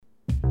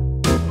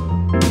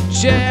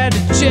Chad.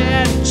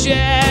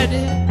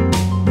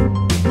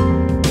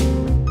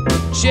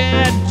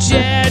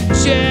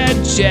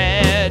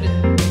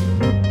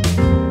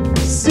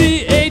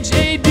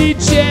 C-H-A-D,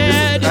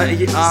 Chad.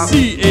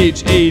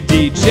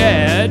 C-H-A-D,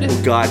 Chad.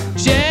 Oh, God.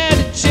 Chad.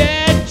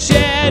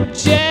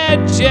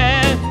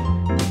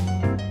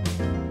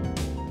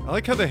 I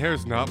like how the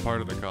hair's not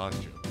part of the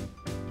costume.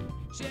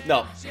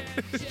 No.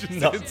 It's just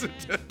No.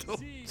 incidental.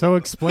 So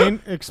explain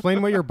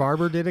what your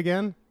barber did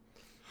again.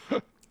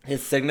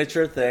 His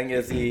signature thing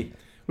is he.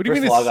 What do you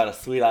first mean of all, it's- got a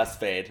sweet ass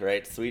fade,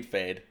 right? Sweet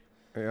fade.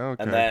 Yeah,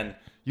 okay. And then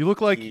you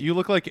look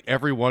like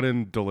everyone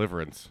in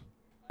Deliverance.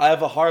 I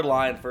have a hard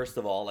line, first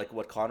of all, like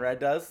what Conrad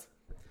does.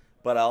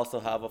 But I also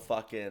have a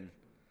fucking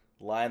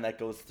line that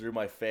goes through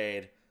my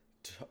fade,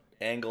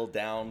 angled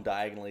down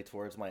diagonally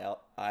towards my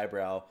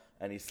eyebrow,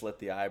 and he slit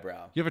the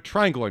eyebrow. You have a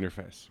triangle on your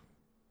face.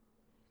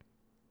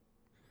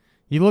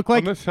 You look like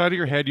On the side of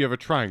your head, you have a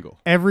triangle.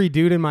 every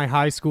dude in my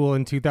high school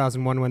in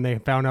 2001 when they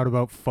found out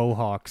about faux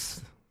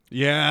hawks.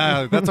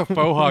 Yeah, that's a faux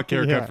hawk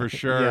haircut Yeah, for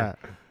sure. Yeah.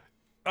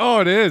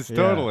 Oh, it is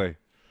totally.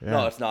 Yeah.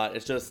 No, it's not.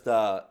 It's just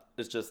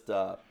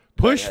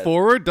Push redhead.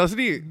 forward, doesn't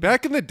he?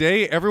 Back in the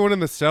day, everyone in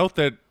the South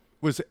that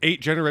was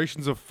 8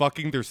 generations of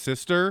fucking their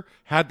sister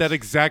had that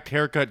exact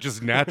haircut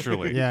just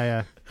naturally.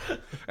 Yeah.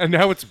 And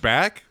now it's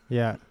back.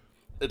 Yeah.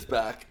 It's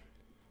back.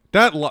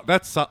 That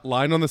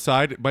line on the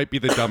side might be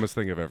the dumbest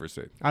thing I've ever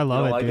seen. I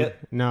love don't it, like dude. it?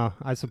 No,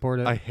 I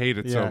support it. I hate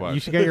it so much. You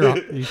should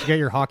get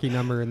your hockey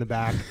number in the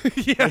back.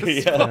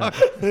 Yes, Yeah.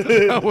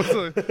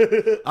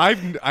 fuck.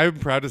 I'm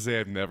proud to say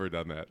I've never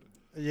done that.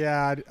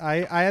 Yeah,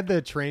 I had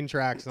the train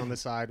tracks on the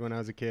side when I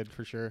was a kid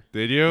for sure.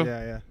 Did you?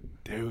 Yeah.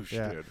 Douche,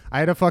 Yeah. dude. I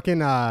had a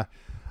fucking a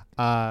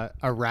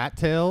rat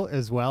tail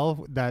as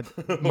well that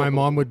my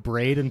mom would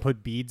braid and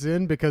put beads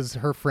in because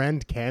her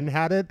friend Ken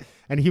had it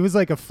and he was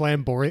like a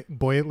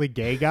flamboyantly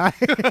gay guy.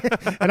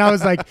 And I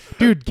was like,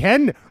 dude,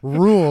 Ken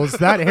rules.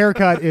 That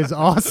haircut is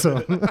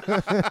awesome.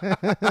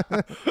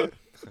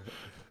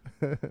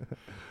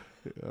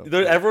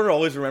 Everyone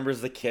always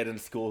remembers the kid in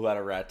school who had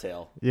a rat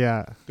tail.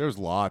 Yeah. There's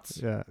lots.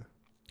 Yeah.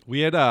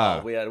 We had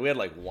We had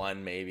like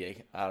one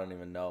maybe. I don't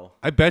even know.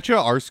 I bet you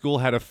our school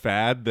had a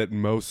fad that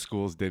most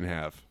schools didn't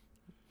have.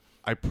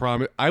 I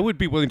promise. I would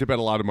be willing to bet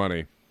a lot of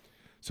money.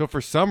 So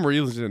for some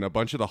reason, a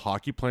bunch of the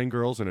hockey playing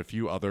girls and a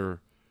few other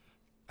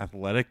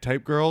athletic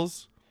type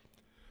girls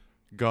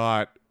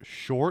got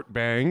short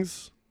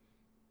bangs,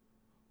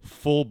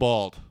 full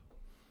bald.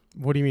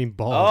 What do you mean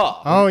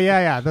bald? Oh.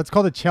 Yeah. That's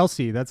called a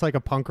Chelsea. That's like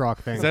a punk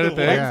rock thing. Is that a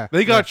thing? Yeah.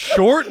 They got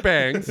short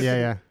bangs,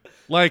 Yeah.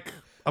 like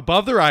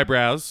above their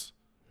eyebrows,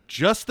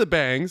 just the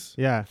bangs,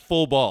 Yeah.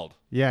 full bald.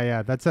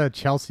 Yeah. That's a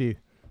Chelsea.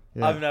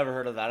 Yeah. I've never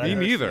heard of that. Me I've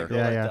never seen a neither. girl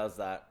Yeah, that yeah. does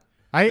that.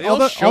 They All all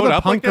the showed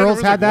up punk like that, and it girls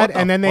was had like, that, what the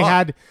and then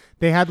fuck?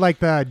 they had like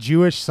the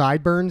Jewish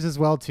sideburns as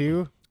well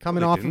too,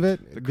 coming They off didn't? of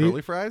it. The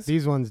curly fries?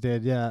 These ones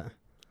did, yeah.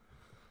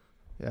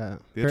 They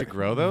had to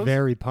grow those?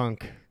 Very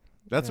punk.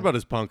 That's about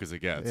as punk as it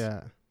gets.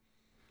 Yeah,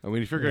 I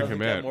mean, if you're It gonna doesn't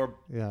get commit, more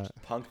yeah,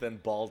 punk than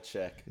bald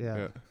chick. yeah.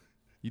 yeah.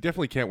 You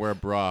definitely can't wear a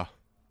bra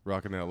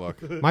rocking that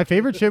look. My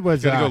favorite shit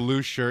was Gotta go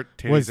loose shirt,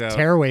 was titties out.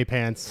 tearaway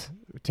pants.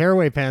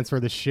 Tearaway pants were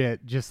the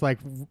shit. Just like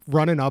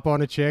running up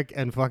on a chick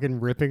and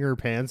fucking ripping her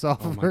pants off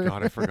Oh of my her.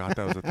 god, I forgot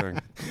that was a thing.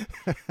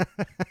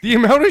 The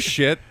amount of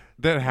shit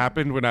that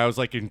happened when I was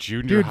like in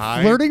junior Dude,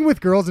 high. flirting with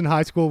girls in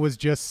high school was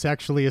just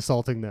sexually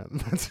assaulting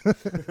them.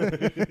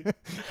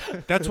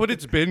 That's what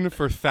it's been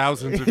for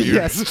thousands of years.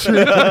 Yes,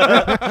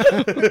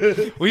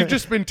 true. We've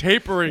just been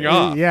tapering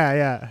off.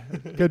 Yeah.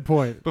 Good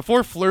point.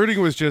 Before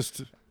flirting was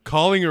just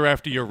calling her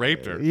after you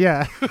raped her.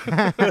 Yeah.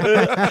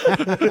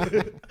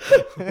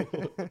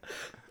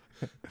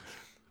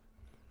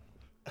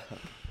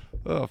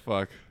 Oh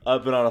fuck.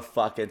 I've been on a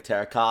fucking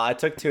tear. Kyle, I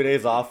took 2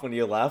 days off when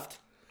you left,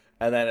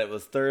 and then it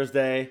was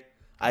Thursday.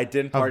 I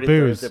didn't party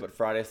booze. Thursday, but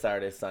Friday,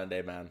 Saturday,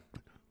 Sunday, man.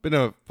 Been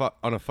on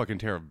a fucking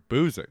tear of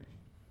boozing.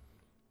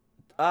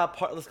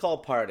 Let's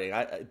call it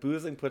partying.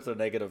 Boozing puts a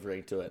negative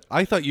ring to it.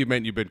 I thought you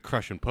meant you've been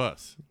crushing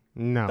puss.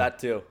 No. That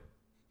too.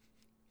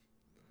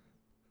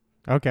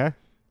 Okay.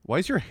 Why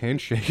is your hand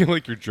shaking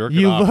like you're jerking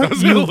You off? look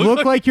That's what it looks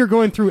look like you're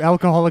going through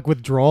alcoholic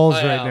withdrawals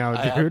I right am. now,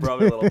 I am dude.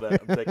 probably a little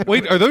bit. I'm thinking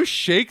Wait, are those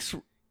shakes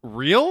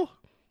real?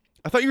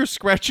 I thought you were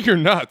scratching your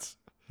nuts.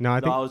 No, I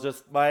No, I think was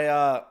just my.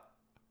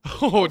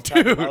 Oh,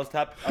 dude. I was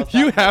tapping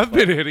You my have foot.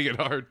 been hitting it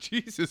hard.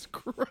 Jesus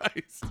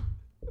Christ.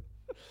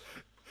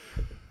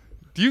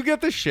 Do you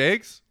get the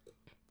shakes?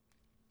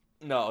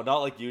 No, not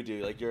like you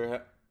do. Like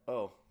you're.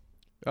 Oh.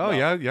 Oh,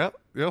 No. yeah.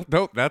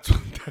 No, that's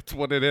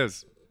what it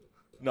is.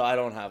 No, I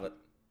don't have it.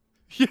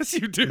 Yes,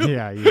 you do.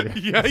 yeah, you,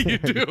 Yeah, you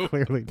do.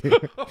 clearly do.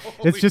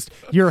 It's just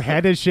your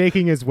head is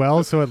shaking as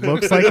well, so it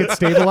looks like it's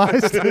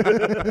stabilized.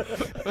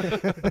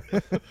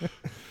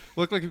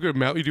 Look like you could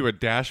mount you to a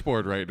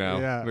dashboard right now.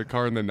 Yeah. In a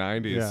car in the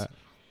 90s. yeah.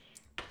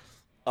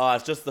 Oh,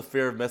 it's just the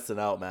fear of missing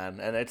out, man.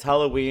 And it's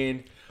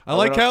Halloween. I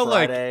like went on how,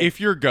 like, Friday. if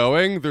you're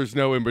going, there's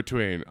no in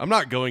between. I'm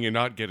not going and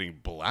not getting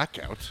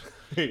blackout.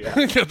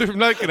 They're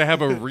not going to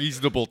have a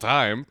reasonable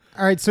time.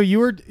 All right, so you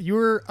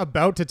were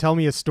about to tell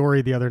me a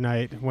story the other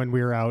night when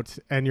we were out,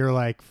 and you're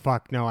like,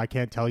 "Fuck, no, I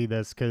can't tell you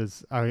this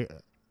because I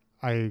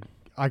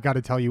got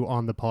to tell you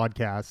on the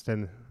podcast,"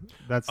 and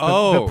that's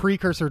the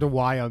precursor to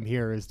why I'm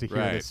here is to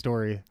hear this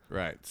story.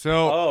 Right.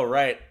 So. Oh,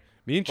 right.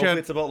 Me and Hopefully Chad.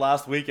 it's about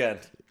last weekend.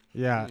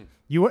 Yeah,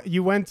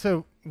 you went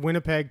to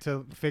Winnipeg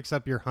to fix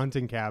up your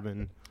hunting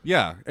cabin.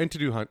 Yeah, and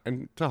to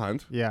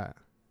hunt. Yeah.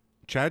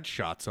 Chad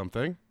shot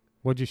something.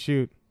 What'd you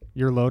shoot?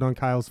 Your load on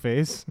Kyle's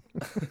face?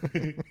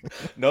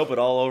 No, but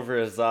all over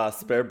his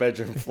spare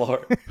bedroom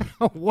floor.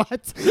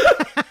 What?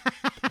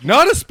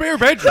 Not a spare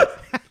bedroom.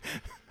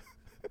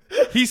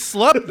 He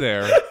slept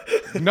there.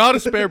 Not a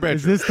spare bedroom.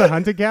 Is this the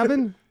hunting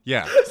cabin?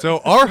 Yeah. So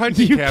our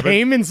hunting You cabin.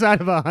 came inside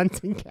of a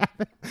hunting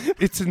cabin?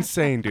 It's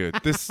insane, dude.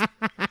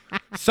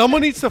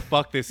 Someone needs to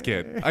fuck this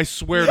kid. I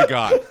swear to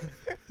God.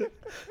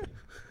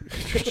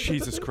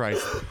 Jesus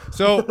Christ.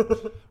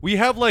 So we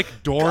have like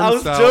dorm I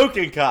was style.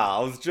 joking,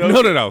 Kyle. I was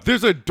joking. No.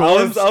 There's a dorm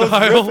I was style.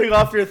 riffing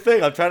off your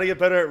thing. I'm trying to get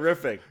better at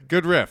riffing.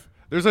 Good riff.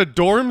 There's a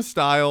dorm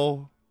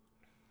style,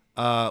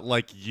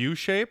 like U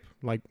shape.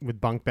 Like with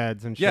bunk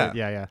beds and shit?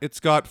 Yeah. Yeah. It's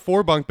got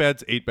 4 bunk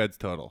beds, 8 beds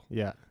total.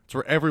 Yeah. It's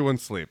where everyone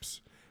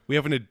sleeps. We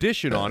have an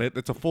addition on it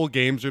that's a full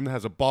games room that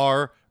has a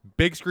bar,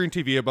 big screen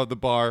TV above the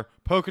bar,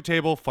 poker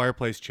table,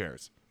 fireplace,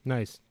 chairs.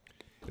 Nice.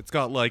 It's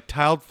got like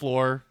tiled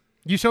floor.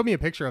 You showed me a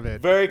picture of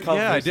it. Very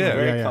comfy. Yeah, I did.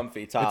 Very Yeah.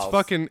 comfy tiles.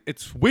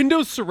 It's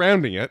windows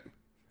surrounding it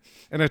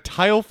and a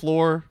tile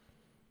floor,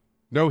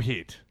 no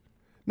heat.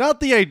 Not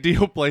the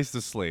ideal place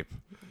to sleep.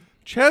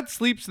 Chad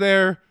sleeps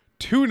there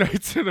 2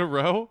 nights in a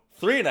row.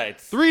 3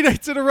 nights. 3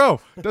 nights in a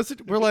row.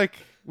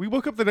 We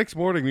woke up the next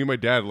morning, me and my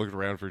dad looked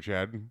around for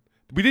Chad.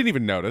 We didn't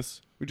even notice.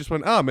 We just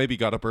went, maybe he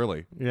got up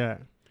early. Yeah.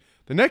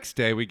 The next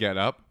day we get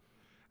up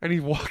and he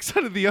walks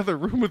out of the other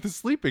room with a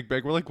sleeping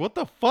bag. We're like, what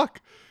the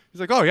fuck? He's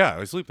like, oh yeah,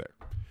 I sleep there.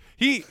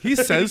 He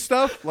says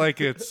stuff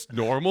like it's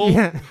normal.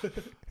 Yeah.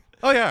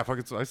 Oh yeah,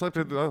 I slept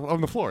on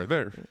the floor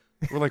there.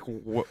 We're like,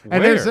 where?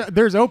 And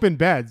there's open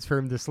beds for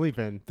him to sleep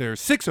in.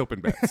 There's 6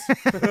 open beds.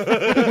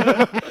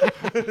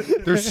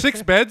 There's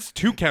 6 beds,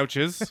 2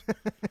 couches,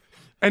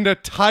 and a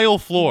tile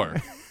floor.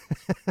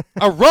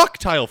 A rock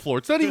tile floor.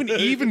 It's not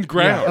even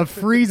ground. Yeah, a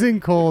freezing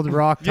cold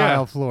rock Yeah.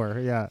 tile floor.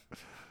 Yeah.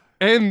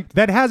 And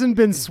That hasn't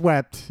been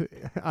swept,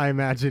 I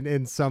imagine,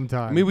 in some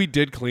time. I mean, we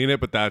did clean it,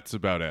 but that's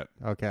about it.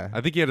 Okay.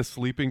 I think he had a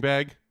sleeping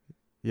bag.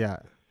 Yeah.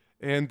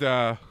 And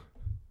I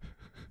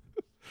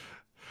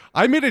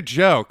made a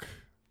joke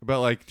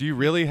about like, do you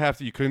really have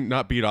to? You couldn't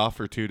not beat off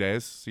for 2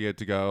 days, so you had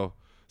to go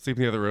sleep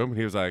in the other room. And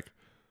he was like,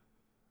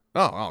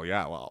 "Oh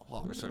yeah, well,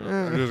 I just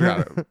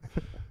got it."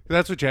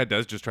 That's what Chad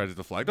does, just tries to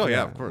deflect. Oh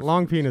yeah, of course.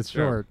 Long penis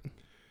short.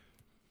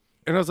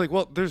 And I was like,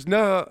 "Well, there's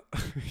no,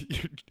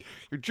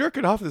 you're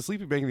jerking off in the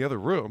sleeping bag in the other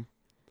room."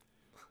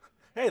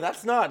 Hey,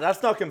 that's not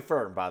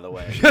confirmed, by the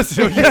way. Yes,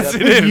 yes,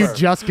 it You is.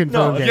 just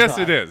confirmed No, it. Yes,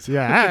 it is.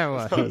 Yeah.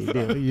 Well,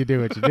 you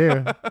do what you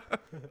do.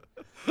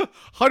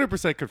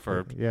 100%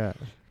 confirmed. Yeah.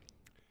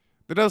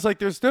 Then I was like,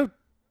 "There's no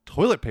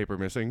toilet paper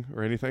missing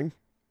or anything.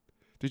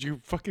 Did you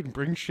fucking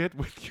bring shit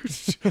with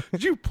you?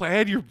 Did you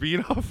plan your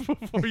beat off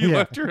before you Yeah.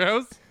 left your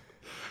house?"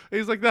 And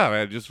he's like, "No,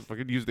 man, just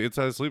fucking use the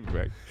inside of the sleeping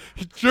bag."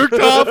 He jerked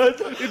off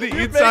in the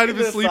inside of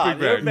his sleeping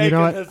bag. You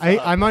know what? this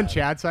up. I'm on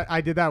Chad's side.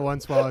 I did that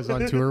once while I was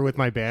on tour with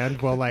my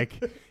band. Well,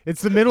 like,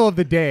 it's the middle of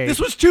the day.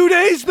 This was 2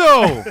 days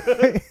though.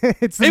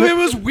 It's the If mi- it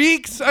was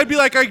weeks, I'd be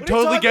like, I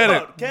totally talking get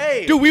about? it.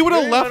 Okay, Dude, we would we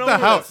have left went the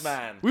over house. this,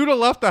 man. We would have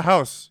left the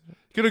house.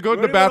 Could have gone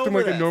to the We went bathroom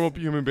over like a this. normal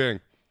human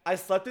being. I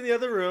slept in the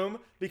other room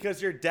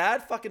because your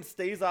dad fucking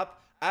stays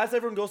up. As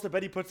everyone goes to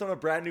bed, he puts on a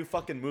brand new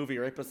fucking movie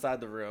right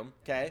beside the room.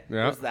 Okay?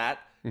 Yeah. There's that.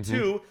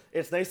 2,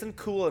 it's nice and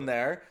cool in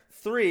there.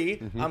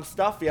 3, I'm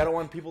stuffy. I don't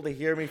want people to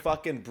hear me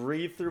fucking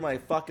breathe through my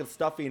fucking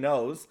stuffy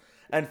nose.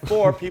 And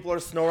 4, people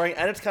are snoring,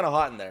 and it's kind of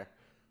hot in there.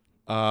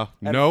 And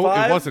No,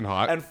 5, it wasn't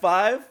hot. And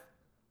 5,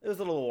 it was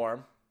a little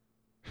warm.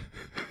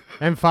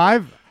 And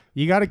 5,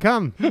 you got to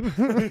come. Boys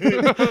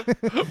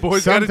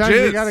got to Sometimes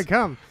you jizz. got to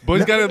come.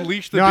 Boys got to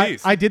unleash the No, I,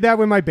 beast. I did that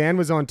when my band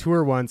was on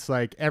tour once.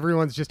 Like,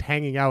 everyone's just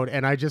hanging out,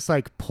 and I just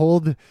like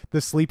pulled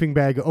the sleeping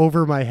bag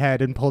over my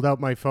head and pulled out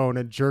my phone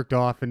and jerked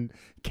off and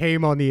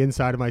came on the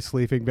inside of my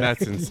sleeping bag.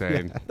 That's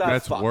insane. That's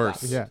That's fucked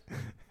worse. up.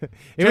 Yeah.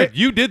 Dude,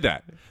 you did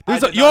that. did You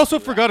not also do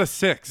that. forgot a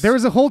 6. There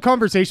was a whole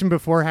conversation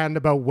beforehand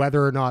about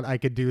whether or not I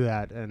could do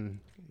that, and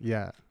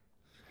yeah,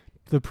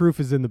 the proof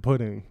is in the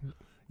pudding.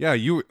 Yeah,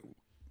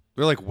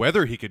 they're like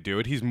whether he could do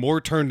it. He's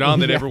more turned on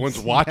than Yes, everyone's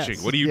watching.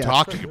 yes, What are you yes.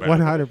 talking about?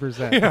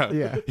 100%. Yeah.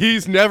 Yeah.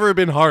 He's never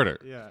been harder.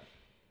 Yeah.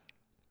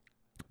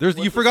 You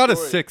the forgot a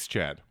story? 6,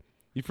 Chad.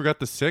 You forgot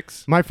the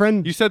 6? My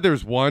friend, You said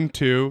there's 1,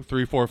 2,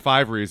 3, 4,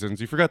 5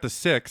 reasons. You forgot the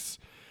 6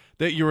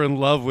 that you were in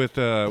love with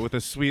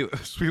a sweet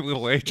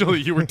little angel that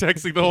you were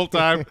texting the whole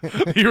time.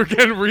 You were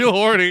getting real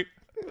horny.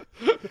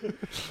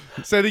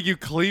 Sending you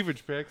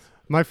cleavage pics.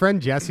 my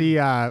friend Jesse,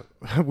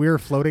 we were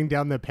floating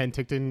down the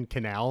Penticton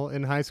Canal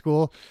in high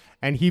school,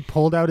 and he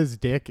pulled out his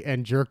dick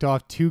and jerked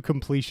off to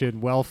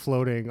completion while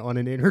floating on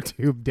an inner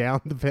tube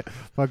down the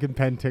fucking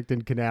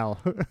Penticton Canal.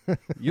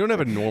 You don't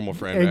have a normal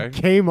friend, and eh?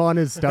 came on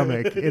his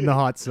stomach in the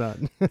hot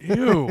sun.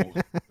 Ew.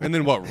 And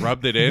then what?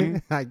 Rubbed it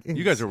in?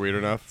 You guys are weird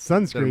enough.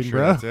 Sunscreen, sure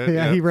bro. that's it,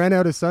 Yeah, yeah. he ran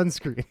out of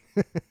sunscreen.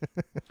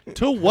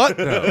 To what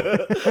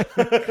though?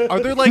 Are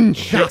there like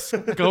chicks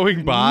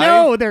going by?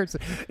 No,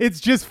 it's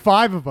just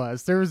 5 of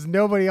us. There was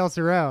nobody else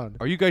around.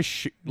 Are you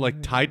guys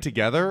like tied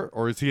together,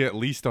 or is he at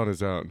least on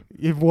his own?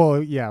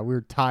 Well, yeah, we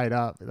were tied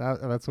up.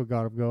 That's what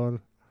got him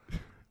going.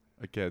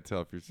 I can't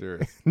tell if you're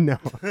serious. No.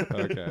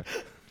 Okay.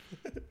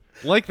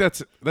 Like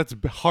that's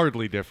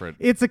hardly different.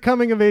 It's a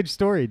coming of age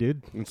story,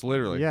 dude. It's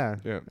literally Yeah.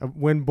 yeah.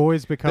 When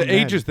boys become The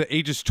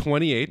age is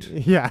 28.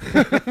 Yeah.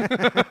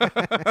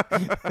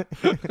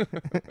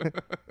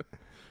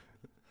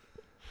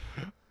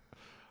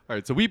 All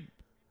right, so we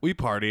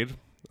partied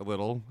a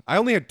little. I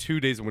only had 2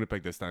 days in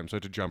Winnipeg this time, so I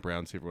had to jump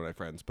around, see everyone, my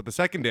friends. But the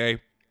second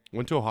day,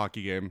 went to a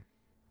hockey game.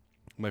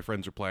 My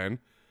friends were playing.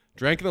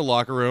 Drank in the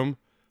locker room.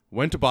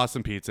 Went to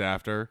Boston Pizza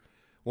after.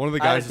 One of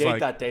the I had guys a is date like,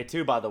 that day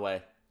too, by the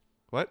way.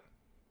 "What?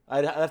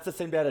 That's the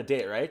same day I had a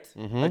date, right?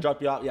 I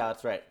dropped you off. Yeah,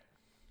 that's right.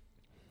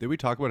 Did we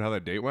talk about how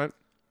that date went?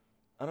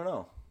 I don't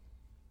know.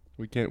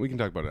 We can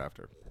talk about it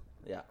after."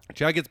 Yeah.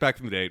 Chad gets back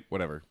from the date.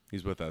 Whatever.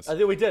 He's with us. I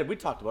think we did. We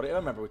talked about it. I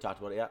remember we talked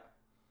about it. Yeah.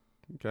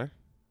 Okay.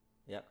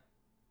 Yeah.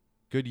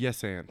 Good.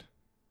 Yes, and.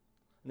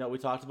 No, we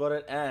talked about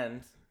it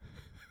and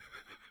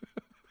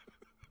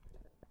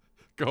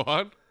Go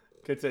on.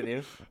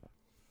 continue.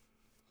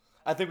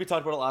 I think we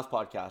talked about it last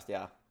podcast.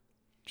 Yeah.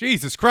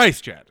 Jesus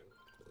Christ, Chad.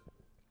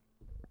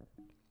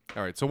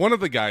 All right. So one of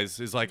the guys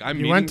is like, I'm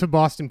You meeting. went to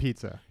Boston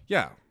Pizza.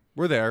 Yeah,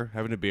 we're there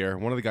having a beer.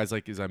 One of the guys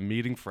like is I'm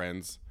meeting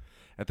friends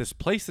at this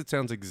place that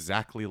sounds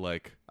exactly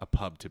like a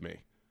pub to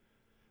me.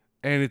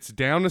 And it's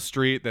down a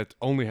street that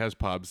only has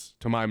pubs,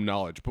 to my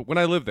knowledge. But when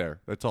I lived there,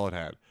 that's all it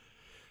had.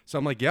 So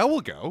I'm like, yeah,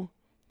 we'll go.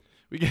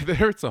 We get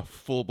there, it's a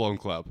full-blown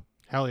club.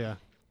 Hell yeah.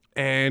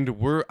 And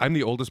I'm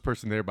the oldest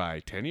person there by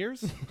 10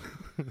 years.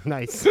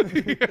 Nice.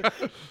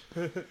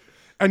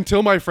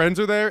 Until my friends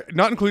are there,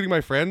 not including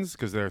my friends,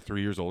 because they're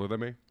 3 years older than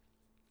me.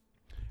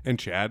 And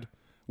Chad.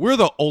 We're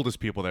the oldest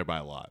people there by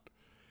a lot.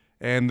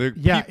 And the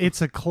Yeah,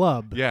 it's a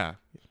club. yeah.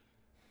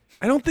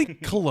 I don't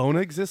think Kelowna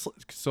exists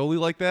solely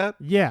like that.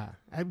 Yeah.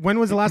 When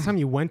was the last time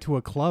you went to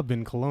a club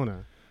in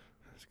Kelowna?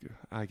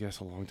 I guess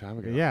a long time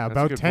ago. Yeah, That's a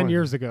about good 10 point.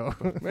 years ago.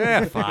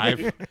 Yeah,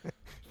 5.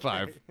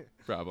 5,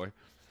 probably.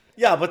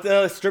 Yeah, but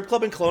the strip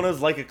club in Kelowna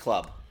is like a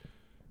club.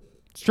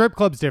 Strip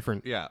club's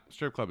different. Yeah,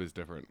 strip club is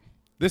different.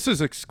 This is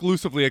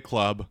exclusively a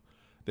club.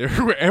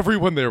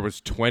 Everyone there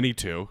was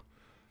 22.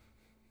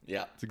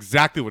 Yeah. It's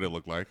exactly what it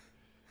looked like.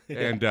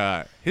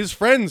 And his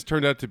friends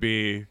turned out to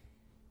be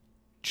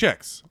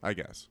chicks, I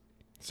guess.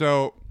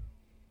 So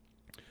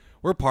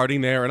we're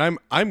partying there, and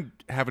I'm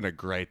having a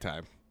great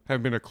time.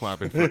 Haven't been to a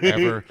club in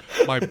forever.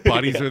 My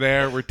buddies are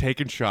there. We're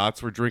taking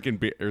shots. We're drinking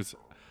beers.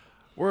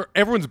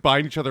 Everyone's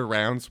buying each other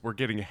rounds. We're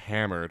getting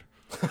hammered.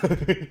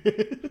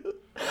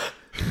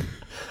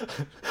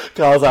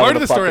 Kyle's Part having of a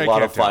the story fucking I lot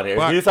can't of fun tell. here.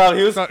 But He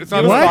was it's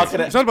not talking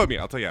it's not about me.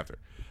 I'll tell you after.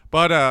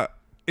 But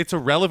it's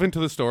irrelevant to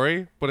the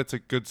story, but it's a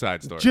good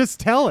side story. Just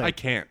tell it. I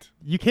can't.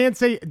 You can't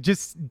say,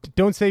 just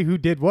don't say who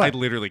did I what.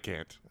 literally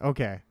can't.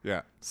 Okay.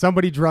 Yeah.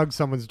 Somebody drugged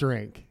someone's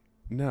drink.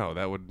 No,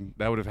 that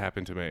would have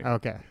happened to me.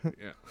 Okay.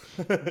 Yeah.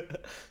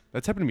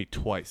 That's happened to me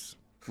twice,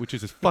 which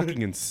is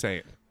fucking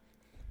insane.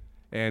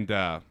 And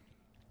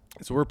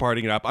so we're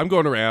partying it up. I'm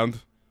going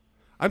around.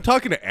 I'm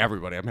talking to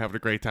everybody. I'm having a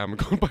great time. I'm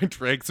going to buy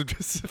drinks. I'm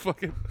just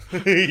fucking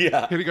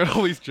Yeah. hitting on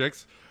all these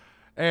chicks.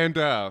 And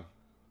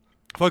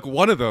like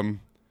one of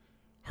them,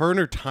 her and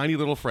her tiny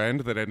little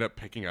friend that ended up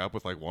picking up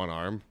with like one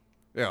arm.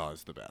 Yeah,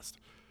 it's the best.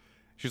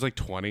 She's like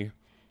 20.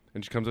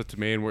 And she comes up to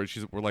me and we're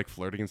like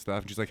flirting and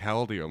stuff. And she's like, how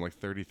old are you? I'm like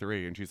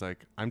 33. And she's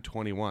like, I'm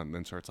 21. And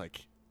then starts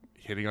like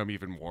hitting on me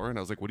even more. And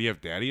I was like, what, do you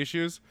have daddy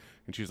issues?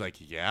 And she's like,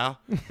 yeah.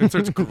 And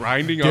starts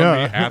grinding on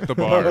me at the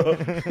bar.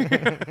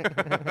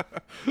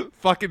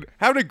 Fucking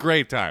having a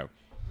great time.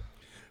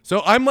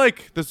 So I'm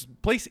like, this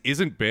place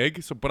isn't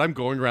big, but I'm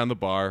going around the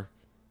bar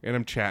and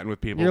I'm chatting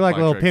with people. You're like a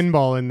buying little drinks.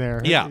 pinball in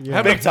there. Yeah.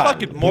 Having Big a time.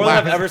 fucking More than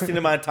I've blast. ever seen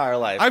in my entire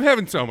life. I'm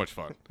having so much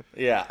fun.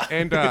 Yeah.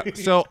 And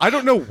so I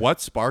don't know what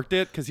sparked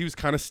it because he was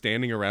kind of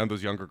standing around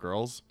those younger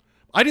girls.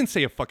 I didn't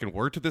say a fucking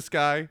word to this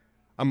guy.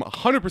 I'm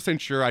 100%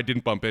 sure I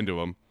didn't bump into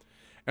him.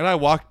 And I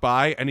walked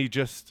by and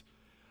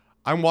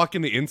I'm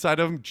walking the inside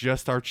of him,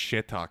 just starts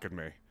shit talking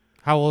me.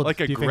 How old Like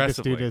do you think this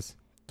aggressively. dude is?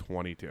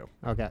 22.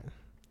 Okay.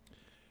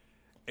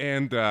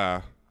 And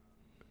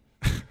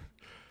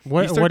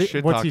What's he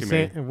shit-talking me.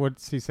 saying?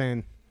 What's he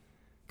saying?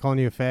 Calling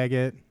you a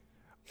faggot?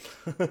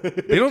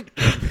 They don't.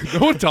 No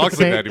one talks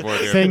like that anymore.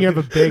 Dude. Saying you have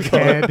a big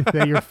head,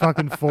 that your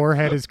fucking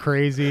forehead is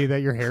crazy,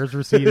 that your hair's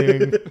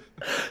receding. That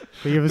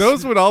you have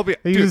Those would all be.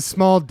 that you have a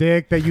small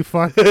dick, that you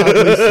fuck ugly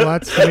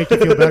sluts to make you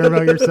feel better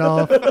about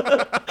yourself.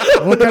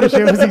 What kind of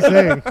shit was he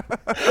saying?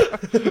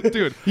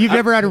 Dude, You've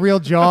never had a real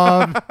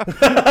job.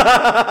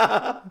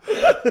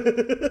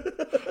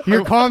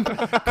 You're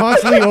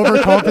constantly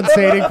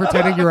overcompensating,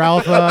 pretending you're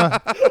alpha.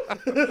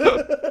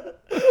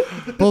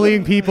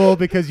 Bullying people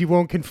because you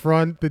won't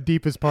confront the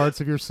deepest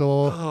parts of your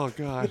soul. oh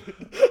god.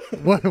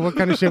 What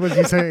kind of shit was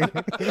he saying?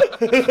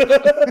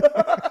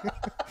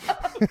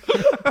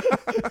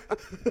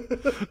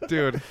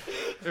 Dude,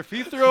 if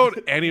he threw out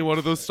any one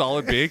of those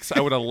solid bakes, I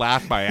would have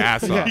laughed my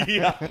ass off.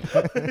 Yeah.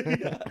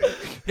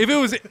 If it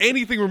was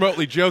anything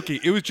remotely jokey,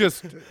 it was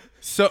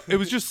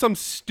just some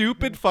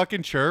stupid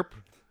fucking chirp.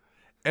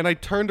 And I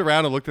turned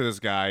around and looked at this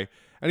guy,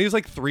 and he was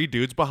like 3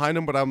 dudes behind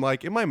him, but I'm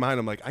like, in my mind,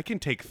 I'm like, I can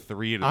take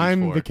 3 of these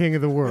I'm 4. the king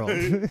of the world.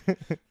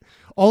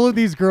 All of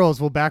these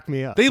girls will back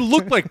me up. They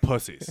look like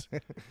pussies.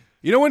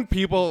 You know when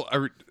people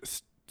are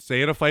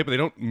stay in a fight, but they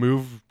don't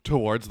move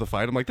towards the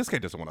fight? I'm like, this guy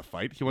doesn't want to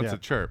fight. He wants Yeah.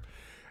 to chirp.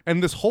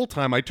 And this whole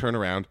time I turn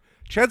around,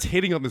 Chad's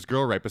hitting on this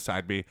girl right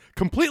beside me,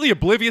 completely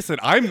oblivious that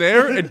I'm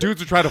there and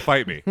dudes are trying to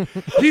fight me.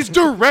 He's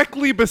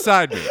directly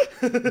beside me.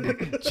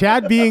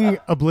 Chad being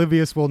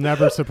oblivious will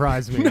never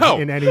surprise me No.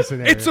 in any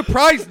scenario. It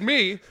surprised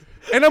me.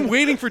 And I'm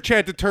waiting for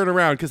Chad to turn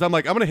around because I'm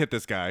like, I'm going to hit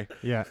this guy.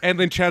 Yeah. And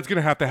then Chad's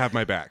going to have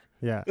my back.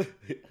 Yeah.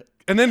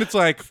 And then it's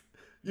like,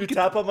 You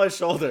tap on my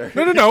shoulder.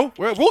 no.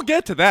 We'll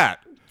get to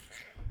that.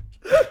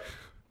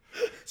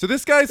 So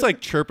this guy's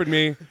like chirping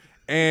me,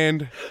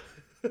 and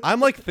I'm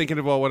like thinking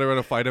about whether I'm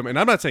going to fight him, and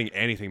I'm not saying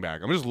anything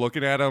back. I'm just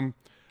looking at him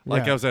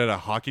like Yeah. I was at a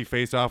hockey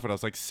face-off when I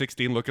was like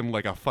 16 looking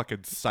like a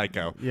fucking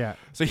psycho. Yeah.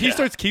 So he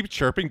starts keep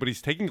chirping, but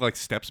he's taking like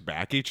steps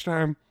back each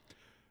time,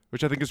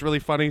 which I think is really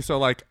funny. So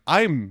like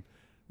I'm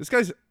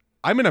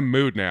in a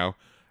mood now,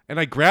 and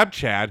I grab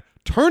Chad,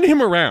 turn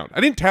him around.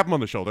 I didn't tap him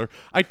on the shoulder.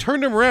 I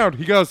turned him around.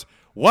 He goes,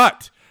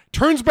 "What?"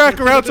 Turns back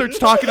around, starts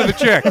talking to the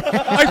chick.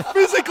 I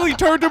physically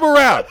turned him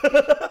around.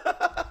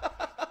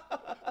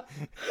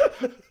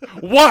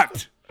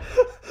 What?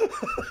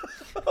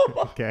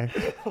 Okay.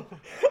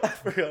 I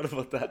forgot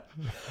about that.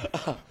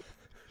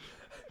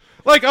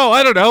 Like, oh,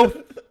 I don't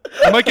know.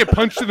 I might get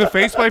punched in the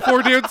face by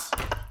 4 dudes.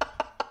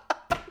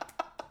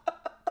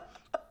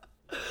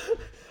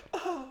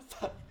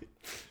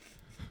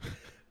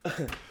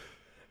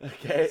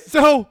 Okay.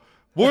 So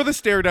more of the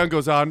stare down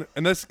goes on,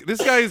 and this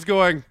guy is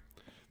going,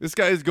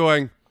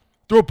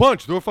 throw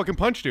a fucking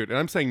punch, dude. And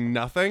I'm saying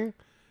nothing,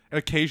 and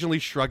occasionally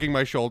shrugging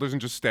my shoulders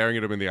and just staring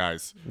at him in the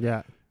eyes.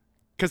 Yeah.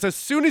 Because as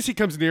soon as he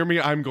comes near me,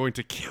 I'm going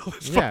to kill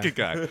this Yeah. fucking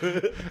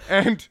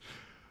guy.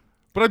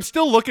 But I'm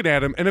still looking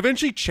at him, and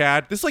eventually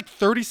Chad, this is like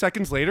 30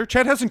 seconds later,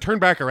 Chad hasn't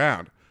turned back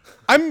around.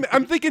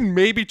 I'm thinking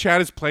maybe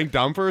Chad is playing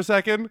dumb for a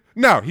second.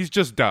 No, he's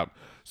just dumb.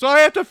 So I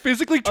have to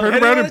physically turn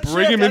hit him around on and the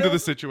bring cheek, him hit into him. the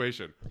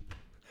situation.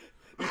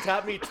 He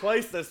tapped me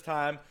twice this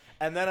time,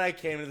 and then I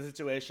came into the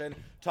situation,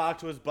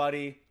 talked to his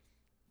buddy,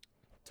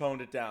 toned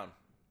it down.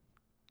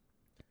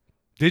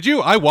 Did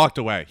you? I walked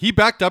away. He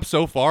backed up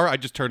so far, I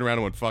just turned around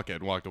and went, fuck it,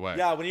 and walked away.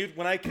 Yeah,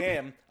 when I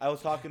came, I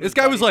was talking to This his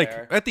guy was buddy like,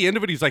 there. at the end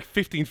of it, he's like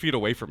 15 feet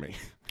away from me.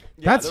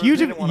 Yeah, That's they huge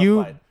didn't if wanna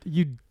you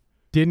fight.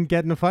 didn't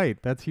get in a fight.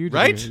 That's huge. of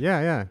Right? you.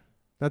 Yeah.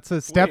 That's a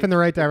step Wait. in the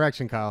right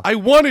direction, Kyle. I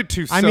wanted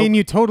to. I mean,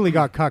 you totally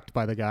got cucked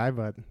by the guy,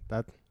 but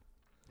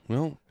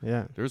well,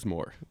 yeah. there's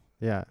more.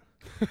 Yeah.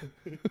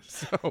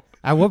 So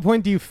At what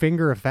point do you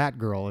finger a fat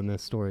girl in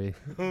this story?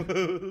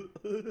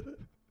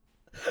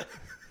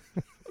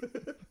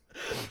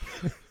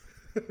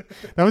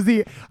 That was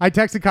I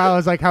texted Kyle, I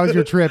was like, "How was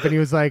your trip?" And he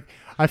was like,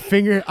 I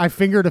fingered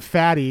a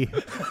fatty.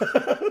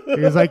 He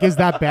was like, "Is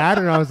that bad?"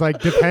 And I was like,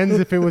 "Depends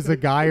if it was a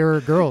guy or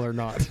a girl or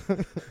not."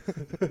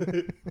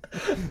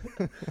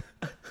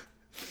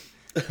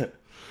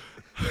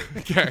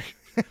 okay.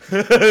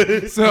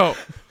 So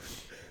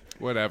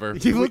whatever.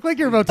 You look like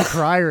you're about to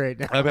cry right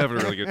now. I'm having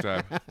a really good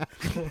time.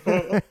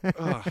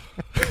 Ugh.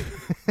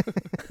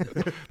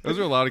 Those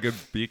are a lot of good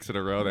beaks in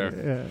a row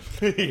there.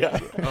 Yeah. Yeah.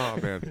 Oh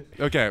man.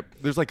 Okay,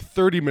 there's like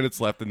 30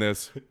 minutes left in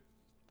this.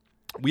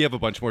 We have a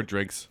bunch more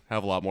drinks,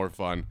 have a lot more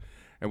fun,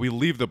 and we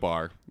leave the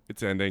bar.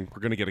 It's ending.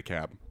 We're gonna get a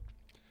cab,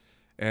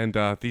 and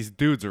these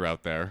dudes are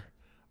out there.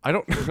 I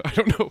don't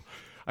know.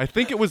 I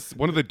think it was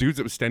one of the dudes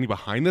that was standing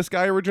behind this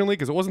guy originally,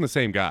 because it wasn't the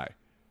same guy.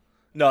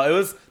 No, it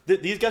was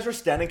these guys were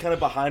standing kind of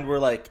behind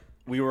where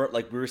we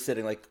were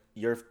sitting, like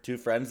your 2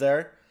 friends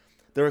there.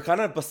 They were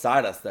kind of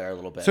beside us there a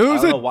little bit. So it I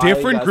was don't know a why you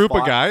different guys group of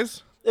fought.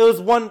 guys. It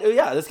was one.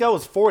 Yeah, this guy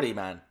was 40,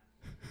 man.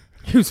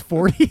 He was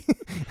 40.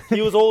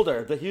 He was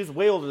older. He was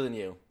way older than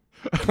you.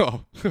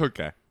 Oh,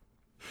 okay.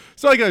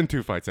 So I got in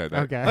 2 fights at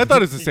that. Okay. I thought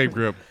it was the same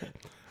group.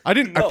 I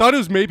didn't. I No. thought it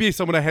was maybe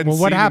someone I hadn't Well,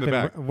 seen what in the happened?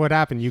 back. What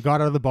happened? You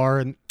got out of the bar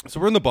and So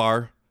we're in the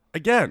bar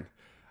again.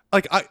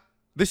 Like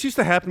this used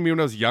to happen to me when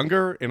I was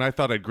younger, and I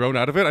thought I'd grown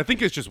out of it. I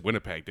think it's just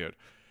Winnipeg, dude.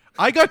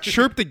 I got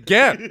chirped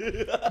again.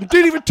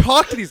 Didn't even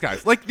talk to these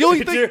guys. Like the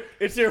only thing,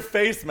 It's your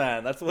face,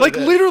 man. That's what. like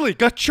it is. literally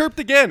got chirped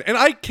again, and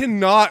I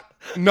cannot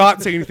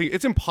not say anything.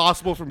 It's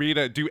impossible for me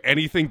to do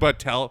anything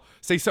but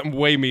say something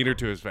way meaner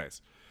to his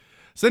face.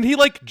 So then he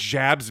like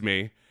jabs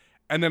me,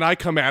 and then I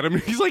come at him,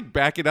 and he's like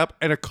backing up,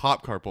 and a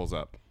cop car pulls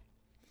up.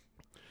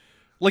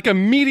 Like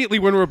immediately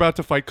when we're about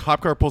to fight,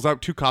 cop car pulls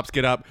up, 2 cops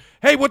get up.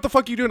 Hey, what the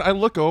fuck are you doing? I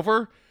look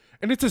over,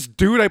 and it's this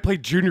dude I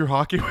played junior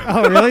hockey with.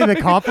 Oh, really? The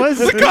cop was?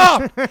 The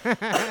cop!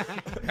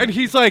 And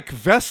he's like,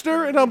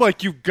 Vester? And I'm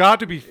like, you've got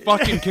to be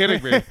fucking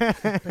kidding me.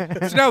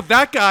 So now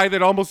that guy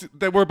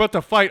that we're about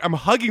to fight, I'm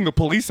hugging the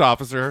police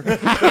officer.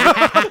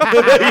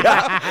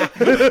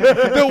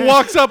 That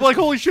walks up like,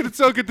 holy shit, it's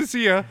so good to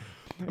see you. I'm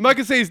not going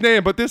to say his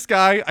name, but this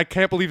guy, I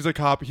can't believe he's a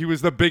cop. He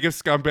was the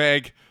biggest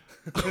scumbag.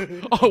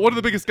 One of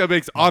the biggest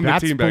scumbags on the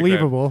team back then.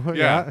 That's believable.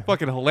 Yeah,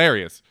 fucking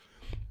hilarious.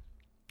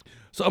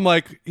 So I'm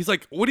like, he's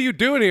like, what are you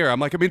doing here? I'm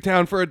like, I'm in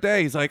town for a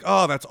day. He's like,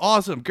 oh, that's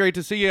awesome. Great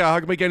to see you. I'll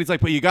hug him again. He's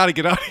like, but you got to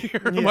get out of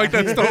here. I'm like,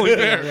 that's totally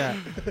fair.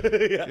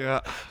 Yeah.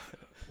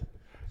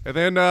 And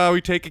then we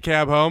take a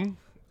cab home.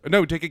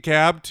 No, we take a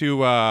cab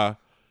to A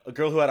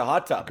girl who had a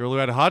hot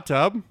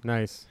tub.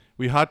 Nice.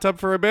 We hot tub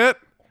for a bit,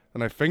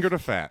 and I fingered a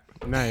fat.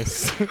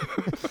 Nice.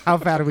 How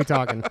fat are we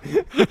talking?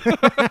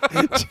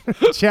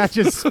 Chad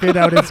just spit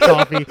out his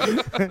coffee.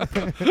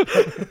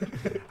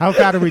 How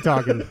fat are we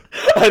talking?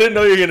 I didn't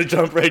know you were going to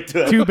jump right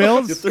to it. 2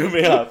 bills? You threw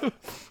me off.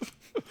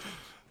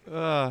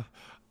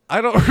 I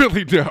don't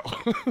really know.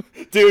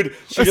 Dude,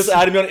 she just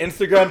added me on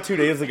Instagram 2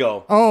 days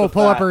ago. Oh, The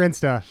pull up fat. her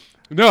Insta.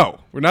 No,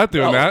 we're not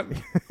doing No. that.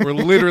 We're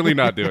literally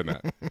not doing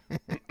that.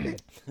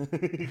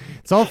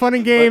 It's all fun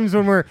and games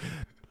when we're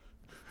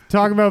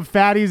talking about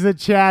fatties that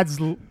Chad's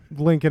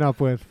linking up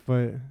with,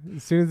 but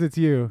as soon as it's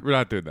you. We're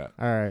not doing that.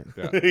 All right.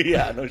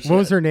 Yeah, no shit. What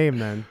was her name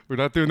then? We're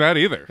not doing that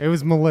either. It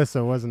was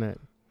Melissa, wasn't it?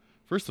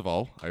 First of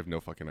all, I have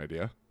no fucking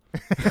idea.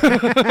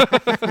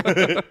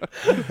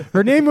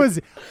 Her name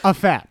was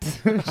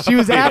Afat. She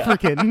was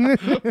African.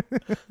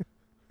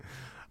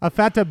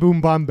 Afata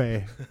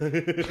Boombambe.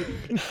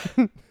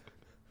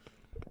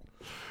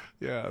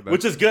 Yeah.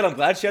 Which is good. I'm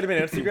glad she had me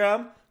on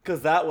Instagram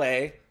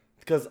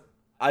because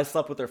I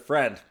slept with her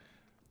friend.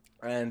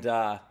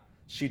 And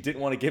she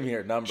didn't want to give me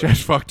her number.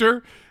 Josh fucked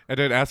her and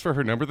then asked for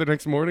her number the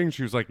next morning.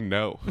 She was like,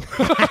 no.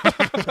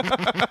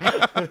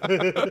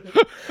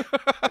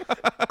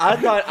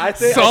 I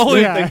think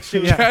Solid. Yeah, think she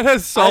was, yeah. Chad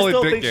has solid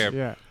still dick think she- game.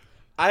 Yeah.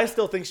 I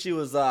still think she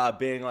was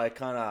being like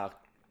kind of,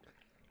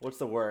 what's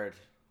the word?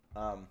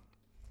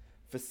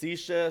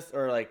 Facetious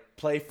or like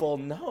playful.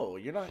 No,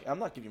 you're not. I'm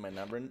not giving you my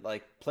number.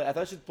 Like I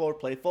thought she'd more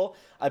playful.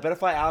 I bet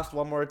if I asked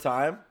one more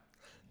time,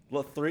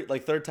 well,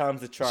 third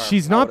time's the charm.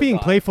 She's I not would've being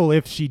thought. playful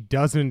if she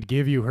doesn't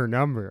give you her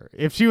number.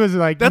 If she was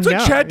like, That's no.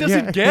 what Chad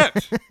doesn't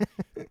get.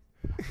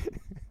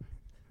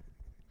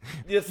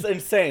 It's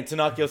insane to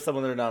not give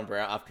someone their number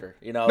after.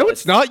 You know. No,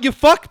 it's not. You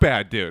fuck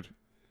bad, dude.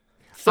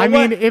 So I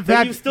mean, what? if But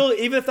that- you still,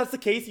 even if that's the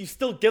case, you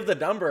still give the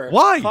number.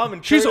 Why?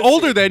 Common She's courtesy.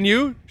 older than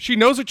you. She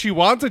knows what she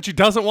wants, and she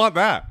doesn't want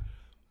that.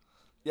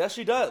 Yes,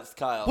 she does,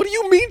 Kyle. What do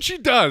you mean she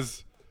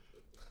does?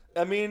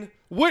 I mean,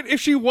 What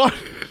if she wants?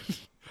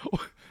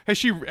 Has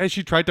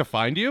she tried to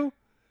find you?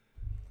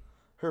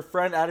 her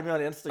friend added me on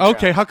Instagram.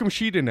 Okay, how come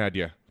she didn't add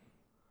you?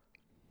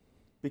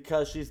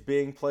 Because she's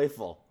being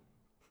playful.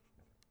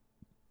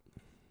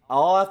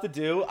 All I have to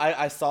do,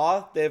 I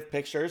saw they have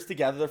pictures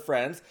together, they're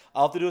friends.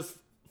 All I have to do is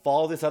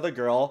follow this other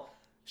girl.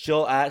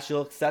 She'll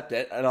accept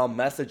it, and I'll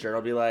message her.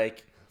 I'll be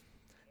like,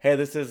 "Hey,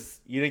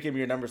 you didn't give me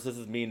your number, so this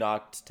is me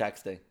not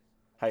texting.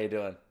 How you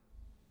doing?"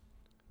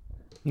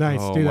 Nice,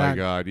 Oh do my that.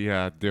 god,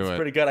 yeah, do it.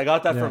 Pretty good. I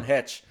got that Yeah. from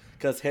Hitch.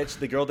 Because Hitch,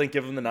 the girl didn't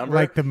give him the number.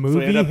 Like the so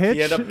movie he Hitch?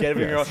 ended up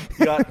giving her.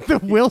 He got, The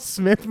Will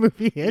Smith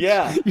movie Hitch?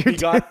 yeah, You're he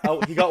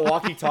got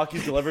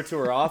walkie-talkies delivered to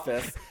her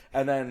office,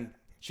 and then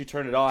she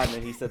turned it on,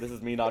 and he said, "This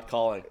is me not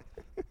calling."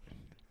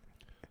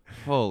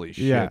 Holy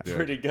shit, Yeah. dude.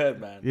 Pretty good,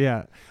 man.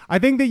 Yeah. I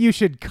think that you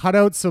should cut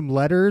out some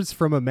letters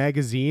from a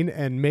magazine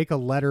and make a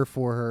letter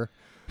for her.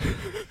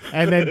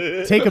 And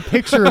then take a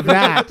picture of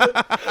that.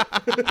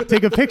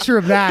 Take a picture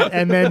of that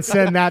and then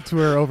send that to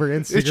her over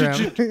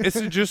Instagram.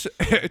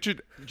 It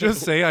should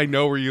just say, I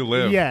know where you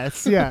live.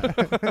 Yes, yeah.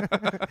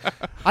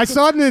 I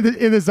saw it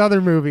in this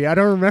other movie. I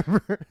don't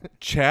remember.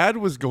 Chad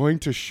was going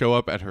to show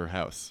up at her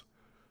house.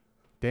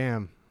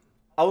 Damn.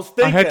 I was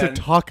thinking. I had to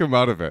talk him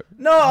out of it.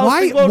 No, I was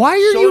thinking about Why are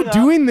you showing up.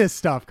 doing this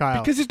stuff,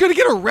 Kyle? Because he's going to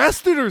get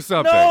arrested or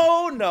something.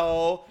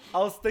 No. I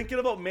was thinking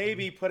about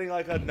maybe putting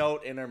like a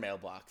note in her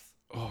mailbox.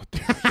 Oh,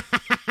 dude.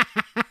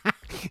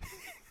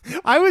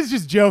 I was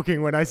just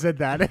joking when I said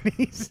that, and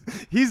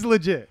he's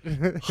legit.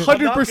 I'm not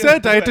 100%. gonna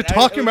do I had to it.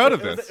 talk It him was- out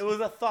of it was- this. It was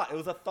a thought. It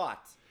was a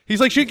thought. He's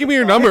like, she didn't give me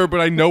her number, but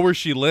I know where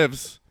she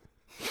lives.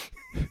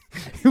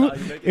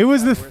 It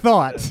was the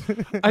thought.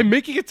 I'm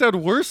making it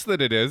sound worse than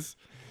it is.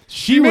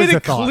 She She was made a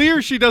it thought.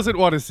 clear she doesn't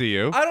want to see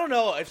you. I don't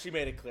know if she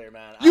made it clear,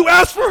 man. You I-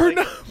 asked for her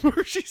like-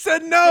 number. She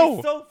said no.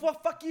 So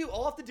fuck you.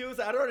 All I have to do is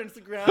add her on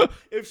Instagram.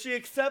 If she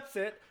accepts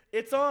it,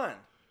 it's on.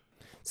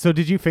 So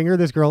did you finger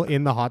this girl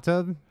in the hot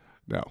tub?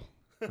 No.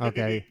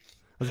 Okay. I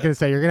was going to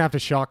say, you're going to have to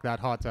shock that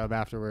hot tub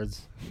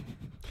afterwards.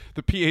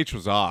 The pH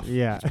was off.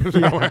 Yeah. Put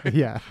it that way.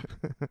 Yeah.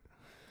 A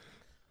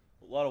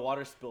lot of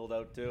water spilled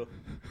out too.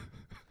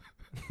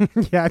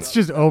 Yeah, it's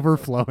just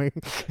overflowing.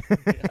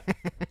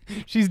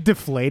 She's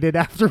deflated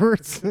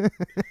afterwards.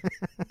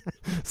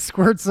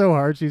 Squirts so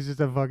hard, she's just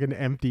a fucking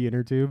empty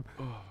inner tube.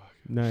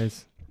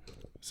 Nice.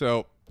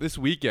 So this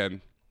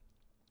weekend,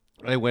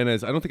 I went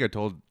as I don't think I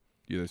told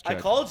you this. I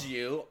Chad. called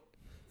you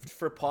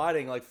for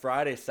potting like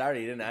Friday,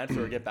 Saturday. You didn't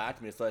answer or get back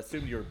to me, so I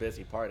assumed you were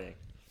busy partying.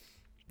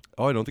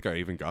 Oh, I don't think I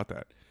even got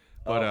that.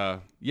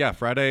 But yeah,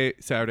 Friday,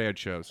 Saturday I had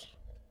shows.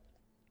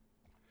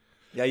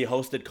 Yeah, you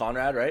hosted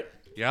Conrad, right?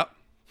 Yep.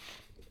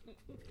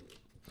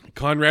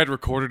 Conrad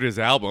recorded his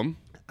album.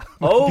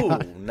 Oh,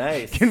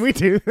 nice. Can we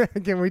do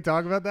that? Can we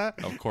talk about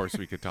that? Of course,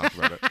 we could talk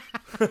about it.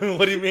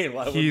 What do you mean?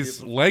 Why would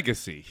He's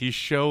legacy. He's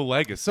show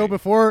legacy. So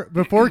before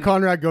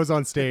Conrad goes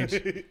on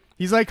stage,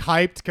 he's like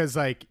hyped because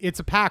like it's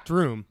a packed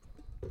room,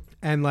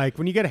 and like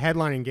when you get a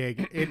headlining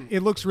gig,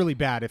 it looks really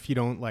bad if you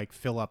don't like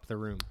fill up the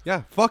room.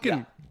 yeah,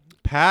 fucking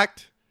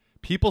packed.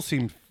 People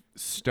seem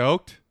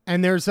stoked.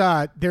 And there's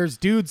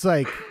dudes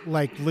like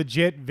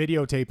legit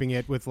videotaping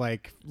it with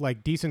like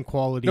decent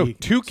quality. No,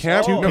 two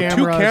cameras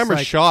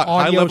like, shot,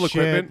 high audio level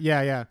shit. equipment.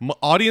 Yeah.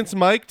 Audience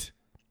mic'd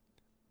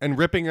and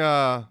ripping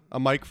a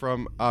mic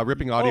from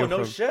ripping audio Oh, no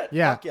from shit.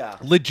 Yeah. Fuck yeah.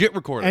 legit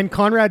recording. And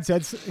Conrad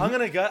said,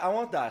 I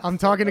want that. I'm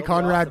talking to That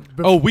would be Conrad.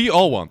 awesome. oh, we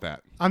all want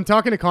that. I'm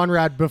talking to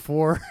Conrad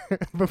before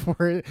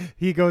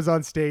he goes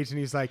on stage, and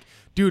he's like,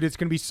 dude, it's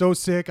going to be so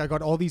sick. I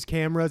got all these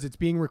cameras. It's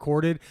being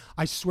recorded.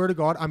 I swear to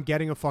God, I'm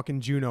getting a fucking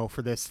Juno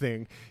for this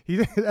thing.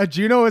 A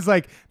Juno is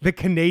like the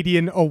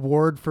Canadian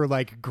award for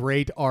like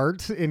great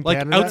art in Like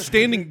Canada.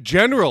 outstanding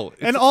general.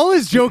 And all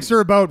his jokes are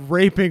about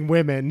raping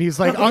women. He's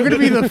like, I'm going to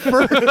be the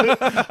first.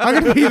 I'm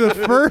going to be the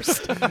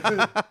first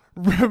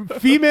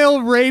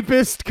female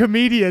rapist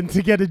comedian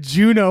to get a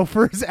Juno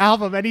for his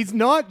album, and he's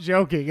not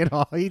joking at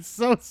all. He's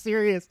so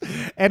serious,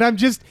 and I'm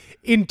just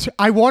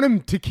I want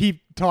him to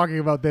keep talking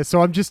about this,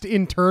 so I'm just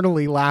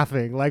internally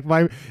laughing. Like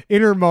my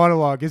inner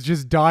monologue is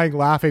just dying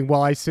laughing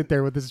while I sit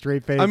there with a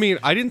straight face. I mean,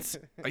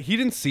 he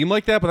didn't seem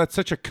like that, but that's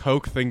such a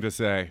Coke thing to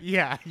say.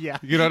 yeah.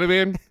 You know what I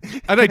mean?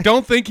 And I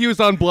don't think he was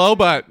on blow,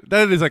 but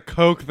that is a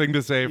Coke thing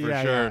to say for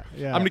Yeah, sure.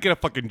 yeah. I'm gonna get a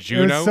fucking It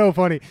Juno. was so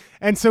funny.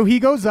 And so he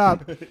goes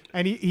up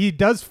and he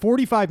does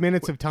 45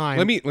 minutes of time.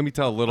 Let me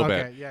tell a little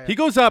Okay, bit. yeah. He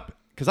goes up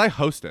because I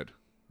hosted,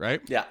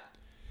 right? Yeah.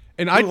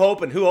 And Who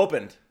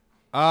opened?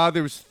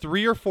 there was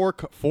 3 or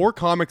 4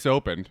 comics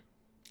opened,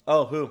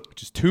 Oh, who?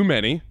 which is too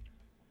many,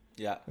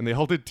 Yeah. and they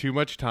halted too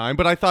much time.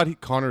 But I thought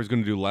Connor was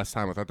going to do less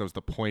time. I thought that was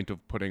the point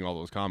of putting all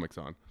those comics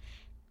on.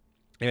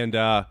 And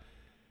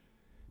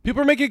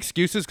people are making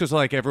excuses because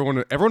like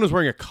everyone was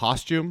wearing a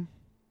costume,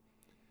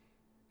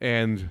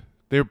 and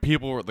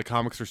the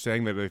comics are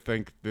saying that they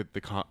think that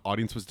the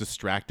audience was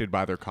distracted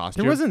by their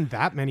costume. There wasn't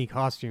that many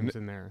costumes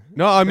in there.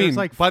 No, I There's mean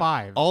like but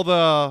 5. All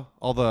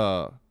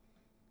the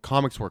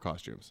comics wore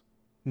costumes.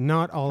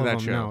 Not all of that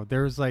them. show. No,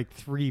 there was like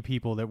 3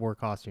 people that wore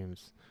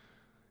costumes.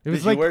 It Did was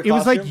you like wear it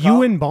was like costume, you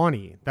Kyle? and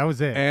Bonnie. That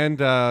was it. And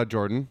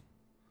Jordan.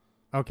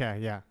 Okay,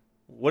 yeah.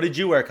 What did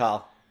you wear,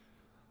 Kyle?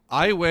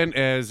 I went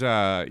as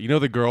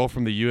the girl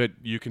from the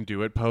You Can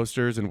Do It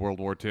posters in World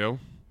War II.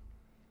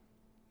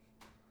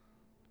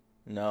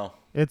 No.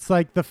 It's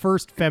like the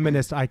first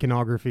feminist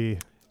iconography.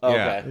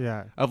 Okay.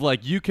 Yeah. Of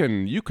like you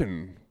can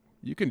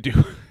do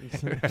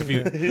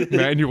heavy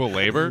manual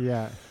labor.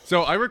 Yeah.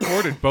 So I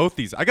recorded both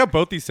these. I got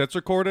both these sets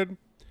recorded.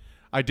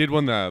 I did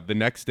one the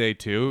next day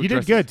too. You did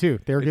dressed good as- too.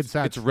 They were good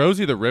sets. It's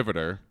Rosie the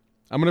Riveter.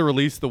 I'm gonna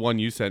release the one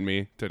you sent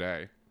me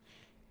today.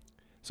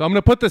 So I'm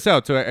gonna put this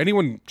out. So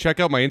anyone check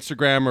out my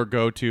Instagram or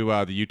go to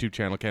the YouTube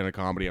channel Canada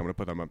Comedy. I'm gonna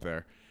put them up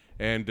there.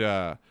 And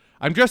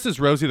I'm dressed as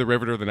Rosie the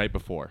Riveter the night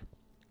before.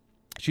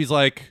 She's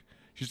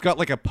got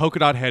like a polka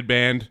dot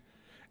headband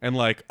and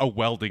like a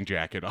welding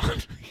jacket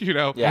on. You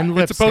know, Yeah. And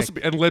it's supposed to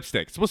lipstick. be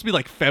lipstick. It's supposed to be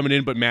like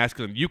feminine but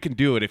masculine. You can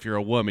do it if you're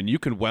a woman. You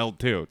can weld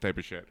too, type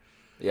of shit.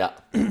 Yeah.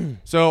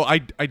 So I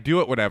do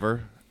it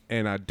whatever,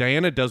 and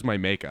Diana does my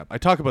makeup. I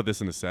talk about this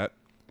in the set.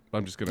 But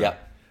I'm just gonna. Yeah.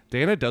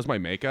 Diana does my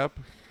makeup,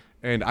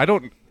 and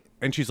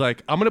and she's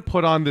like, I'm gonna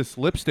put on this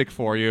lipstick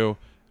for you,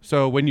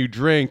 so when you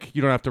drink,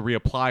 you don't have to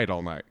reapply it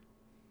all night.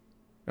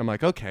 I'm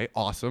like, okay,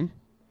 awesome.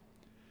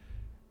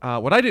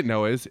 What I didn't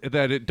know is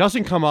that it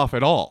doesn't come off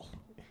at all.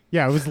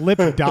 Yeah, it was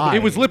lip dye.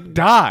 It was lip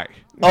dye,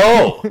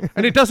 Oh.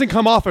 and it doesn't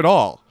come off at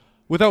all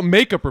without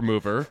makeup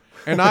remover.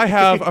 And I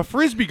have a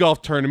frisbee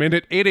golf tournament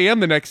at 8 a.m.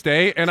 the next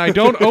day, and I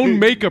don't own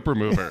makeup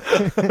remover.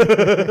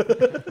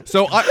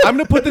 So I'm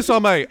gonna put this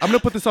on my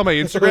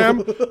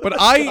Instagram. But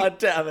God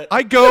damn it.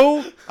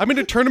 I'm in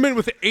a tournament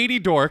with 80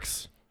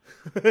 dorks,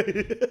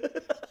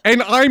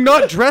 and I'm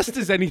not dressed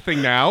as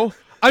anything now.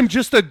 I'm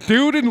just a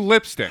dude in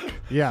lipstick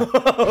Yeah.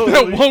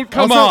 that won't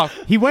come Also, off.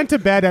 He went to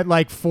bed at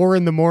like 4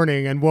 a.m.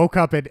 and woke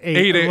up at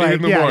 8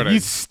 in the morning.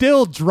 He's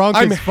still drunk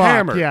I'm as fuck.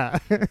 hammered. Yeah.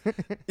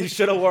 You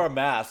should have wore a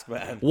mask,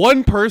 man.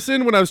 One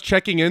person, when I was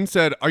checking in,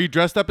 said, "Are you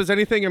dressed up as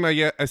anything?" And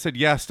I said,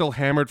 "Yeah, still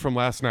hammered from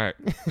last night."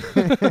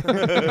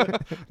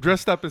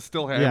 Dressed up as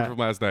still hammered Yeah. from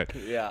last night.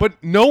 Yeah. But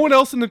no one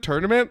else in the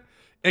tournament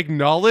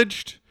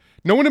acknowledged.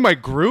 No one in my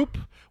group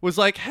was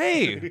like,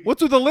 "Hey,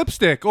 what's with the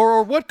lipstick?"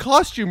 or "What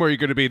costume are you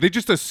going to be?" They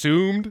just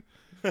assumed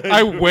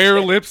I wear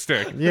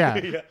lipstick.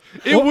 Yeah.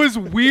 It was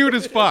weird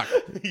as fuck.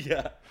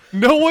 Yeah.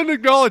 No one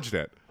acknowledged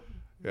it.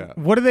 Yeah.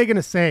 What are they going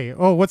to say?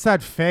 Oh, what's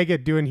that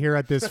faggot doing here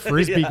at this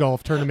frisbee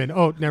golf tournament?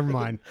 Oh, never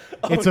mind.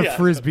 It's a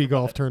frisbee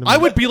golf tournament. I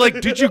would be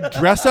like, did you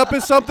dress up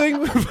as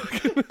something?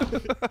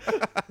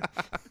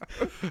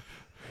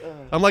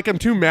 I'm like, I'm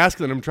too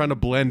masculine. I'm trying to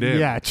blend in.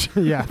 Yeah,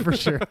 yeah, for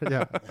sure.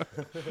 Yeah.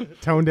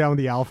 Tone down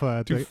the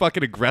alpha. Too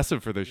fucking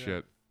aggressive for this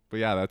shit. But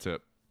yeah, that's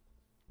it.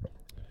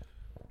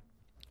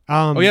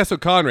 Oh yeah, so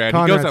Conrad,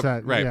 he goes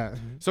up. Right. Yeah.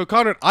 So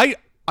Conrad,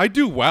 I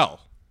do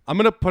well. I'm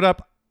going to put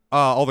up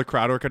all the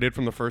crowd work I did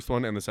from the first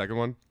one and the second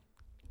one.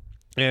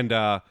 And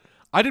I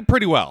did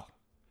pretty well.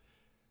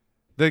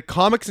 The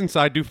comics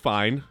inside do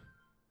fine.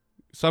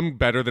 Some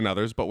better than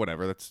others, but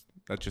whatever. That's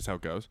just how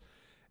it goes.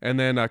 And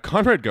then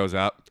Conrad goes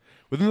up.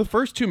 Within the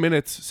first 2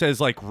 minutes, says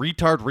like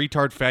retard,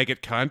 faggot,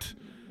 cunt.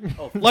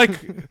 Oh. Like,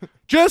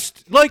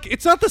 just like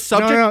it's not the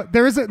subject. No.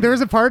 There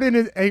was a part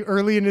in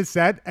early in his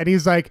set, and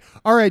he's like,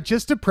 "All right,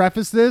 just to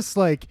preface this,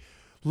 like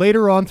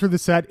later on through the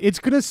set, it's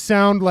gonna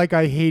sound like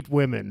I hate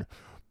women,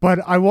 but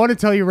I want to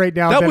tell you right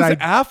now that was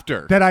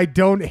after that I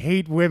don't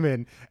hate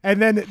women."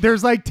 And then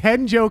there's like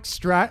 10 jokes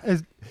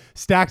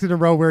stacked in a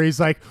row where he's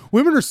like,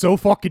 "Women are so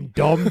fucking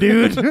dumb,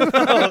 dude."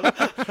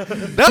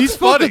 That's These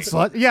funny.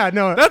 Yeah,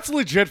 no, That's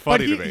legit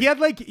funny but to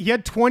me. he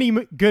had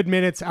 20 good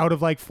minutes out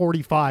of like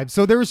 45.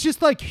 So there was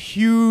just like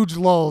huge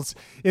lulls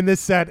in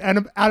this set.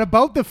 And at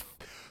about the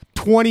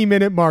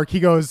 20-minute mark, he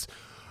goes,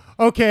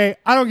 "Okay,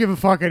 I don't give a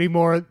fuck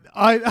anymore.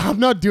 I'm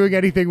not doing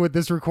anything with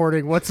this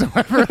recording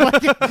whatsoever."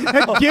 Like,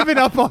 had given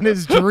up on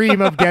his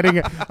dream of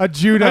getting a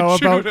Juno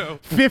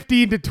about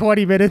 15 to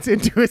 20 minutes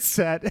into his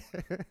set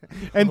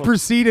and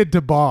proceeded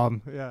to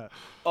bomb. Yeah.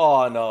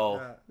 Oh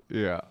no.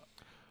 Yeah.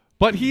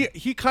 But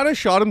he kind of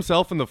shot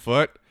himself in the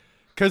foot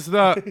because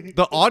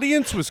the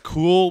audience was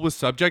cool with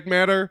subject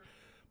matter,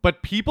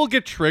 but people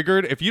get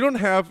triggered if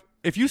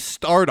you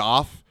start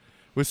off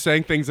with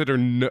saying things that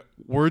are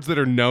words that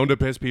are known to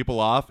piss people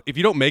off. If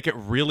you don't make it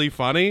really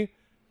funny,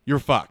 you're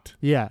fucked.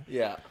 Yeah.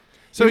 Yeah.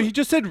 So he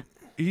just said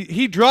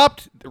he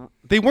dropped.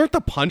 They weren't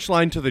the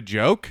punchline to the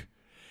joke.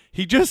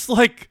 He just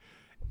like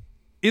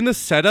in the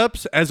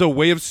setups as a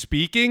way of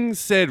speaking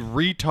said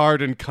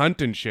retard and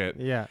cunt and shit.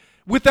 Yeah.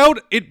 Without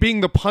it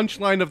being the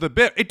punchline of the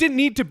bit. It didn't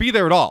need to be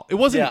there at all. It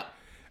wasn't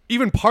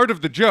even part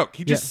of the joke.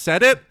 He just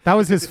said it. That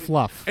was his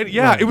fluff. And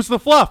it was the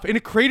fluff. And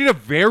it created a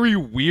very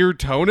weird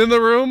tone in the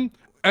room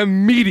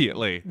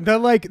immediately.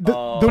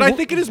 But I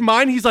think in his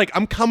mind, he's like,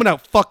 I'm coming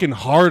out fucking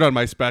hard on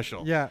my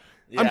special. Yeah.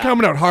 I'm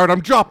coming out hard.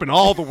 I'm dropping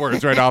all the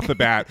words right off the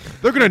bat.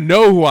 They're going to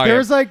know who I am.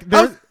 It's like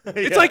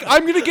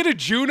I'm going to get a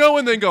Juno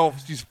and then go,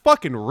 these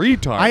fucking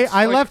retards.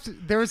 I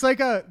left. There was like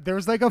a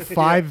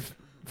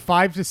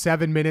 5 to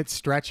 7 minute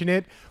stretch in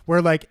it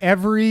where like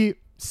every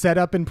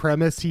setup and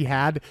premise he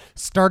had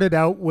started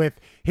out with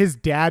his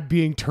dad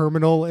being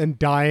terminal and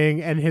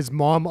dying and his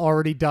mom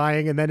already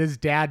dying and then his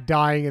dad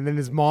dying and then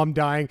his mom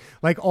dying,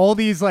 like all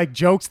these like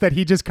jokes that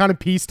he just kind of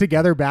pieced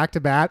together back to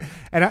back.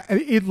 And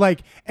it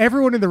like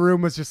everyone in the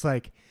room was just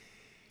like,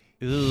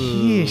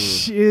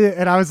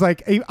 and I was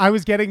like, I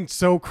was getting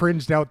so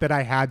cringed out that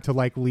I had to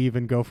like leave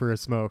and go for a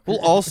smoke. Well,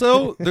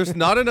 also, there's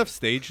not enough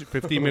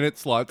 15-minute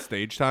slot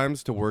stage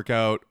times to work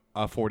out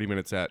a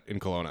 40-minute set in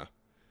Kelowna.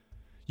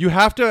 You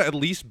have to at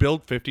least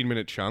build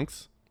 15-minute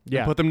chunks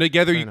and put them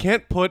together. You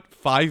can't put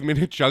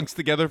 5-minute chunks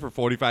together for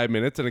 45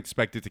 minutes and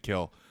expect it to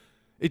kill.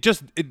 It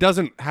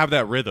doesn't have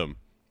that rhythm.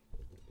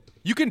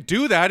 You can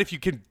do that if you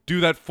can do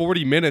that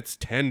 40 minutes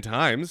 10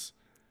 times,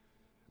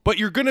 but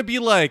you're going to be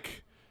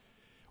like,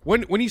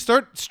 when you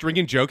start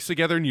stringing jokes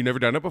together and you've never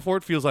done it before,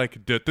 it feels like,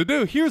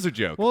 here's a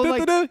joke.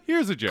 Well,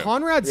 here's a joke.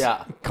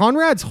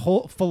 Conrad's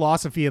whole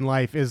philosophy in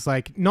life is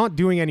like not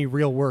doing any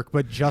real work,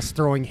 but just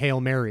throwing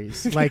Hail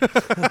Marys. Like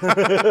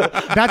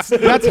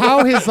that's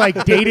how his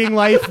like dating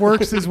life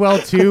works as well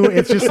too.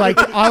 It's just like,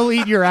 I'll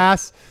eat your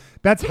ass.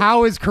 That's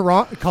how his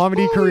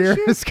comedy career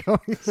is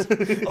going.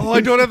 Oh,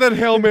 I don't have that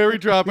Hail Mary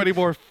drop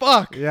anymore.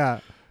 Fuck.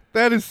 Yeah.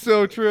 That is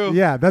so true.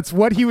 Yeah, that's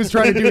what he was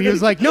trying to do. He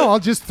was like, no, I'll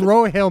just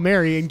throw a Hail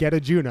Mary and get a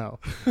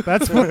Juno.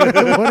 That's what is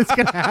going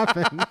to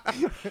happen.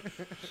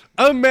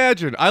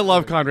 Imagine. I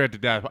love Conrad to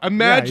death.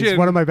 Imagine. He's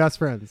one of my best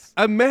friends.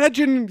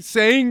 Imagine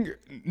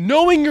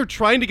knowing you're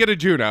trying to get a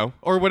Juno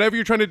or whatever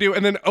you're trying to do,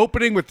 and then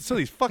opening with some of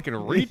these fucking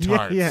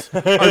retards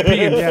are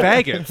being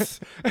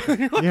faggots.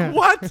 You're like,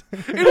 what?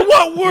 In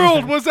what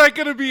world was that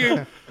going to be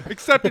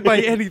accepted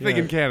by anything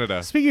in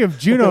Canada? Speaking of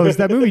Junos,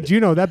 that movie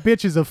Juno, that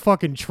bitch is a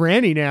fucking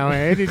tranny now,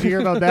 eh? Did you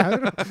hear about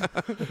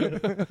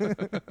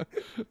that?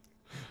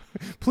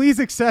 Please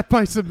accept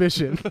my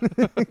submission.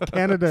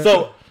 Canada.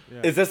 So,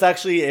 is this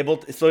actually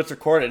so it's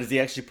recorded? Is he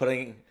actually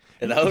putting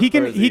it out? He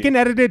can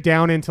edit it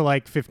down into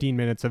like 15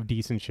 minutes of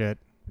decent shit.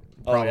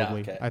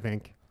 Probably, okay. I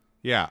think.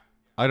 Yeah,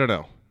 I don't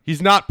know.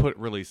 He's not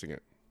releasing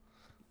it.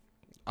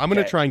 I'm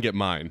going to try and get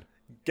mine.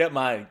 Get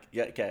mine.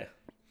 Yeah, okay.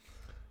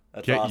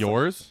 That's get awesome.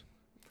 Yours?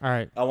 All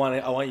right. I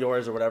want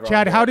yours or whatever.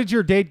 Chad, how did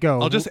your date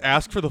go? I'll just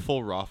ask for the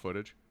full raw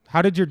footage.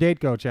 How did your date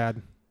go,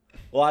 Chad?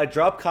 Well, I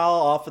dropped Kyle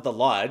off at the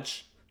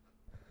lodge,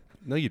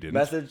 No, you didn't.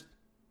 Message.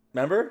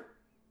 Remember?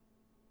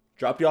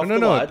 Drop you off No, the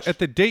no, lodge. at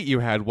the date you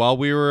had while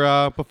we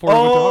were before we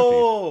went to hockey.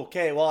 Oh,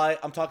 okay. Well,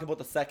 I'm talking about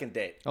the second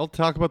date. I'll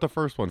talk about the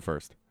first one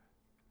first.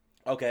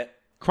 Okay.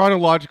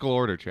 Chronological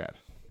order, Chad.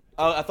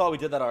 Oh, I thought we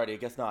did that already. I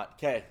guess not.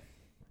 Okay.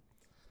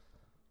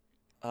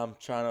 I'm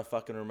trying to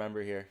fucking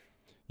remember here.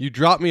 You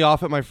dropped me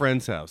off at my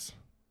friend's house.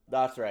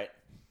 That's right.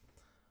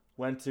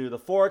 Went to the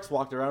Forks,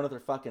 walked around with her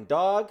fucking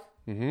dog.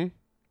 Mm-hmm.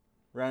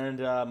 Ran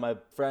into my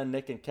friend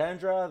Nick and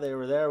Kendra. They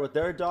were there with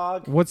their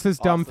dog. What's this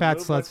dumb Awesome fat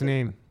move, slut's I think.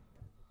 name?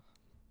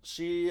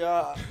 She,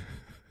 I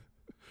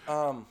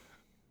don't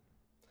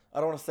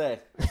want to say.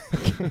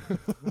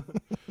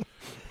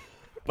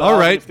 But All I'm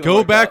right, just gonna go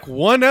look back up.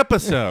 one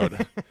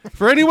episode.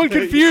 For anyone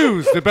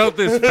confused about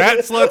this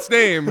fat slut's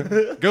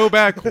name, go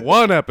back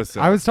one episode.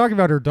 I was talking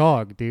about her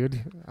dog,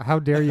 dude. How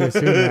dare you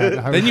assume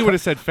that? Then you would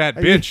have said fat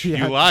bitch,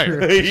 Yeah, you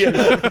liar.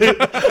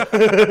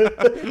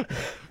 true.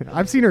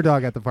 I've seen her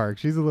dog at the park.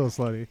 She's a little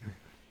slutty.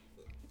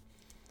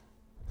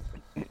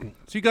 So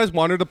you guys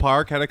wandered the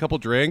park, had a couple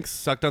drinks,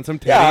 sucked on some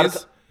Yeah,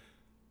 titties,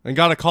 and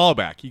got a call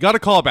back. You got a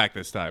call back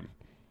this time.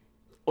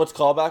 What's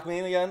callback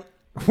mean again?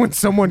 When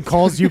someone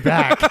calls you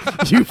back,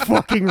 you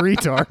fucking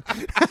retard.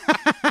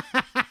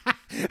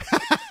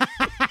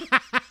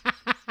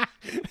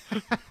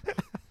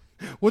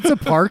 What's a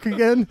park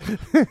again?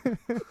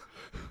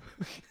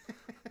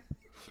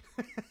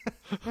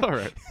 All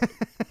right.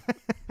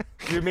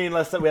 You mean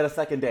let's say we had a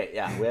second date?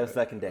 Yeah, we had a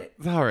second date.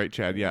 All right,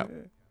 Chad, yeah.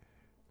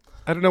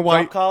 I don't know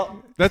why. Drop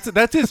call.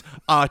 That's his.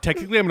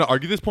 Technically, I'm going to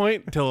argue this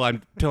point till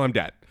I'm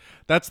dead.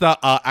 That's the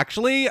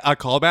actually a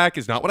callback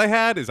is not what I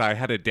had. Is I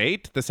had a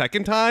date the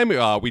second time.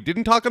 We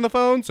didn't talk on the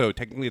phone, so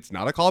technically it's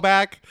not a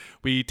callback.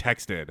 We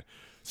texted.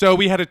 So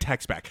we had a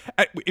text back.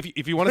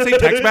 If you want to say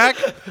text back,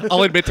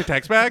 I'll admit to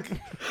text back.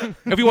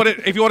 If you want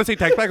to say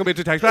text back, I'll admit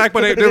to text back.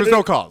 But there was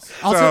no calls.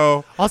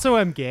 Also,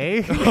 I'm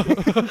gay. Keep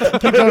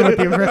going with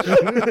the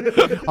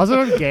impression.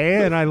 Also, I'm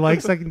gay and I like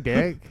sucking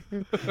dick.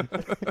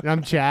 And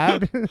I'm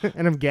Chad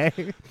and I'm gay.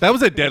 That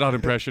was a dead-on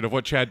impression of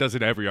what Chad does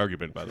in every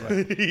argument, by the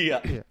way.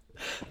 Yeah.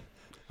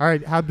 All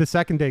right, how'd the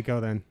second date go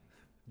then?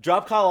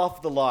 Drop call off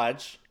at the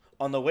lodge.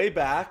 On the way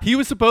back, He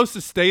was supposed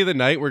to stay the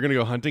night. We're gonna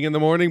go hunting in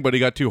the morning, but he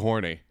got too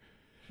horny.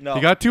 no.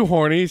 He got too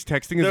horny. He's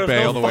texting his there was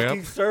bae all no the way up.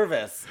 fucking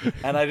service,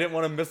 and I didn't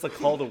want to miss a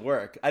call to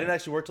work. I didn't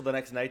actually work till the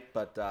next night,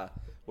 but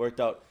worked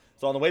out.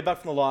 So on the way back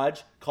from the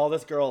lodge, call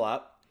this girl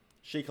up.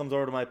 She comes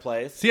over to my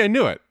place. See, I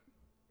knew it.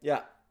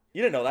 Yeah,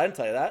 you didn't know that. I didn't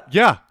tell you that.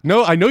 Yeah.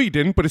 No, I know you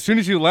didn't, but as soon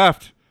as you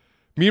left,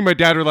 me and my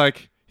dad were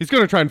like, he's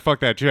going to try and fuck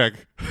that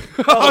chick.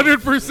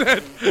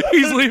 100%.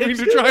 He's leaving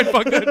to try and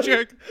fuck that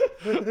chick.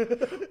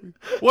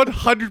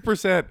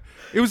 100%.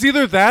 It was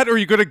either that or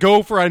you're going to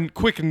go for a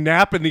quick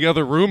nap in the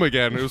other room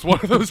again. It was one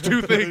of those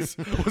two things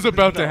was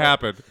about to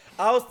happen.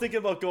 I was thinking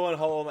about going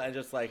home and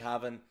just like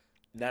having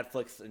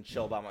Netflix and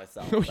chill by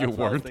myself. No, That's you what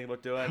I was weren't. thinking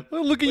about doing.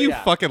 Well, look at But you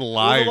yeah, fucking It was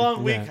lying. a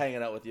long week Yeah.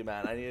 hanging out with you,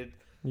 man. I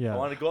Yeah.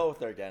 wanted to go out with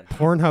her again.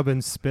 Pornhub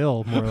and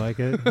spill, more like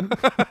it.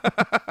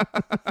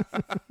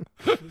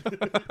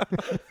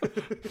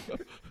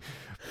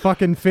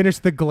 Fucking finish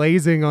the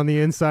glazing on the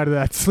inside of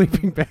that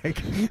sleeping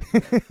bag.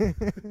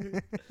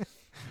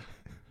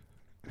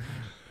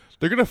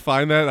 They're going to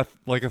find that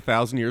like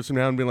 1,000 years from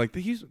now and be like, they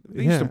used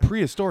Yeah. some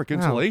prehistoric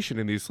insulation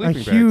in these A sleeping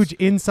bags. huge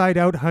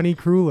inside-out honey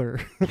cruller.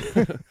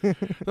 They're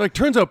like,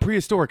 turns out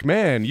prehistoric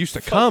man used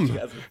to come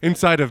yes.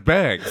 inside of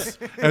bags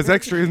as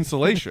extra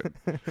insulation.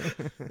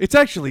 It's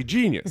actually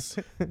genius.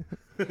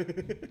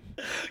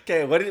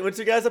 Okay, what's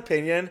your guys'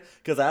 opinion?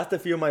 Because I asked a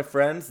few of my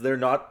friends, they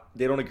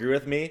don't agree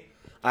with me.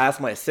 I asked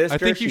my sister, I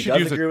think you she should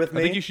does use agree with I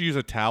me. think you should use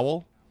a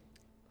towel.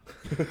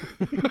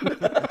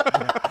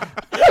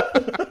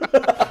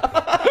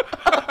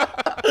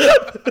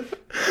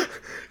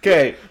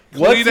 Okay,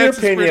 what's your Kleenex is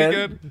pretty opinion?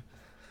 good.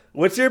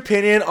 What's your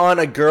opinion on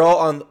a girl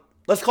on?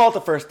 Let's call it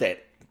the first date.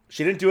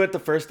 She didn't do it the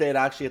first date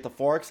actually at the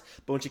Forks,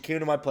 but when she came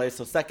to my place,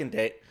 so second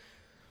date.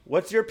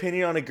 What's your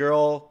opinion on a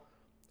girl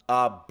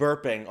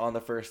burping on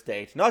the first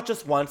date? Not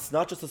just once,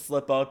 not just a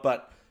slip out,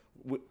 but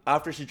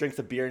after she drinks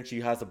a beer and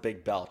she has a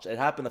big belch. It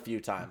happened a few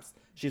times.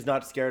 She's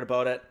not scared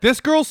about it. This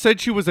girl said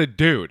she was a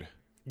dude.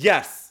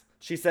 Yes,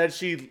 she said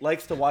she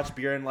likes to watch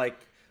beer and like.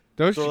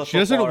 No, throw the she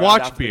doesn't football around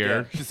watch after the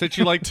beer. game. She said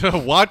she liked to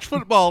watch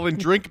football and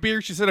drink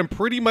beer. She said, I'm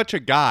pretty much a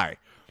guy.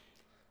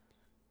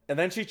 And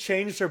then she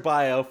changed her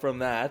bio from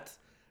that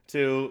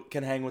to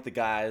can hang with the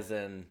guys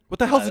and. What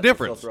the hell's the still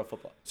difference? throw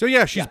football. So,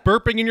 yeah, she's Yeah.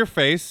 burping in your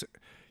face.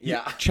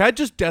 Yeah. Chad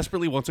just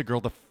desperately wants a girl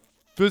to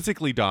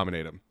physically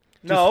dominate him.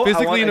 Just No, I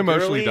physically want and a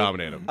emotionally girly-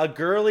 dominate him. A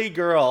girly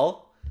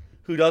girl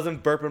who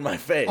doesn't burp in my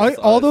face. All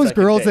on a those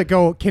second girls date. that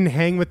go can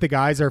hang with the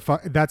guys are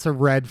that's a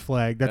red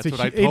flag. That's That's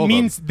what I it told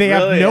means them. they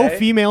have Really, no eh?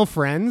 female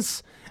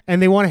friends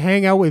and they want to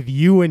hang out with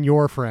you and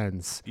your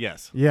friends.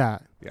 Yes. Yeah.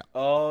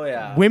 Oh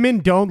yeah. Women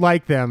don't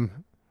like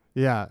them.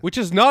 Yeah. Which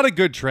is not a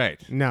good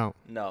trait. No.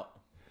 No.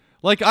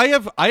 Like I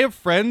have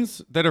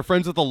friends that are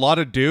friends with a lot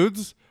of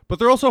dudes, but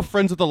they're also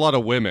friends with a lot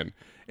of women.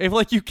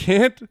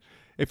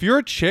 If you're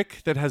a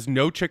chick that has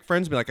no chick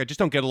friends, be like, I just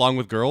don't get along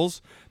with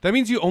girls, that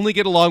means you only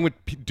get along with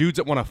dudes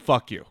that want to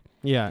fuck you.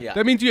 Yeah. Yeah.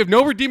 That means you have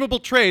no redeemable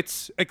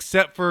traits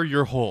except for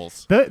your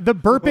holes. The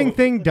burping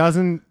thing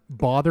doesn't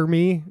bother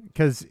me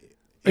because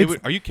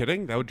Are you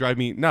kidding? That would drive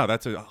me. No,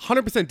 that's a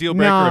 100% deal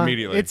breaker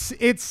immediately.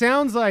 It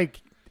sounds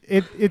like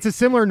it's a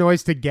similar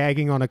noise to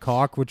gagging on a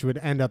cock, which would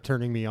end up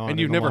turning me on. and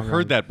in you've the never long heard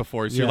run. that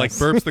before, so you're like, Yes.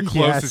 burp's the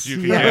closest you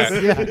can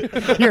get.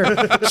 Yeah. Here,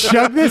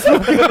 chug this,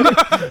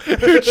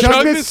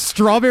 chug this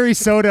strawberry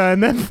soda,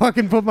 and then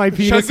fucking put my Chug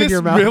penis in this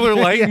your mouth. Miller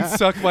Lite Yeah. and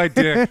suck my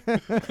dick.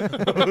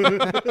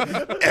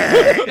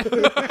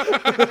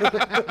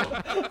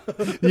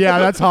 Yeah,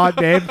 that's hot,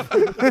 babe.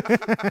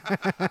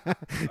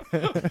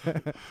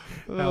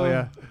 Hell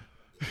yeah.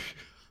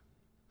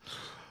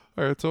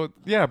 All right, so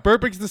yeah,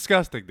 burping's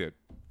disgusting, dude.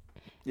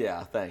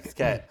 Yeah, thanks.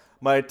 Okay.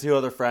 My 2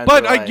 other friends.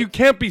 But are like, you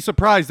can't be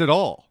surprised at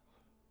all.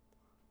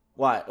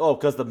 why? Oh,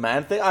 because the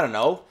man thing? I don't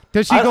know.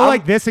 Does she go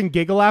like this and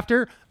giggle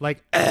after?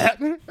 Like,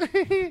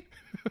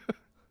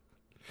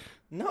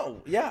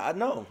 No, yeah,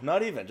 no,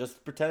 not even.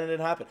 Just pretend it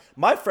didn't happen.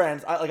 My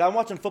friends, I'm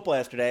watching football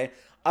yesterday.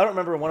 I don't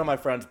remember one of my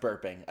friends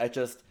burping.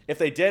 If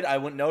they did, I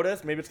wouldn't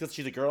notice. Maybe it's because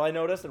she's a girl I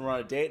noticed and we're on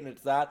a date and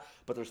it's that,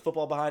 but there's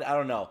football behind. I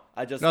don't know.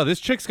 No, this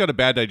chick's got a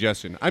bad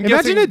digestion. I'm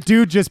imagine guessing a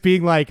dude just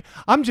being like,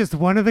 I'm just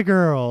one of the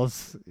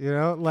girls. You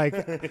know, like,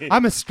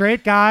 I'm a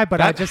straight guy,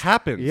 but I that just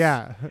happens.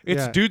 Yeah.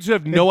 It's yeah. dudes who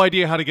have no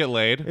idea how to get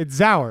laid. It's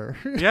Zauer.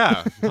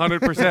 Yeah,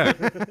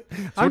 100%.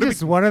 I'm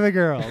just one of the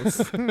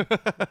girls.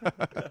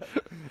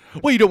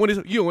 Well, you don't want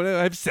to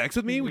have sex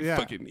with me, you Yeah.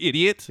 fucking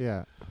idiot.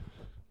 Yeah.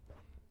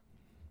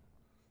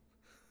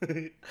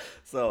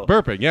 So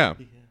Burping, yeah.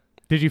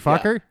 Did you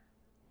fuck Yeah. her?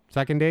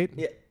 Second date?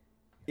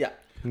 yeah.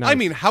 Nice. I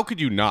mean, how could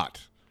you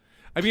not?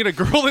 I mean, a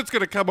girl that's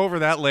gonna come over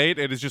that late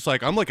and is just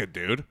like, I'm like a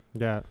dude.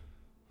 yeah.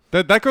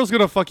 That girl's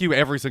gonna fuck you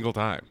every single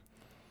time.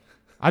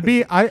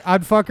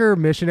 I'd fuck her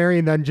missionary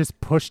and then just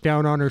push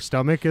down on her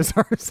stomach as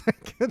hard as I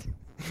could.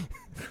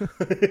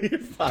 You're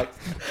fucked.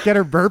 Get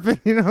her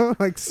burping, you know,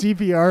 like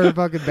CPR her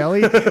fucking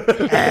belly.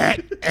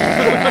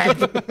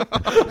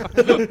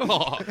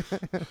 Aw.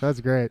 That's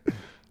great.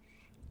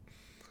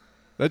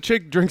 That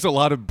chick drinks a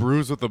lot of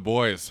brews with the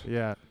boys.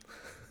 Yeah.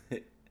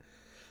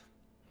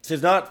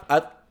 She's not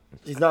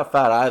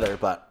fat either,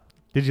 but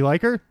Did you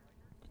like her?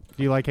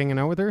 Do you like hanging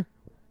out with her?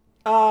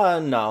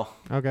 no,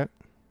 Okay.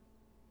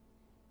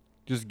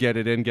 Just get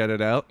it in, get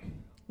it out.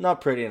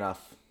 not pretty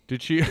enough.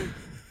 Did she?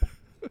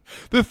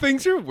 The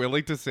things you're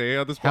willing to say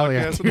on this Hell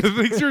yeah, podcast and the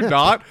things you're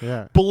not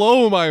Yeah.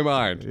 blow my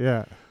mind.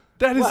 Yeah.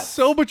 That is What?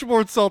 so much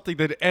more insulting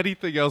than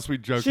anything else we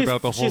joked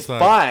about the whole she's time.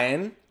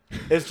 fine.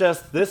 It's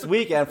just this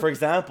weekend, for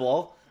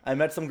example, I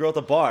met some girl at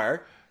the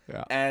bar,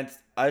 Yeah. and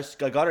I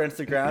got her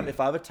Instagram. If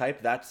I have a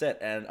type, that's it.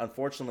 And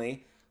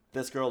unfortunately,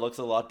 this girl looks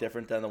a lot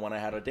different than the one I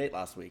had on a date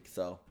last week.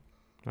 So,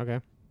 Okay.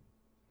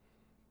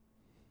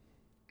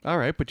 All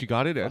right, but you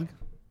got it in.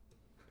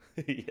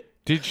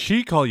 Did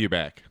she call you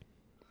back?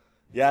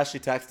 yeah, she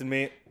texted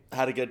me,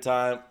 had a good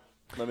time.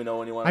 Let me know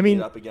when you want I to mean,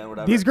 meet up again,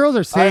 whatever. these girls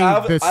are saying I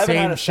the haven't had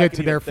same a shit to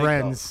second their even think, though.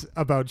 friends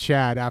about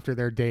Chad after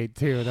their date,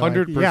 too. They're like,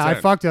 100%. yeah, I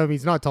fucked him.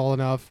 He's not tall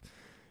enough.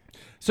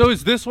 So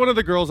is this one of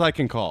the girls I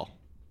can call?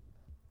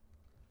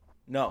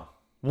 No.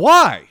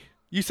 Why?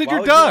 You said Why you're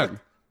would you done. like-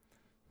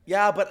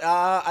 Yeah, but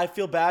I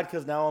feel bad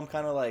because now I'm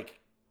kind of like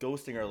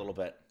ghosting her a little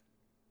bit.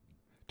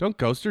 Don't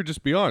ghost her.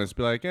 Just be honest.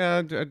 Be like,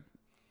 yeah,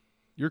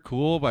 you're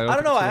cool, but I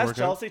don't know. I asked work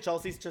out. Chelsea.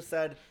 Chelsea's just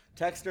said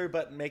text her,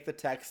 but make the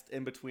text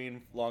in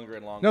between longer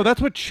and longer. No,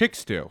 that's what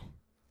chicks do.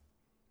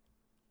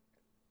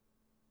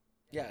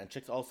 Yeah, and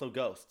chicks also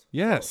ghost.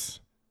 Yes.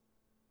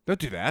 Don't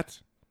do that.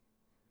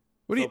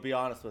 What do So you? be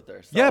honest with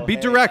her. So, Yeah, be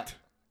hey, direct.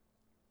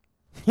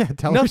 Yeah,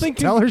 tell Nothing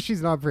tell her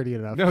she's not pretty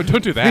enough. No,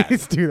 don't do that.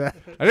 Please do that.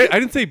 I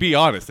didn't say be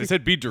honest. I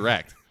said be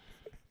direct.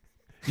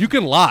 You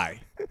can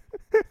lie.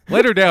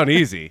 Let her down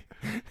easy.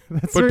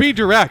 That's But right. be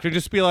direct and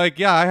just be like,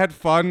 yeah, I had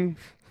fun.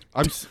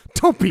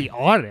 Don't be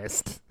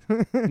honest.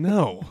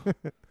 No.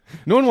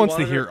 No one wants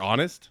to wanted hear her-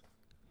 honest.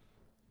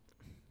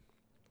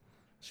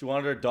 She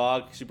wanted her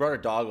dog. She brought her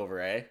dog over,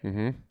 eh?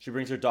 Mm-hmm. She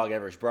brings her dog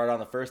ever. She brought it on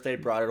the first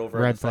date, brought it over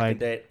on Red the second flag.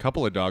 date.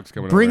 Couple of dogs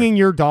coming Bringing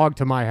your dog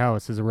to my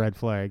house is a red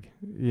flag.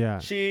 Yeah.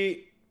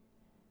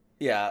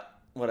 Yeah.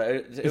 What?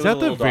 Is that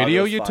the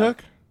video you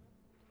took?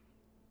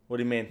 What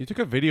do you mean? You took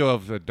a video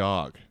of the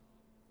dog.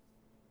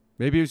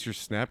 Maybe it was your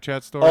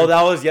Snapchat story. Oh,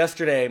 that was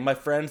yesterday. My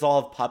friends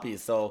all have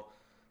puppies, so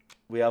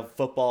we have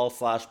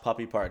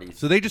football/puppy parties.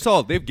 So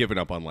they've given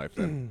up on life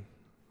then.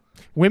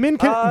 Women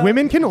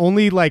can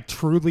only like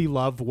truly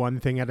love one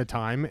thing at a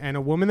time, and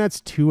a woman that's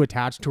too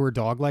attached to her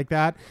dog like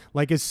that,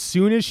 like as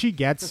soon as she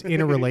gets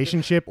in a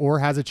relationship or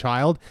has a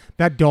child,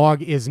 that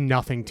dog is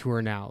nothing to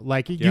her now.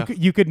 Like Yeah.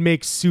 you could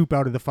make soup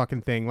out of the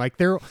fucking thing. Like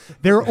they're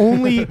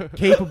only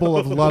capable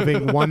of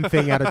loving one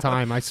thing at a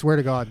time. I swear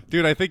to God.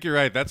 Dude, I think you're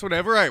right. That's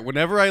whenever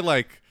I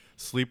like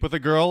sleep with a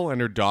girl and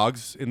her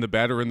dog's in the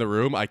bed or in the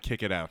room, I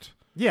kick it out.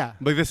 Yeah.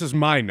 I'm like, this is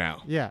mine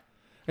now. Yeah.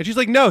 And she's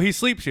like, no, he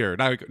sleeps here.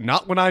 And I go,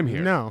 not when I'm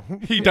here. No.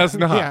 He does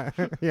not.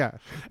 Yeah. Yeah.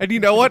 And you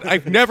know what?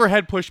 I've never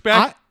had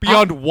pushback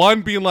beyond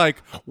one being like,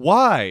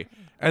 why?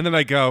 And then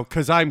I go,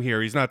 because I'm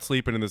here. He's not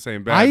sleeping in the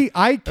same bed.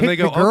 I they kick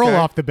go, the girl "Okay."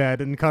 off the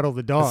bed and cuddle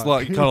the dog.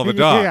 You cuddle the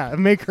dog. Yeah,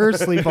 make her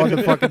sleep on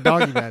the fucking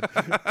doggy bed.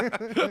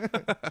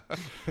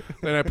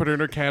 Then I put her in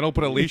her kennel,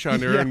 put a leash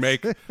on her, and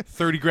make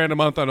 $30,000 a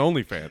month on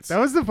OnlyFans. That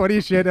was the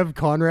funniest shit of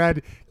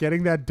Conrad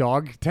getting that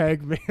dog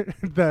tag,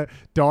 the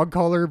dog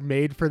collar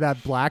made for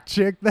that black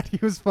chick that he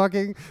was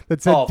fucking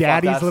that said Oh, fuck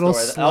 "Daddy's that little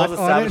story. slut" That was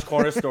a on Savage it.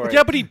 Corner story.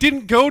 Yeah, but he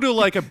didn't go to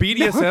like a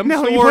BDSM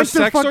No, he store or went to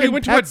sex store. He fucking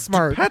went to a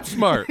PetSmart.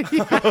 PetSmart.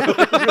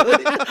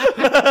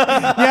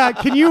 Yeah,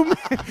 can you?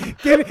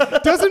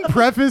 Doesn't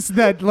preface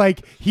that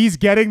like he's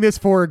getting this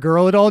for a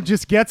girl at all.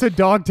 Just gets a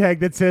dog tag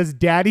that says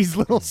 "Daddy's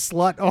little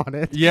slut" on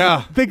it.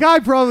 Yeah. The guy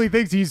probably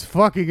thinks he's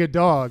fucking a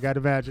dog. I'd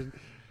imagine.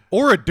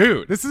 Or a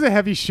dude. This is a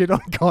heavy shit on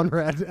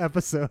Conrad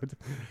episode.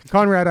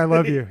 Conrad, I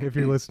love you if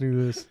you're listening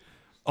to this.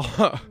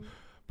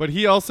 But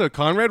he also,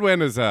 Conrad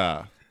went as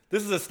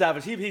This is a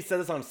Savage. He said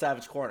this on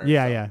Savage Corner.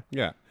 Yeah.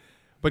 yeah.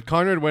 But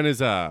Conrad went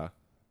as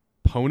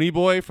Pony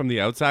Boy from The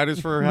Outsiders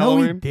for No,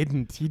 Halloween. he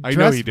didn't. He I know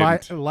dressed he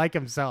didn't. like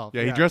himself.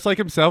 Yeah, he dressed like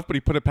himself, but he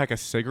put a pack of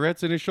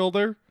cigarettes in his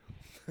shoulder.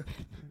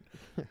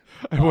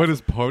 And went as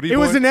Pony Boy. It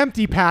was an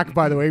empty pack,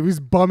 by the way. He was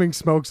bumming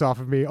smokes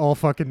off of me all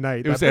fucking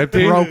night. It was That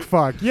empty? broke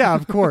fuck. Yeah,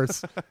 of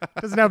course.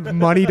 Doesn't have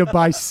money to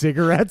buy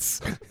cigarettes.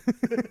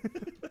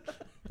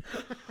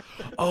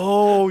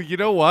 Oh, you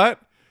know what?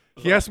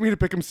 He asked me to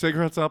pick him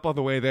cigarettes up on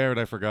the way there, and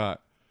I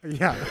forgot.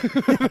 Yeah.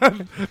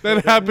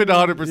 That happened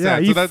 100%. Yeah,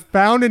 he so that's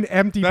found an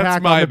empty that's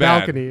pack my on the bad.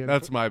 balcony. and-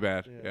 That's my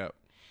bad. Yeah.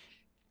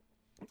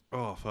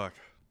 Oh fuck.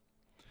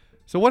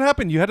 So what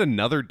happened? You had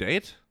another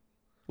date?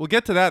 We'll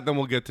get to that, then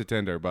we'll get to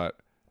Tinder. But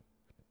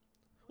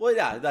Well,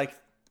 yeah, like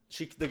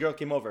the girl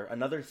came over.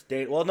 Another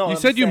date. Well, no. you I'm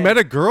said just you saying- met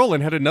a girl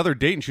and had another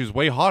date, and she was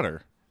way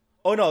hotter.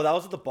 Oh no, that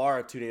was at the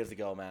bar 2 days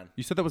ago, man.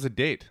 You said that was a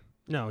date.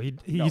 No,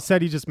 he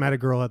said he just met a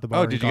girl at the bar.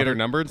 Oh, and did you got get her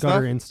number and got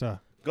stuff? her Insta.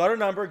 Got her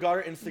number, got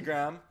her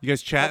Instagram. You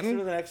guys Texted her chatting?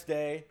 the next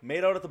day.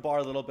 Made out at the bar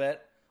a little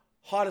bit.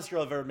 Hottest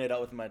girl I've ever made out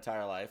with in my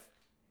entire life.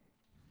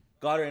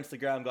 Got her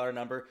Instagram, got her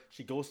number.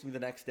 She ghosted me the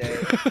next day.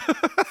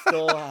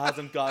 Still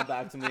hasn't gone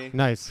back to me.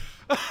 Nice.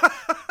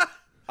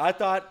 I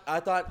thought.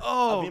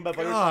 Oh, me and my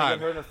buddy were trying to God.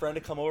 get her and her friend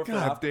to come over for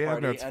God an after damn,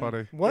 party. that's and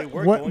funny. they What-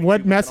 were what- going what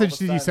to, but message all of a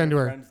did you sudden send to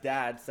her? Friend's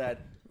dad said,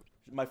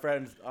 my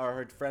friend's or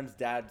her friend's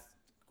dad.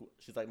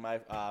 She's like, my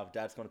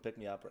dad's going to pick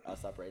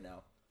us up right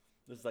now.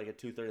 This is like at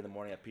 2:30 in the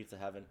morning at Pizza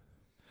Heaven.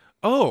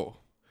 Oh,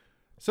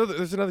 so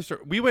there's another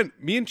story.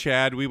 Me and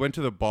Chad, we went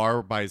to the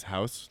bar by his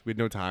house. We had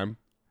no time.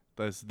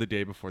 That's the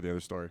day before the other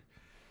story.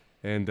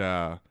 And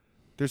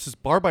there's this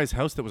bar by his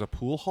house that was a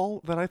pool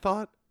hall that I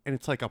thought, and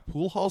it's like a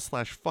pool hall /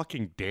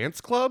 fucking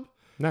dance club.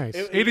 Nice.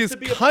 It used is to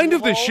be a kind pool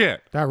of the hall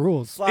shit. That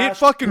rules. slash- It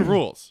fucking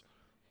rules.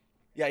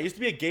 Yeah, it used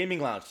to be a gaming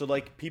lounge. So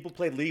like people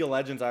played League of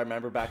Legends. I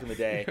remember back in the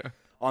day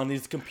on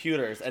these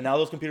computers, and now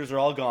those computers are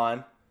all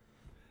gone.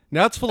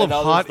 Now it's full of And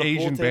now hot there's the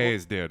pool Asian table.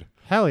 bays, dude.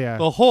 Hell yeah.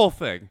 The whole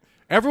thing.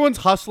 Everyone's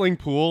hustling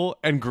pool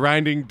and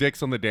grinding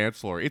dicks on the dance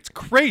floor. It's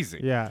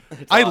crazy. Yeah.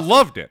 I awesome.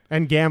 loved it.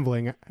 And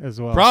gambling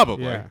as well.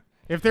 Probably. Yeah.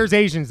 If there's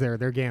Asians there,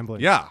 they're gambling.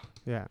 Yeah.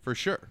 Yeah. For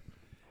sure.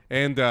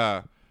 And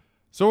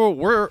so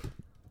we're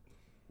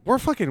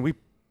fucking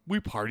we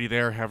party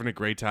there, having a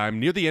great time.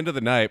 Near the end of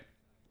the night,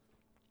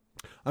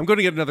 I'm going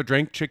to get another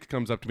drink. Chick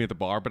comes up to me at the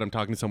bar, but I'm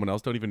talking to someone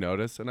else, don't even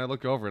notice. And I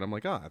look over and I'm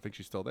like, oh, I think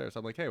she's still there. So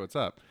I'm like, hey, what's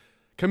up?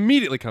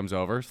 Immediately comes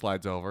over,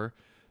 slides over,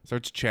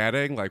 starts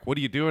chatting, like, what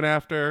are you doing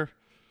after?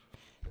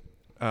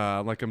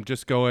 Like, I'm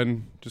just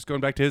going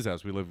back to his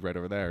house. We live right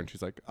over there. And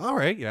she's like, all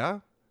right, yeah,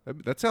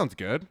 that sounds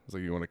good. I was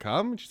like, you want to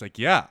come? And she's like,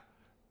 yeah.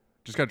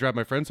 Just got to drive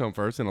my friends home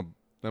first, and I'm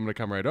going to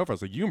come right over. I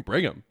was like, you can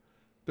bring them.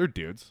 They're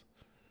dudes.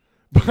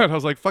 But I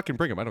was like, fucking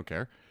bring them. I don't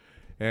care.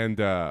 And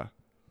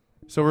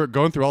so we're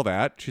going through all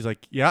that. She's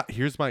like, yeah,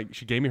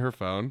 she gave me her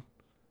phone.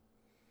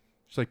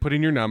 She's like, put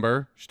in your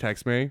number. She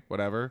texts me,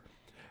 whatever.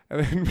 And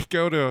then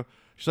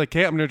she's like,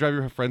 okay, I'm going to drive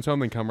your friends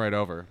home, then come right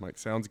over. I'm like,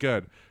 sounds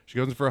good. She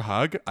goes in for a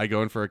hug. I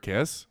go in for a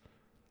kiss.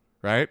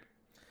 Right?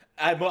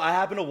 I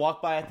happen to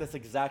walk by at this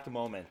exact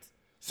moment.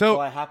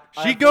 So I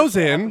she goes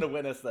happen in. to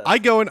witness this. I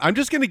go in. I'm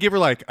just going to give her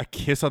like a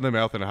kiss on the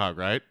mouth and a hug,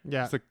 right?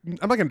 Yeah. It's like,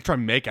 I'm not going to try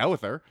and make out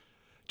with her.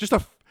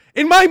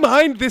 In my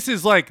mind, this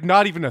is like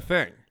not even a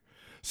thing.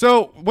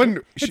 So when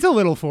It's a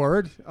little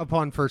forward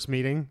upon first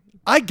meeting.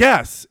 I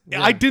guess.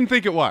 Yeah. I didn't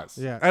think it was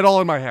at all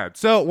in my head.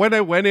 So when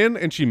I went in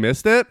and she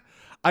missed it,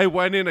 I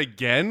went in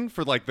again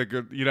for like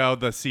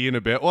the see in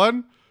a bit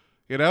one,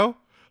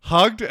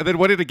 hugged, and then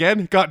went in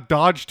again, got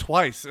dodged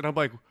twice. And I'm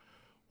like,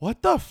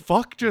 what the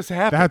fuck just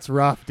happened? That's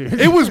rough, dude.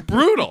 It was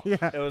brutal.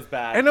 It was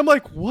bad. And I'm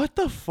like, what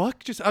the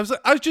fuck? I was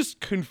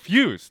just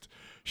confused.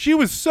 She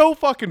was so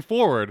fucking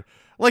forward.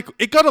 Like,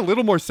 it got a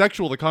little more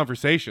sexual, the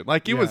conversation.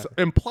 Like, it was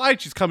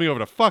implied she's coming over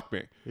to fuck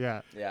me.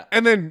 Yeah. yeah.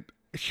 And then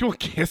she'll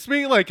kiss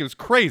me? Like, it was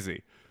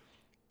crazy.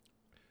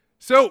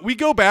 So we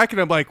go back,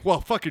 and I'm like,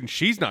 well, fucking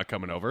she's not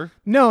coming over.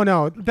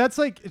 No. That's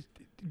like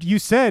you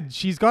said.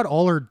 She's got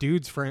all her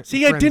dudes friends.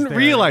 See, I didn't there.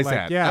 realize Like,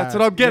 that. Yeah, That's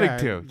what I'm getting yeah,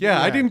 to.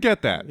 Yeah, I didn't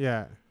get that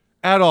Yeah.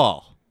 at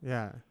all.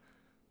 Yeah.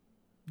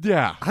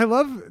 Yeah. I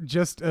love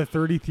just a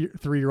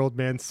 33-year-old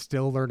man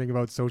still learning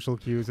about social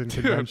cues and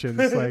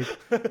conventions. Like,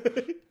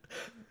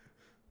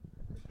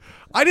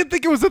 I didn't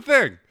think it was a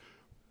thing.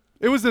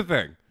 It was a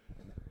thing.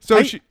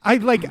 So I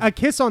like a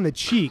kiss on the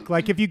cheek.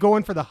 Like if you go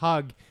in for the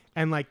hug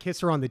and like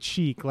kiss her on the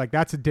cheek, like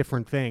that's a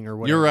different thing or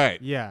whatever. You're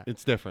right. Yeah.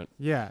 It's different.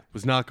 Yeah.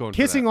 Was not going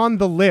Kissing for that. on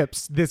the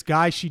lips, this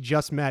guy she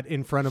just met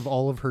in front of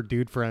all of her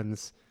dude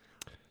friends.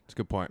 It's a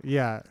good point.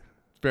 Yeah.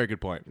 Very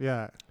good point.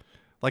 Yeah.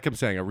 Like I'm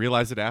saying, I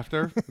realized it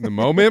after. In the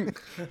moment,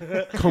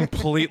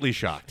 completely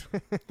shocked.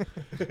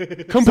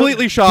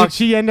 Completely Did shocked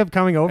she end up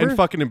coming over? and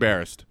fucking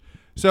embarrassed.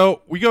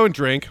 So we go and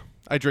drink.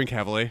 I drink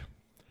heavily.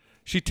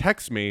 She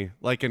texts me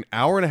like an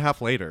hour and a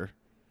half later.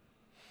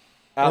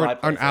 Or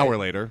an hour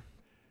later.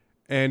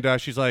 And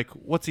she's like,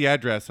 what's the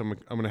address? I'm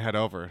going to head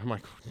over. I'm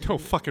like, no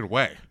fucking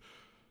way.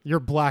 You're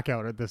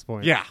blackout at this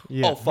point. Yeah.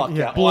 Oh, fuck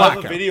yeah. Oh, I have a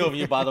Blackout. video of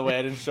you, by the way.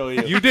 I didn't show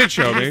you. You did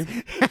show me.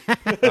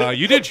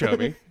 You did show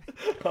me.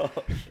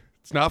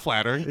 It's not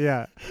flattering.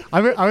 Yeah.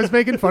 I was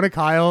making fun of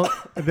Kyle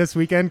this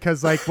weekend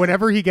because, like,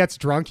 whenever he gets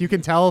drunk, you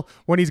can tell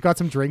when he's got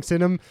some drinks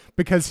in him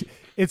because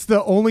it's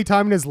the only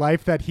time in his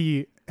life that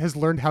he has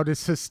learned how to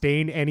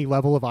sustain any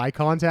level of eye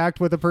contact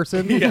with a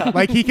person. Yeah.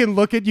 Like, he can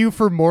look at you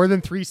for more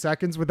than 3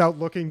 seconds without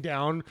looking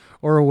down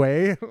or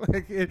away.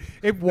 Like,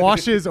 it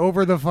washes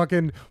over the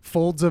fucking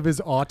folds of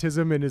his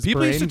autism in his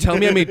People brain. used to tell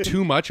me I made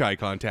too much eye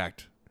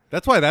contact.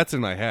 That's why that's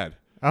in my head.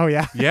 Oh,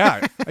 yeah.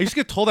 Yeah. I used to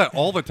get told that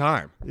all the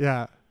time.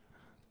 Yeah.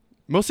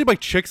 Mostly by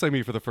chicks I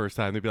meet for the first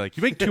time. They'd be like,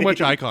 you make too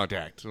much eye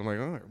contact. And I'm like,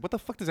 oh, what the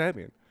fuck does that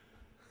mean?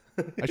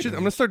 I'm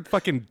going to start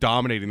fucking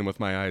dominating them with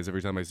my eyes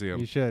every time I see them.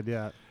 You should,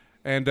 yeah.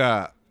 And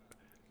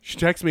she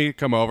texts me,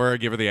 come over. I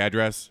give her the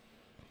address.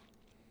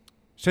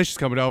 She says she's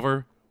coming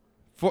over.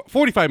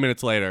 45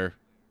 minutes later,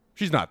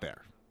 she's not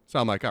there. So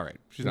I'm like, all right,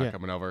 she's not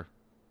coming over.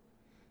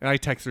 And I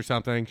text her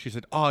something. She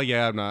said, oh,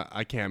 yeah,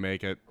 I can't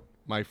make it.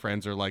 My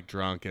friends are like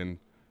drunk and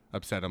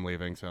upset I'm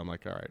leaving. So I'm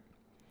like, all right,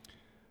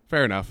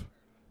 fair enough.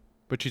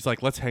 But she's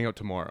like, let's hang out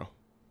tomorrow.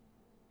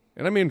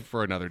 And I'm in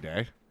for another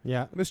day.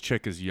 Yeah. And this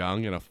chick is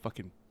young and a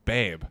fucking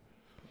babe.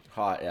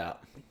 Hot, yeah.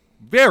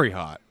 Very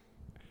hot.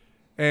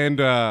 And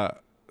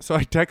so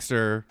I text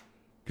her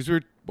because we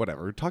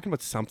were talking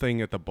about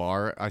something at the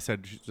bar. I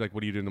said, she's like,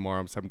 what are you doing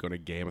tomorrow? I'm going to a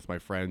game with my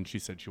friend. She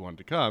said she wanted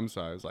to come.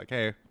 So I was like,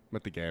 hey, I'm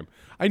at the game.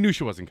 I knew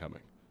she wasn't coming.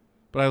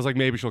 But I was like,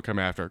 maybe she'll come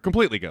after.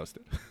 Completely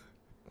ghosted.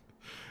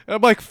 And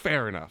I'm like,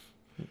 fair enough.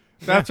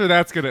 That's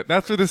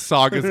where this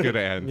saga's gonna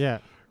end. Yeah.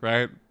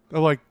 Right?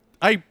 I'm like,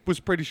 I was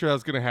pretty sure that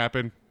was gonna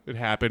happen. It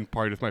happened.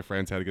 Partied with my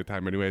friends, had a good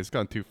time anyways.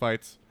 Gone 2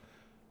 fights.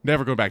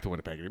 Never going back to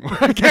Winnipeg anymore.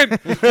 I can't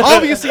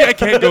obviously I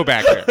can't go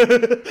back there.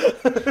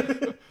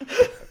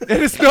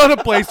 It is not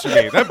a place for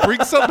me. That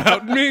brings something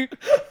out in me.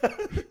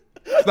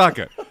 It's not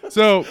good.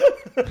 So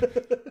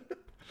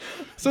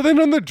then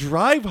on the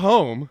drive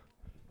home,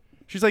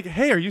 she's like,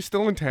 hey, are you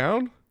still in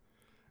town?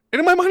 And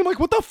in my mind, I'm like,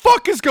 what the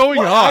fuck is going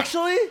on?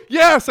 Actually?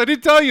 Yes, I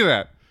did tell you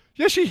that.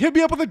 Yeah, she hit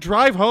me up on the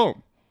drive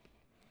home.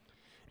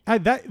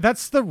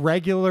 That's the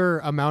regular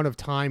amount of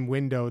time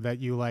window that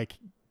you like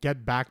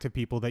get back to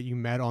people that you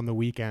met on the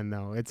weekend,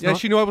 though. It's Yeah, not,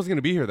 she knew I wasn't going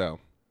to be here, though.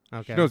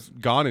 okay. She knows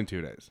gone in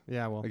 2 days.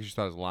 Yeah, well, Like, she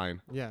thought I was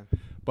lying. yeah.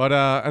 But,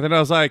 and then I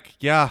was like,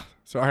 yeah,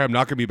 sorry, I'm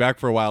not going to be back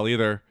for a while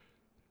either.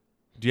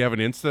 Do you have an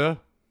Insta?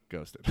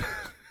 Ghosted.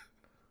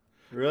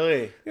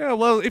 Really? Yeah,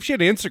 well, if she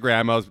had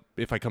Instagram,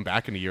 if I come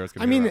back in a year, I was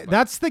going I to mean,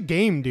 that's the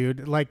game,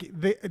 dude. Like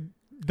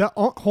the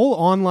whole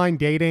online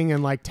dating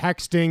and like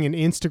texting and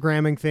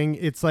Instagramming thing,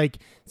 it's like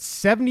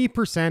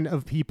 70%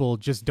 of people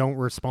just don't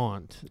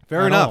respond.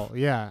 Fair at enough. all.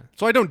 Yeah.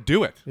 So I don't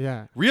do it.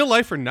 Yeah. Real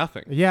life or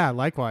nothing. Yeah,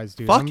 likewise,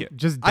 dude. Fuck I'm it.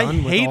 Just I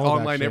done with hate all that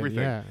online shit. everything.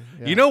 Yeah,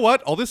 yeah. You know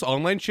what? All this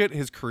online shit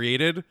has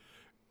created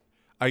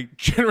a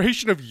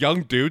generation of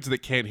young dudes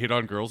that can't hit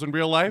on girls in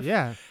real life.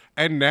 Yeah.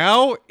 And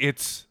now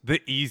it's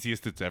the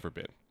easiest it's ever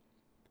been.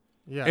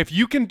 Yeah. If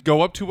you can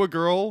go up to a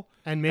girl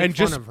and make fun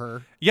just, of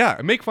her. Yeah,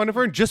 and make fun of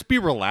her and just be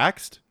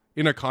relaxed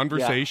in a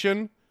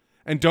conversation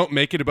and don't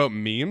make it about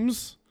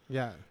memes,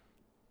 Yeah.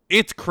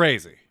 it's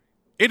crazy.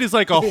 It is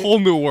like a whole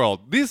new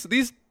world.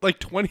 These like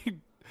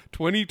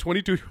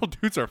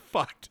 22-year-old dudes are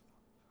fucked.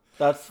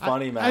 That's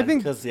funny, man. I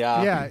think, because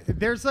yeah,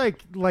 there's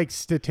like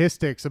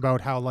statistics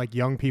about how like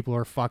young people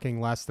are fucking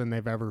less than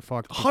they've ever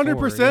fucked before.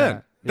 100%.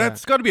 Yeah.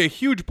 That's got to be a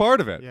huge part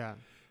of it. Yeah.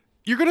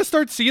 You're going to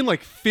start seeing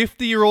like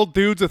 50-year-old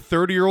dudes with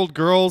 30-year-old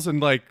girls and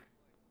like,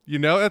 you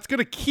know, that's going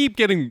to keep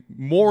getting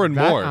more and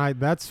more.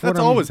 That's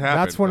always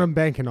happened. That's what I'm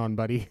banking on,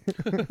 buddy.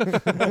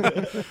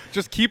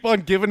 Just keep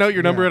on giving out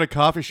your number Yeah. at a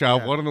coffee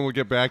shop. Yeah. One of them will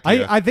get back to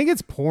you. I think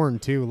it's porn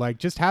too. Like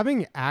just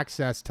having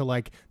access to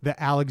like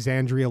the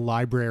Alexandria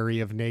library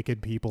of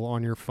naked people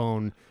on your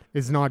phone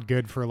is not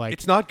good for like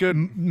It's not good.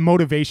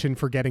 motivation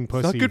for getting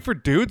pussy. It's not good for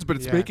dudes, but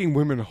it's Yeah. making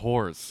women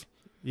whores.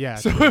 Yeah.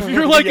 So true. if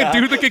you're like Yeah. a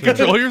dude that can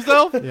control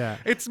yourself, Yeah.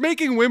 it's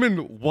making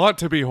women want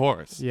to be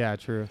whores. Yeah,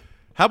 true.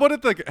 How about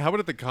at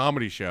the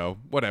comedy show?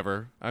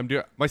 Whatever.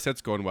 My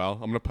set's going well.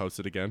 I'm gonna post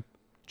it again.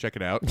 Check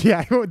it out.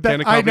 Yeah, Canna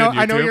I Comedy know. on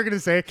I know what YouTube. you're gonna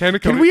say. Canna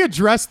Can Comedy- we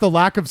address the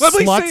lack of Let me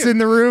say sluts it. in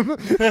the room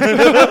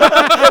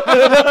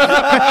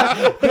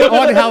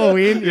on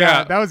Halloween?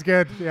 Yeah. That was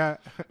good. Yeah,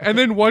 And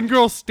then one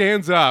girl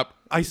stands up.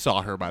 I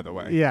saw her, by the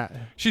way. yeah.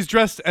 She's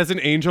dressed as an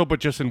angel, but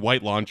just in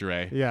white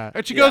lingerie. Yeah.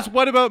 And she goes,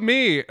 "What about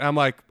me?" I'm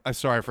like, "I'm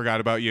sorry, I forgot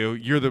about you.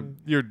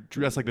 You're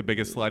dressed like the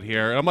biggest slut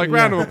here." And I'm like,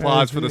 "Round of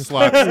applause for the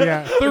sluts."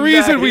 Yeah. The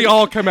reason we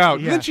all come out.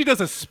 Yeah. And then she does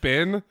a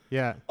spin.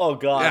 Yeah. Oh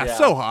god. Yeah, Yeah.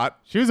 so hot.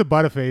 She was a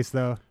butterface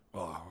though.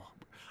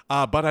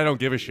 But I don't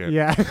give a shit.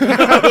 Yeah. But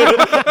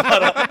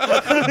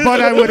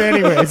I would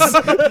anyways.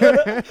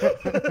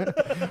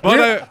 But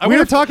I We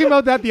were would talking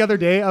about that the other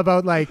day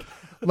about like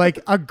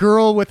a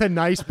girl with a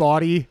nice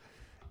body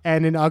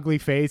and an ugly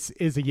face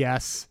is a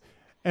yes,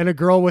 and a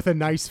girl with a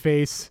nice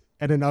face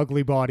and an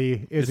ugly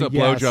body is It's a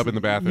yes. blowjob in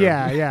the bathroom.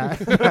 Yeah,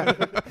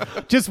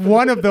 yeah. Just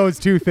one of those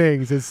two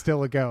things is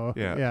still a go.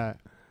 Yeah. Yeah.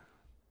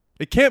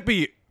 It can't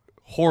be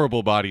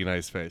horrible body,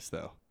 nice face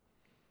though.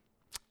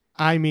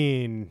 I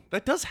mean,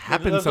 That does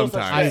happen There's no such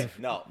sometimes.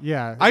 thing. No.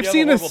 yeah. I've you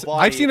seen have a a horrible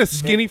I've body, seen a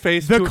skinny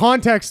face. The to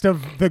context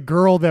of the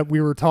girl that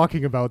we were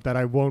talking about that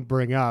I won't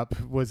bring up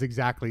was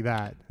exactly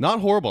that.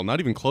 not horrible, not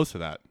even close to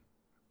that.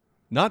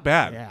 Not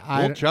bad. Yeah,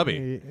 A little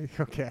chubby.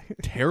 Okay.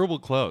 Terrible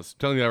clothes. I'm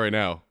telling you that right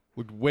now.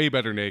 Looked way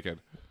better naked.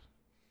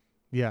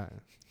 Yeah.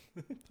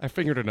 I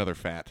fingered another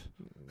fat.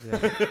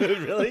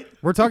 Really?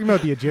 We're talking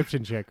about the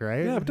Egyptian chick,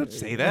 right? Yeah, but don't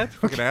say that,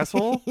 fucking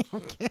asshole.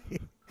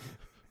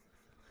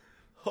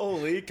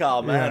 Holy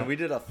cow, man. Yeah. We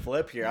did a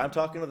flip here. I'm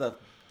talking to the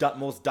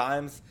most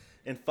dimes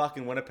in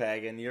fucking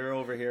Winnipeg, and you're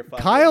over here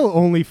fucking... Kyle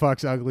only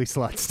fucks ugly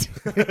sluts.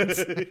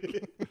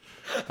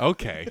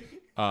 Okay.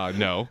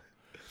 No.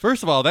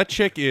 First of all, that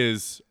chick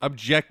is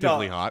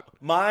objectively No. hot.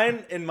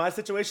 Mine, in my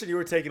situation, you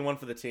were taking one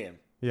for the team.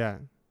 Yeah.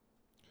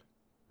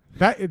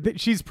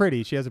 She's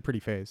pretty. She has a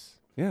pretty face.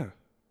 Yeah.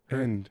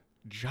 And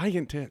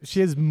giant tits. She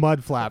has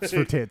mud flaps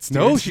for tits. Dude.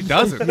 No, she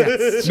doesn't.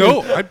 Yes.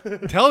 No,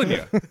 I'm telling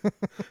you.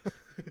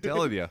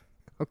 Telling you.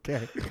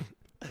 Okay.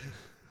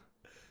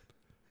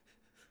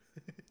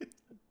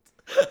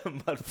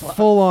 Mud flap.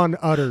 Full on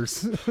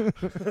udders.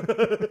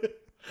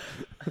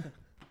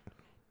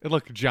 And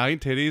look,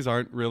 giant titties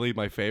aren't really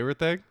my favorite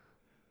thing.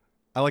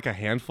 I like a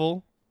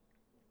handful.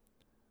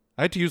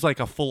 I had to use like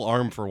a full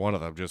arm for one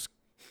of them. Just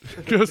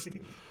use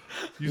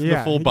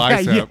the full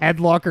bicep. Yeah, you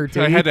headlock her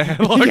titty. I had to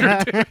headlock Yeah.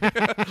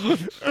 her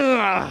titty.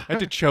 I had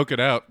to choke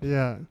it out.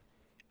 Yeah.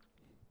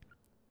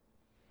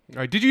 All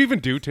right, did you even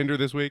do Tinder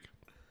this week?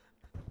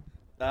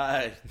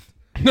 No,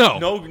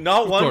 No.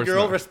 not one course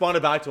girl not.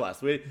 responded back to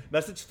us. We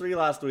messaged 3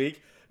 last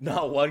week.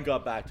 Not one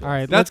got back to All us.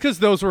 right. That's because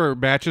those were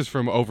matches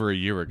from over a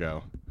year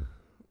ago.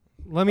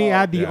 Let me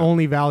add the yeah.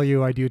 only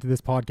value I do to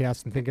this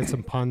podcast and think of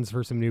some puns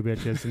for some new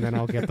bitches, and then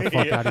I'll get the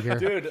fuck Yeah, out of here.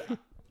 Dude,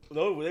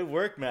 no, they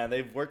work, man.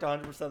 They've worked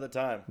 100% of the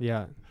time.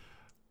 Yeah.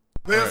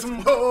 There's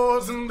some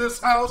hoes in this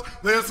house.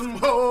 There's some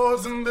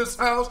hoes in this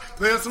house.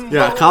 There's some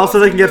Yeah, hoes Kyle said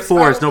they can in get this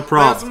fours, house. no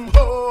problem. There's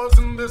some hoes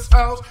in this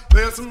house.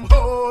 There's some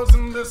hoes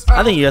in this house.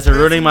 I think you guys are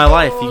ruining my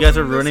life. You guys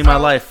are ruining my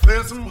life.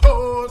 There's some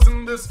hoes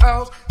in this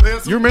house.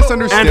 There's some You're hoes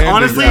misunderstanding. And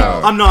honestly,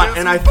 Yeah. I'm not.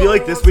 And I feel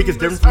like this week is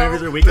different from every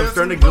other week. I'm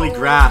starting to really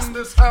grasp.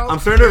 I'm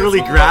starting to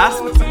really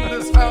grasp.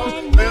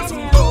 There's some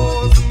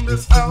hoes in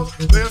this house.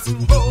 There's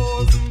some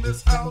hoes in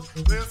this house.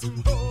 There's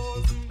some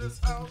hoes in this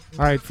house.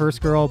 All right.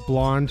 First girl,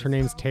 blonde. Her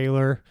name's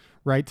Taylor.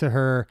 Write to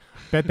her.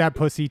 Bet that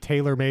pussy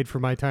Taylor made for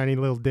my tiny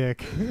little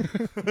dick.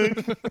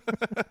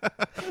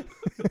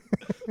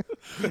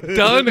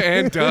 Done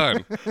and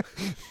done.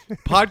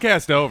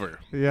 Podcast over.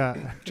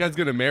 Yeah. Chad's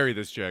gonna marry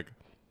this chick.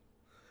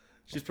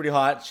 She's pretty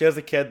hot. She has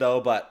a kid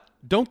though, but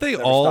Don't they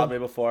never all? stopped me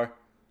before.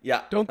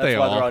 Yeah, Don't that's they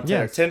why all? they're on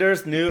Tinder. Yes.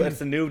 Tinder's new.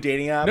 It's a new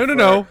dating app.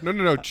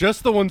 No.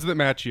 Just the ones that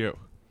match you.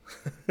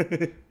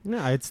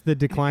 No, it's the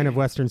decline of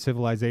Western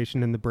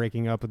civilization and the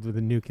breaking up of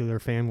the nuclear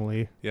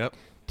family. Yep.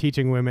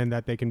 Teaching women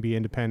that they can be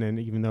independent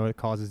even though it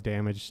causes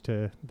damage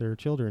to their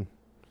children.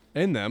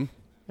 And them.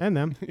 And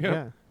them.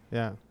 Yeah.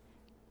 Yeah.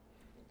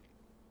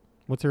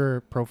 What's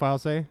her profile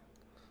say?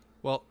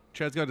 Well,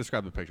 Chad's got to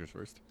describe the pictures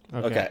first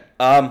Okay.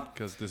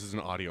 because this is an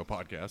audio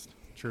podcast.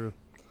 True.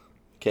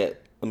 Okay.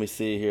 Let me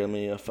see here. Let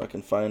me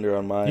fucking find her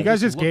on mine. You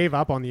guys just gave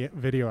up on the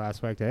video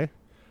aspect, eh?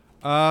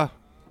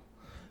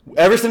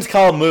 Ever since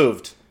Kyle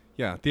moved.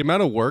 Yeah, the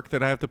amount of work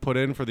that I have to put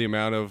in for the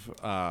amount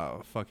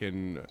of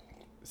fucking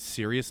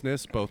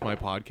seriousness both my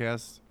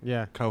podcasts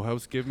Yeah.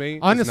 co-hosts give me is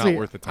Honestly, not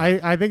worth the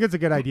time. I think it's a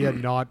good idea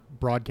not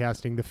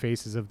broadcasting the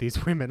faces of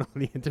these women on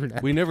the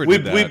internet. We never We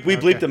did that.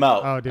 bleeped them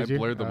out. Oh, I did you?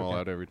 blurred them all Okay.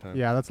 out every time.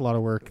 Yeah, that's a lot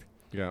of work.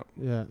 Yeah.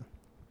 Yeah.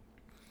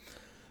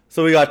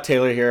 So we got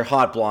Taylor here,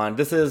 hot blonde.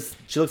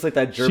 She looks like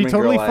that German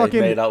totally girl fucking-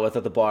 I made out with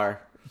at the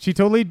bar. She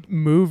totally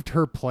moved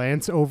her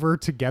plants over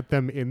to get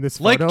them in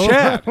this Like photo.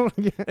 Chad.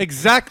 Yeah.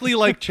 Exactly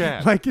like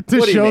Chad. Like to What do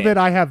you show mean? that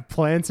I have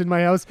plants in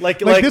my house. Like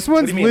this what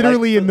one's do you mean?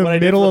 literally Like in the what I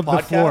did middle for of the the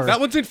podcast? floor. That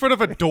one's in front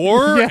of a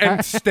door Yeah.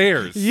 and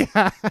stairs.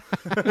 Yeah.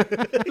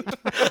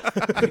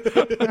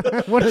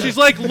 what a, She's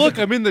like, look,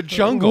 I'm in the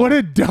jungle. what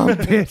a dumb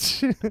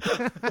bitch.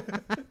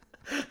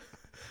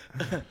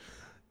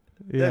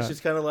 Yeah, she's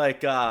kind of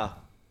like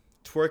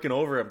twerking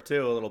over him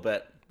too a little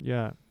bit.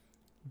 Yeah.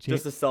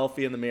 Just a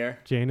selfie in the mirror.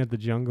 Jane at the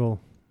Jungle.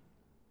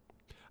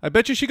 I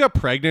bet you she got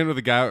pregnant with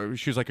a guy.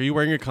 She was like, "Are you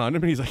wearing a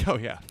condom?" And he's like, "Oh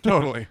yeah,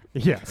 totally."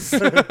 Yes.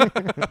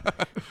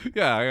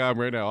 Yeah, I am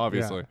right now,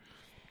 obviously. Yeah.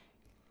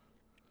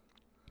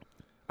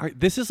 All right,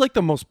 this is like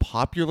the most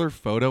popular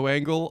photo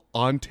angle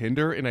on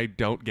Tinder, and I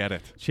don't get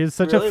it. She has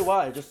such Really? a.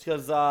 Why? Just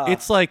because?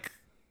 It's like,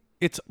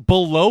 it's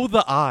below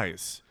the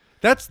eyes.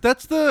 That's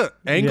the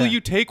angle Yeah.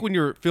 you take when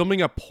you're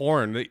filming a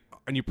porn,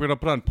 and you put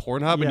it on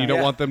Pornhub, and Yeah. you don't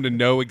Yeah. want them to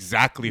know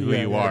exactly who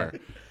Yeah, you yeah. are.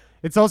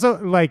 It's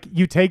also like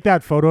you take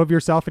that photo of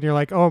yourself and you're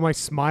like, oh, my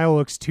smile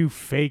looks too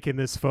fake in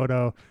this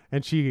photo,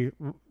 and she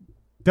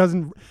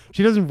doesn't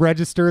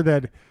register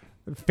that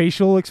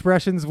facial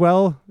expressions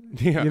well.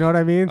 Yeah. You know what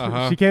I mean?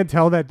 Uh-huh. She can't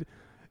tell that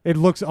it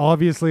looks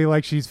obviously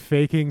like she's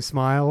faking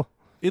smile.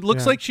 It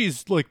looks Yeah. like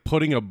she's like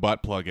putting a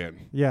butt plug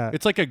in. Yeah.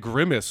 It's like a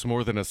grimace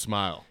more than a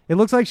smile. It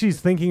looks like she's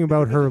thinking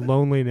about her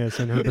loneliness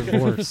and her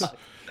divorce.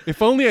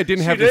 If only I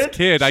didn't have this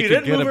kid, I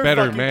could get a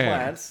better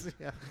man.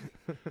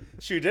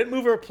 She didn't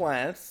move her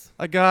plants.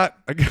 I got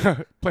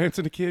plants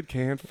and a kid,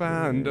 can't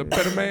find a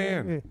better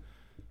man.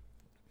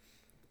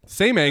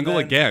 Same angle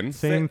then- again.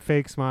 Same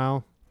fake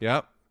smile.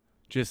 Yep.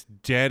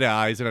 Just dead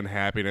eyes and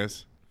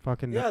unhappiness.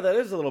 Fucking Yeah, that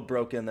is a little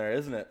broken there,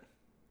 isn't it?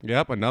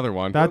 Yep, another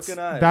one. broken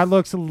eyes. that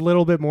looks a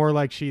little bit more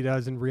like she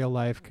does in real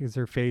life because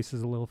her face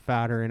is a little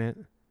fatter in it.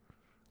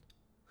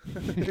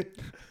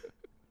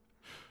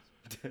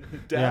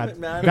 Damn it,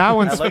 man. that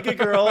one's I like a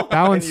girl.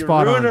 that one's and you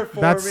spot ruin on. her for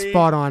That's me.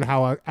 spot on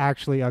how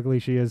actually ugly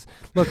she is.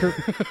 Look her,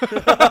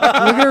 look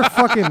at her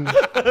fucking.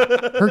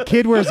 Her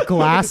kid wears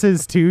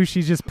glasses too.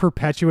 She's just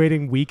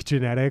perpetuating weak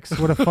genetics.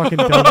 What a fucking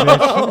dumb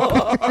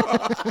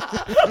bitch.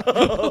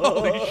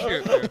 Holy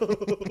shit.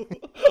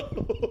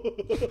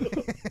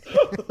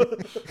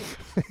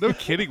 No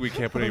kidding, we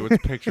can't put anyone's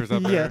pictures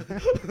up Yeah. there.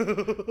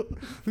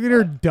 Look at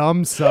her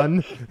dumb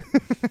son.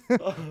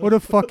 What a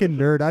fucking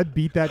nerd. I'd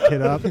beat that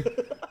kid up.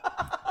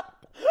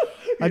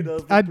 I'd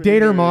does look date pretty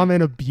her nerdy. mom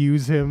and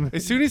abuse him.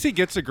 As soon as he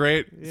gets a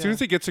grade, as soon Yeah. as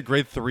he gets a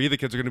grade 3, the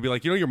kids are gonna be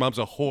like, you know, your mom's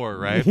a whore,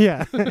 right?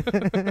 Yeah.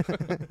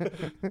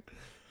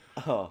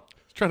 Oh.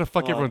 He's trying to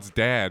fuck everyone's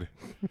dad.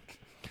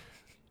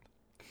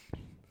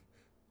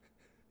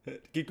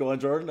 Keep going,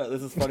 Jordan.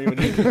 This is funny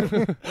when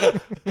you.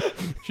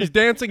 She's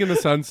dancing in the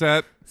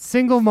sunset.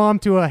 Single mom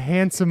to a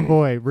handsome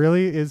boy.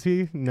 Really? Is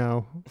he?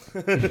 No.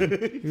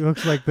 He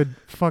looks like the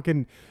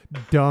fucking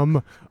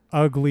dumb,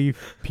 ugly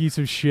piece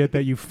of shit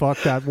that you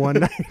fucked that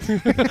one night.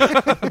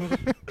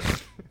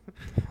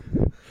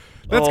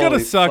 That's gotta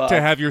Holy suck to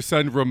fuck. have your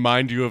son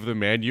remind you of the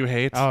man you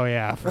hate. Oh,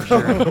 yeah, for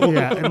sure.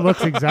 Yeah, it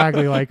looks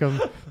exactly like him.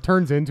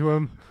 Turns into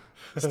him.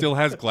 Still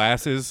has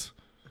glasses.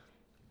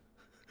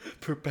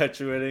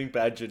 Perpetuating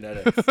bad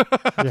genetics.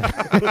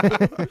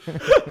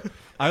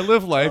 I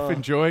live life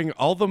enjoying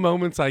all the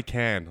moments I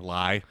can.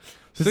 Lie.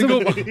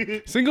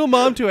 Single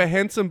mom to a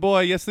handsome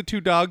boy. Yes, the 2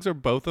 dogs are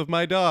both of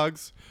my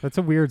dogs. That's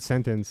a weird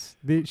sentence.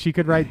 She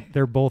could write,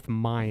 they're both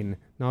mine,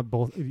 not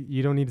both.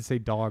 You don't need to say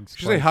dogs.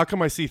 She'd say, how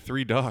come I see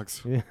 3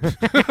 dogs?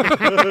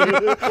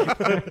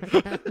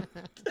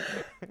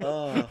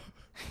 Oh.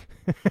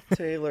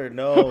 Taylor,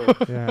 no.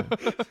 Yeah.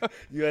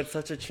 You had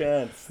such a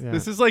chance. Yeah.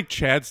 This is like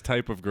Chad's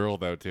type of girl,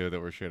 though, too,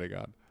 that we're shitting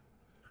on.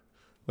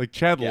 Like,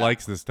 Chad Yeah.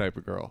 likes this type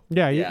of girl.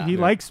 Yeah, Yeah. he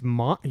likes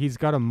he's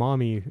got a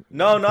mommy.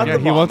 No, not Yeah, the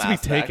he mom wants to be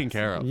aspect. taken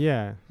care of.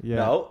 Yeah, yeah.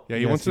 No. Yeah,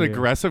 he Yes, wants an he is.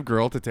 aggressive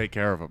girl to take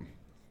care of him.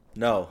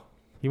 No.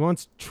 He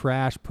wants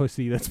trash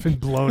pussy that's been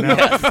blown out.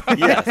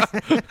 Yes.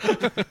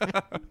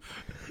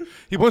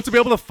 He wants to be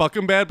able to fuck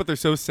him bad, but they're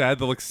so sad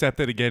they'll accept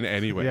it again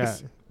anyways. Yeah.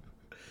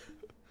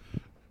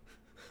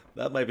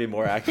 That might be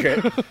more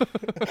accurate.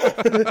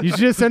 You should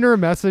just send her a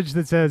message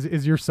that says,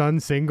 "Is your son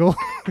single?"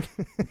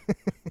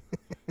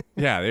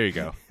 Yeah, there you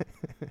go.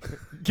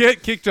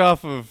 Get kicked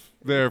off of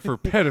there for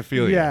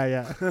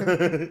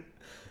pedophilia.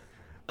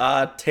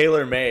 yeah.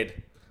 Tailor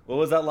made. What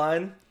was that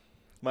line?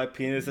 My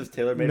penis is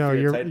tailor made No, for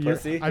your you're. tight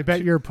pussy. I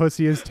bet your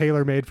pussy is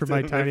tailor made for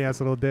my tiny ass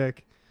little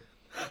dick.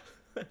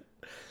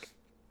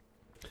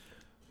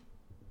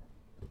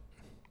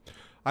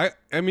 I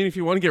mean, if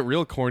you want to get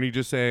real corny,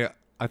 just say,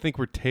 I think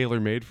we're tailor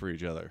made for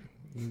each other.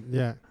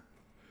 Yeah.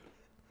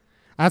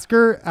 Ask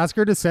her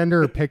to send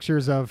her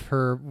pictures of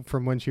her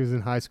from when she was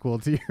in high school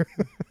to you.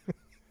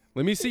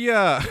 Let me see.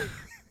 How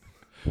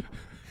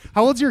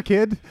old's your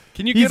kid?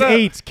 Can you He's get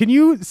 8. Can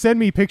you send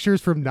me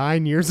pictures from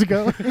 9 years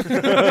ago? Do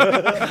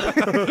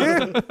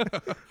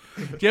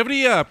you have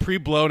any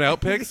pre-blown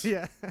out pics?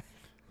 Yeah.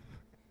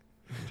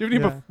 Do you have any,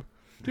 Yeah.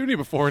 do you have any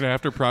before and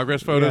after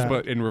progress photos, Yeah.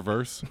 but in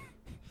reverse?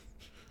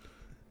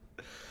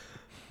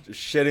 Just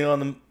shitting on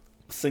the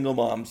single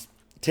moms.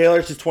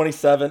 Taylor, she's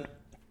 27.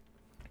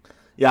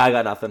 Yeah, I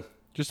got nothing.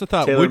 Just a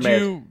thought.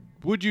 Tailor-made.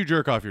 Would you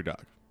jerk off your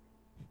dog?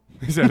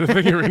 Is that a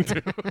thing you're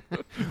into?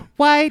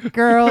 White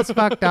girls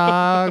fuck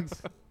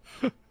dogs.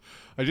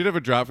 I did have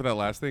a drop for that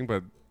last thing,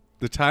 but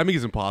the timing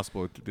is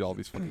impossible to do all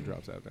these fucking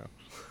drops out now.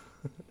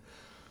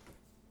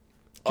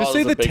 Just Oh, say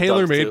those the are big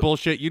tailor dogs, made too.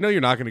 bullshit. You know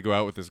you're not going to go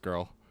out with this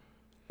girl.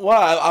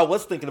 Well, I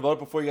was thinking about it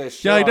before you guys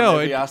shit Yeah, I on know.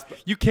 every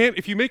aspect. You can't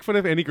if you make fun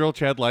of any girl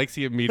Chad likes,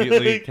 he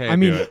immediately can't I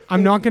mean, do it.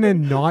 I'm not gonna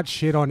not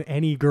shit on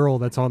any girl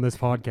that's on this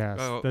podcast.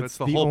 Oh, that's that's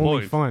the the whole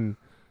only point. fun.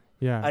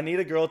 Yeah. I need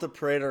a girl to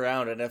parade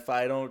around, and if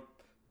I don't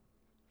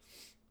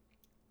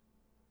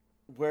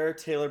we're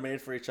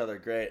tailor-made for each other,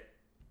 great.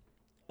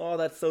 Oh,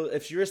 that's so...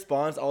 If she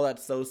responds, oh,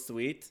 that's so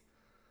sweet,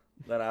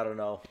 then I don't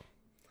know.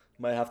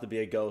 Might have to be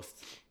a ghost.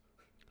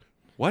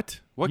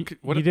 What? What?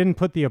 What? You didn't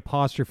put the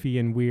apostrophe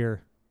in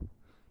weir.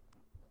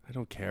 I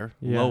don't care.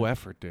 Yeah. Low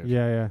effort, dude.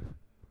 Yeah.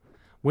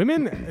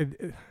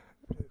 Women,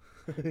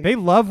 they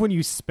love when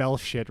you spell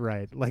shit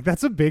right. Like,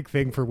 that's a big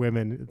thing for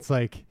women. It's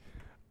like,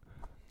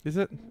 Is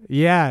it?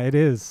 yeah, it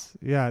is.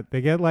 Yeah,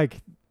 they get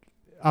like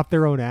up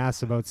their own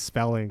ass about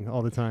spelling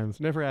all the time. It's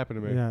never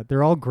happened to me. Yeah,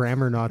 they're all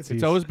grammar Nazis.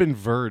 It's always been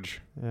Verge.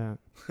 Yeah.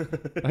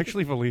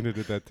 Actually, Valina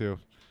did that too.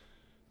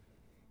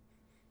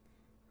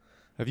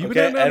 Have you Okay,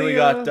 been on and any, we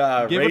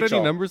got, give it Rachel.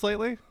 any numbers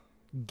lately?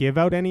 Give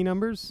out any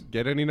numbers?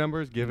 Get any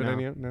numbers? Give it No.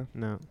 any? No.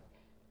 No.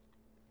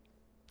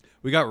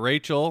 We got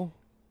Rachel.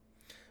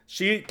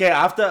 Okay,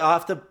 I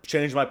have to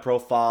change my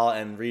profile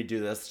and redo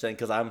this thing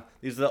because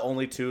these are the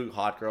only two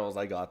hot girls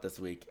I got this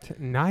week.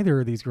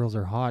 Neither of these girls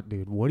are hot,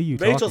 dude. What are you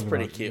Rachel's talking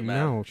pretty about? cute, man.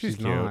 No, She's she's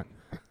cute. not.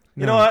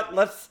 You know what?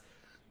 Let's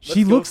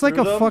She go looks like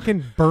through a them.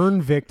 fucking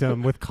burn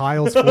victim with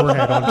Kyle's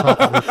forehead on top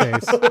of her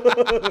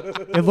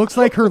face. It looks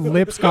like her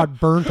lips got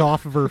burnt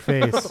off of her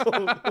face.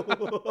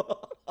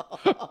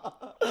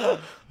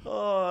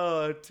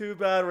 Oh, too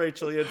bad,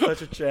 Rachel. You had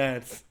such a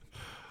chance.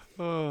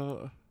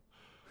 Uh,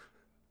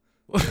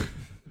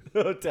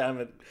 Oh, damn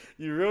it.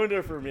 You ruined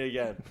her for me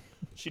again.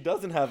 She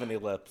doesn't have any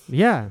lips.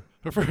 Yeah.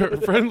 her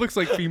friend looks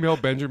like female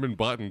Benjamin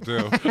Button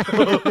too.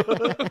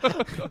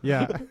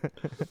 Yeah.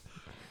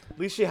 At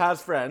least she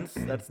has friends.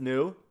 That's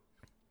new.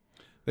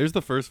 There's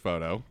the first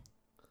photo.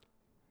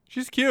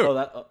 She's cute.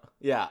 Oh,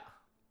 yeah.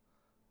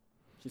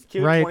 She's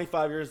cute, Right.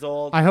 25 years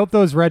old. I hope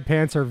those red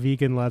pants are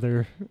vegan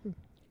leather.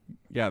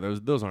 Yeah,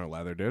 those aren't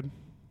leather, dude.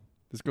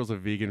 This girl's a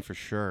vegan for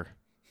sure.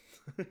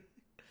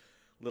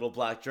 Little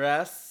black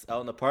dress, out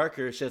in the park.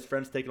 She has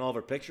friends taking all of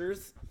her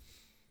pictures.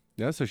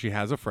 Yeah, so she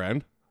has a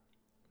friend.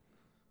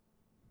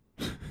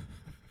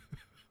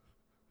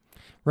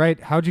 Right.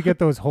 How'd you get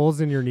those holes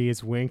in your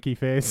knees, winky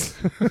face?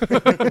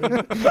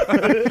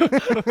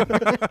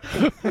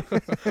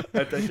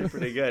 That's actually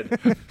pretty good.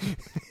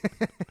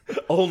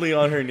 Only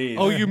on her knees.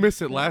 Oh, you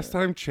missed it. Last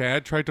time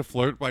Chad tried to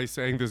flirt by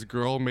saying this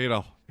girl made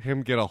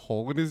him get a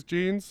hole in his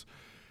jeans,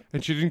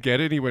 and she didn't get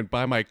it. And he went,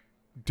 "Buy my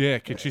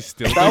dick," and she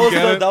still That didn't was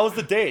get the it. that was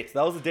the date.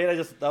 That was the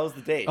date. That was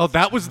the date. Oh,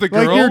 that was the Like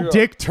girl. your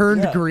dick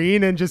turned Yeah.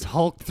 green and just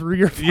hulked through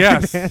your fucking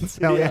Yes. hands.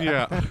 Hell yeah.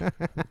 Yeah.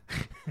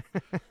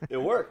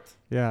 It worked.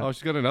 Yeah. Oh,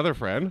 she's got another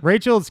friend.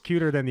 Rachel's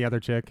cuter than the other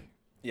chick.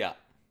 Yeah.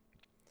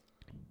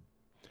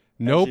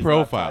 No She's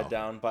profile. Not tied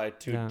down by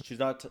two. Yeah. She's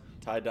not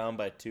tied down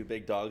by two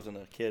big dogs and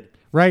a kid.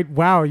 Right.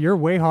 Wow, you're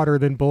way hotter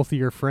than both of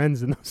your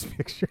friends in those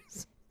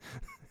pictures.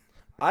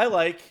 I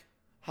like.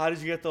 How did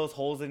you get those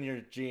holes in your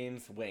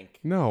jeans? Wink.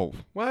 No.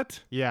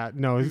 What? Yeah,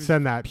 no,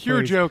 send that.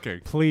 Pure please. joking.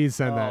 Please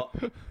send Oh.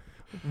 that.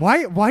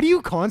 Why do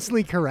you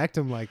constantly correct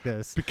him like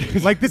this?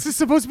 Because- like this is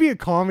supposed to be a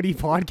comedy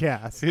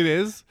podcast. It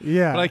is.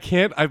 Yeah. But I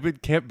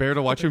can't bear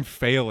to watch him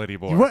fail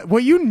anymore.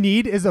 What you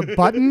need is a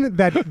button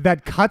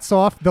that cuts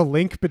off the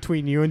link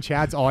between you and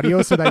Chad's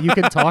audio so that you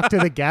can talk to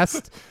the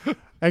guest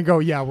and go,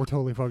 yeah, we're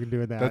totally fucking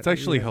doing that. That's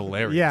actually yeah.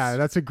 hilarious. Yeah,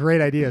 that's a great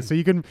idea. So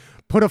you can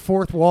put a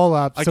fourth wall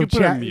up. I so can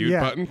put a Chad, mute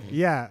yeah, button.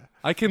 Yeah.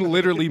 I can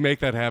literally make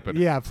that happen.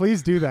 Yeah,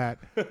 please do that.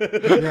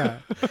 Yeah.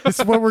 This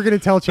is what we're going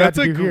to tell Chad That's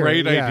to a do here.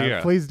 great Yeah, idea.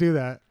 Please do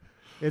that.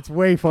 It's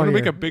way I'm funnier. gonna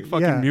make a big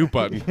fucking Yeah. mute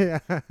button. Yeah.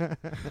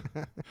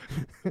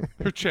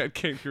 Her Chad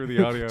can't hear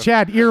the audio.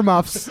 Chad,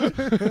 earmuffs. Yeah.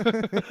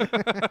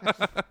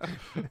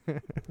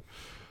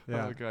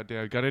 Oh god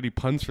damn. Got any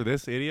puns for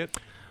this idiot?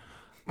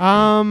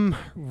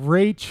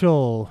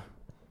 Rachel.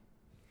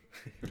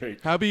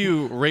 Great. How about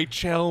you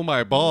Rachel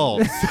my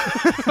balls?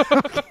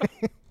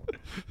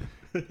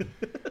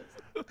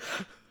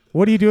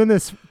 What are you doing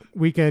this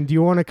weekend? Do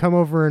you want to come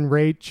over and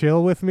rate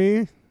chill with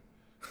me?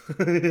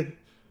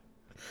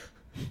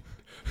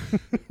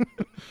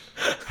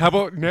 How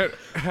about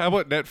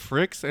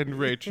Netflix and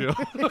Rachel?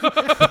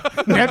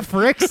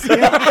 Netflix?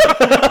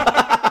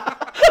 Yeah.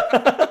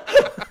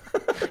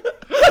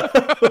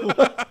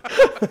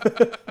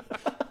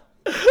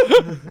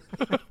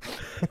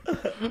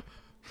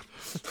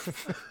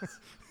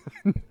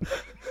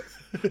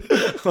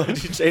 Why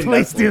did you change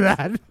Please that? do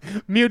that.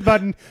 Mute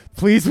button.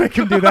 Please make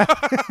him do that.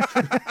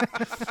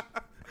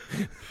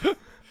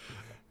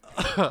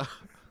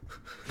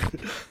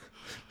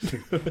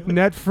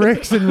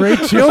 Netflix and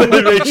Rachel.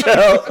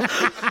 Rachel.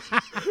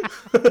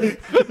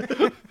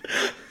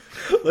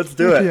 Let's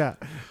do it. Yeah.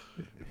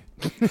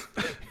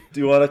 Do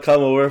you want to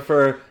come over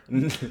for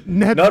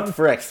not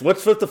Fricks?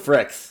 What's with the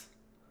Fricks?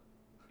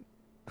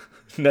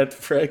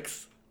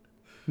 Netflix.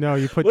 No,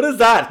 you put What is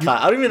that?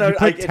 I don't even know. you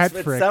put It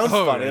Tetfricks. sounds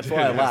Oh, funny. That's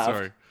why I yeah, laughed.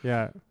 sorry.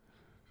 yeah.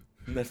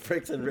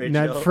 Netflix and Rachel.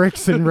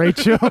 Netflix and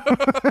Rachel.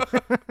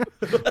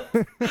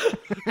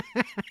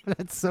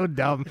 That's so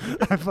dumb.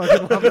 I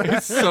fucking love it.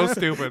 It's so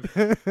stupid.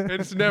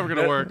 It's never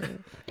gonna work.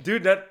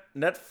 Dude,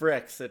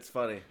 Netflix. It's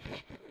funny.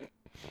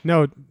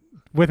 No,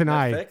 with an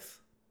I. Netflix?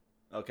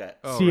 Okay.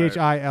 Oh, Chill.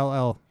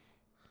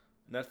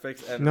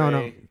 Netflix and No, no.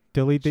 Ray.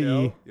 Delete the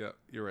Chill? E. Yeah,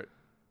 you're right.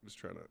 I'm just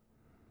trying to.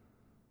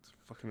 It's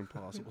fucking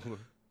impossible.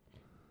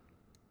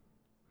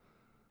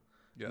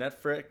 Yeah.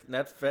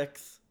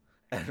 Netflix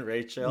and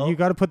Rachel. You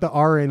got to put the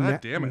R in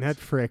God damn it.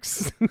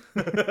 Netflix.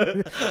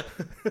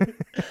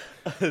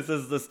 This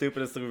is the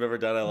stupidest thing we've ever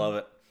done. I love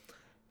it.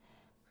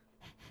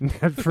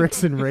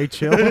 Netflix and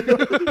Rachel.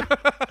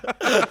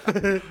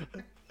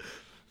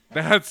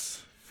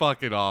 That's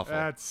fucking awful.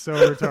 That's so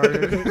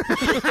retarded.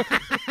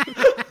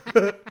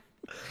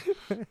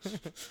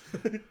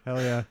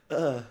 Hell yeah.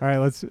 All right,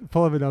 let's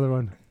pull up another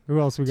one. Who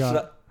else we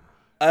got?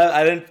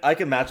 I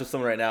can match with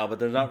someone right now, but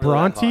they're not really that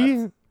hot.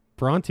 Bronte?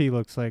 Bronte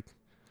looks like.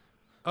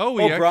 Oh,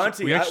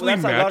 Bronte. we actually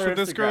That's how I got matched her with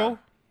this Instagram. girl?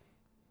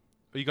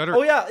 Oh, you got her?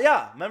 Oh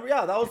yeah. Remember?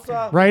 Yeah, that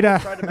was Right, I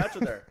tried to match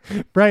with her.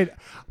 Right.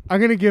 I'm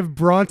going to give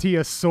Bronte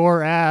a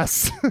sore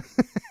ass.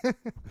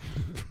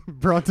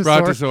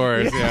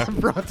 Brontosaurus, yeah.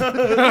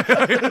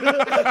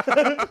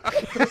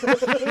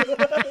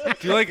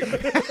 Do you like...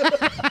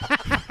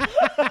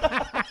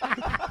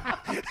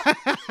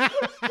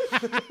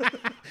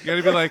 You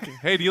gotta be like,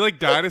 hey, do you like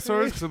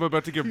dinosaurs? Because I'm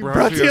about to give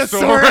Bronte a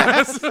sore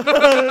ass.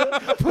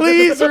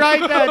 Please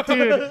write that,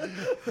 dude.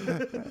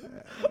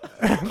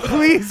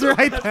 Please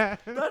write that.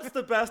 That's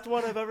the best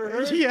one I've ever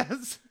heard.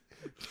 Yes.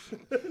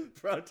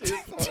 Bronte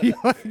Do you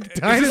like Is this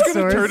gonna turn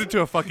dinosaurs? into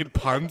a fucking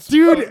pun?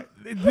 Dude,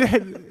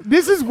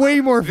 this is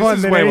way more fun This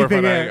is than way more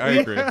anything fun. I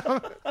else.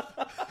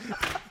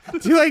 agree.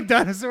 Do you like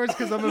dinosaurs?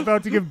 Because I'm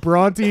about to give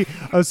Bronte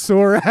a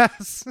sore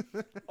ass.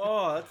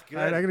 Oh, that's good.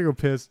 All right, I gotta go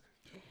piss.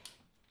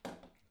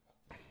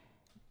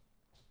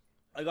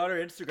 I got her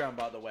Instagram,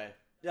 by the way.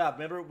 Yeah,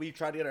 remember we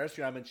tried to get her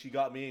Instagram and she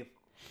got me,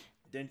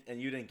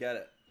 and you didn't get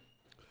it.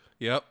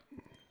 Yep.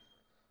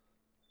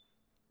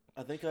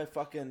 I think I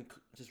fucking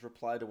just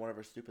replied to one of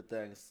her stupid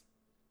things.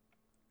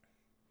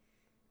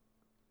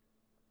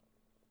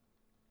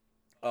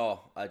 Oh,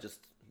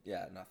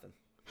 nothing.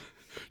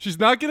 She's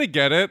not gonna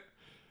get it.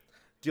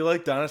 Do you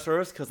like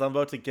dinosaurs? Because I'm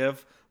about to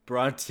give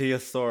Bronte a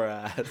sore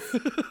ass.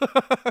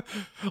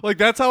 Like,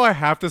 that's how I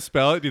have to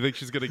spell it. Do you think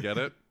she's gonna get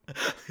it?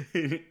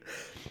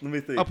 Let me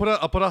think. I'll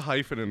put a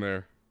hyphen in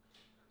there.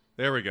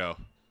 There we go.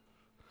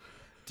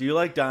 Do you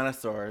like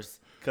dinosaurs?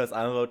 Because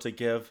I'm about to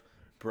give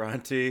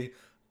Bronte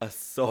a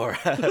sore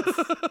ass.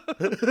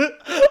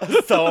 A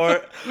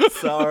sour.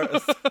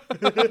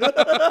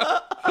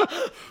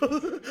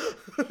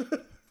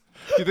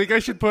 Do you think I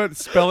should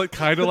spell it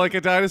kind of like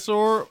a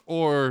dinosaur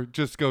or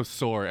just go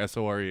sore,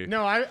 S-O-R-E?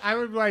 No, I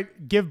would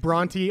like give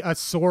Bronte a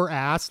sore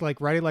ass,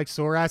 like write it like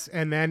sore ass,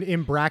 and then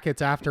in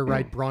brackets after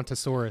write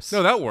Brontosaurus.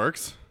 No, that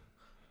works.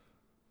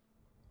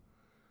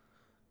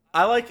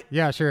 I like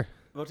Yeah, sure.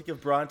 about to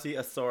give Bronte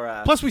a sore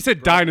ass. Plus, we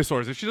said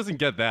dinosaurs. If she doesn't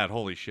get that,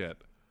 holy shit.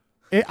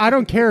 I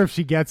don't care if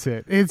she gets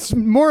it. It's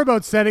more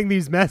about sending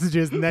these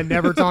messages and then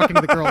never talking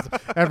to the girls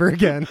ever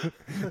again.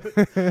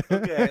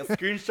 Okay,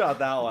 screenshot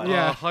that one.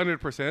 Yeah.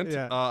 100%.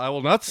 Yeah. I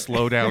will not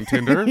slow down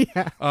Tinder.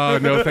 Yeah.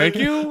 No, thank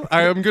you.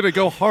 I am going to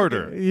go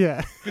harder. Yeah.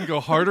 I'm going to go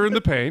harder in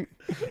the paint.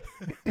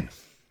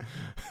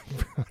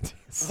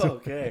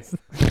 Okay.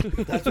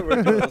 That's what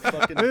we're doing. Let's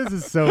fucking... This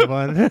is so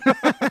fun.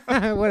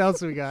 What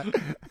else we got?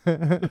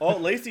 Oh,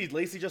 Lacey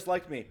just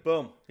liked me.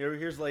 Boom.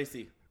 Here's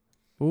Lacey.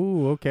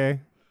 Ooh, okay.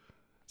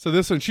 So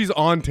this one, she's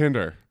on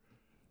Tinder.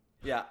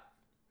 Yeah.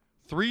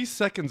 3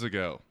 seconds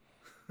ago.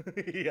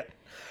 Yeah.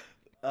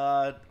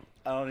 I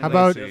don't even How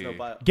about there's no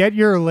bio. get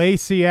your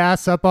lacy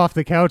ass up off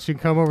the couch and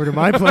come over to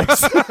my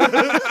place?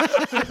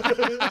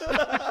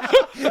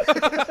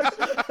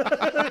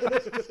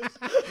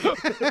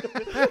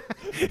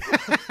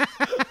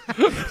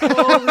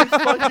 Holy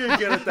fuck, you're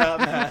good at that,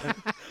 man.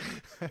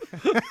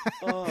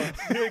 Oh,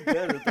 you're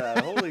good at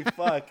that. Holy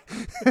fuck.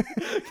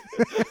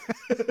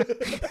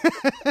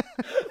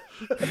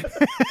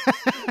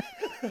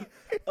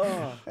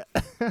 Oh.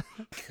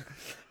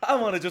 I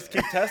want to just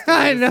keep testing.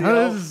 I this,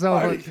 know, this is so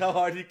how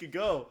hard you can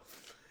go.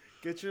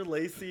 Get your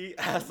lacy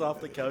ass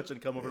off the couch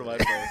and come over to my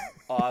place.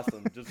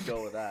 Awesome. Just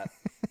go with that.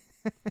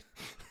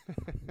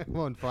 I'm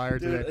on fire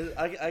today. Dude,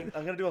 I'm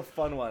going to do a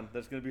fun one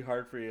that's going to be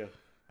hard for you.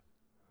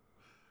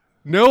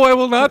 No, I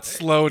will not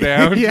slow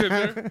down. Yeah.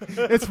 Tinder.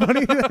 It's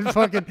funny that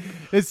fucking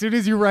as soon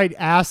as you write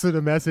ass in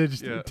a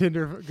message, Yeah.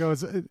 Tinder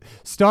goes,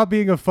 "Stop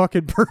being a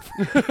fucking pervert."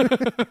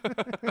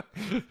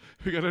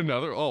 We got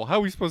another. Oh, how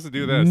are we supposed to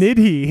do this?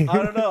 Nitty. I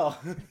don't know.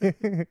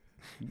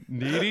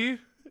 Needy?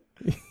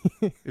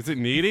 Is it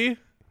needy?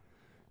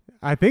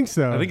 I think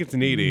so. I think it's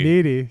needy.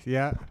 Needy.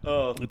 Yeah.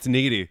 Oh, It's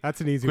needy. That's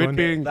an easy Quit one.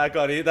 being. that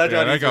got Yeah, that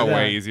got that got easier.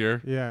 way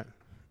easier. Yeah.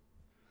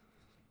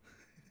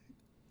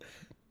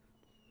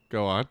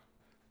 Go on.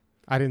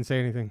 I didn't say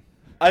anything.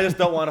 I just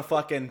don't want to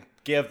fucking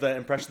give the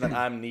impression that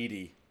I'm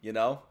needy, you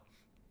know?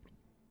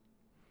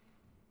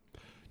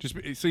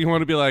 So you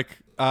want to be like,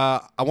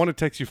 I want to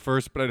text you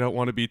first, but I don't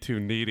want to be too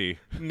needy.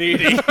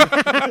 Needy.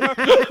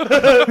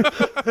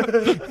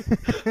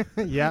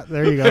 Yeah,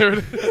 there you go.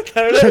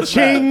 There it is,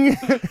 man.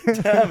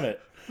 Cha-ching!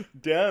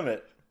 Damn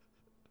it.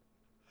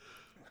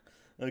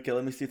 Okay,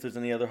 let me see if there's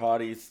any other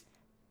hotties.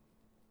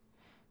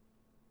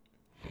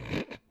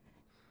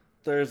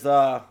 There's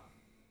Kylie's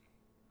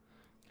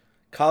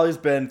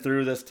been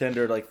through this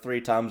Tinder like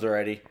 3 times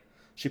already.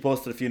 She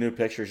posted a few new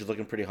pictures. She's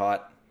looking pretty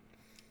hot.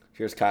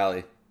 Here's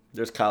Kylie.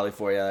 There's Kylie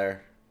for you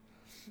there.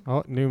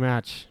 Oh, new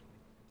match.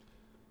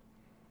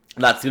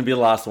 That's gonna be the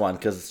last one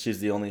because she's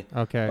the only.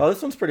 Okay. Oh,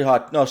 this one's pretty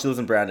hot. No, she lives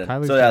in Brandon.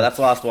 Kylie's so yeah, got that's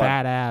the last one.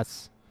 Fat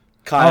ass.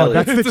 Kylie. Oh,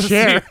 that's the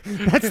chair.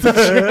 That's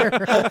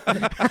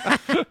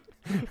the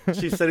chair.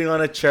 She's sitting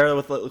on a chair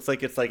with looks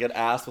like it's like an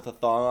ass with a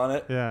thong on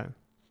it. Yeah.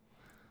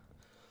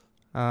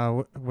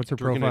 What's her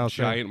Drinking profile a say?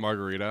 giant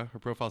margarita. Her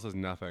profile says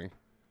nothing.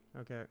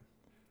 Okay.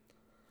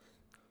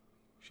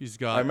 She's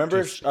got. I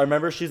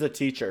remember she's a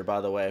teacher,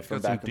 by the way, from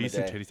got some back in the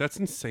decent day. titties. That's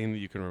insane that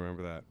you can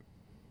remember that.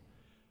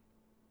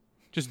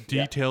 Just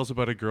details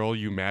about a girl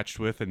you matched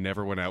with and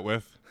never went out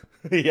with.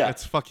 Yeah.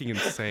 That's fucking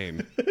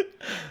insane.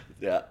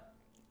 Yeah.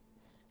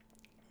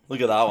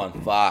 Look at that one.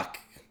 Fuck.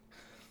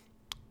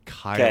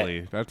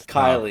 Kylie. That's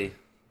Kylie. Tough.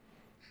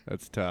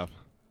 That's tough.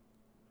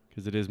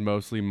 Because it is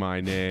mostly my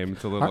name.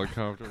 It's a little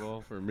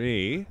uncomfortable for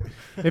me.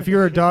 If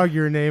you're a dog,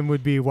 your name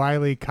would be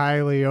Wiley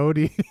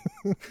Coyote.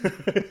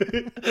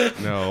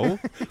 No.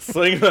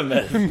 Sling them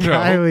in. No.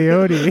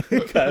 Coyote.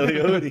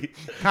 Kylie.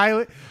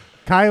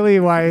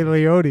 Kylie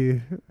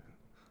Wiley.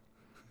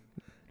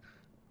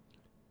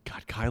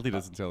 God, Kylie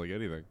doesn't sound like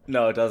anything.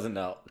 No, it doesn't.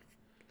 No.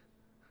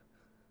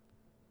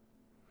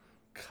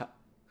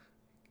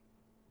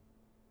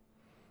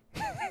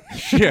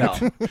 Shit.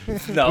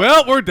 No.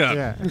 Well, we're done.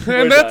 Yeah. And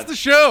We're that's done. the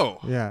show.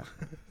 Yeah.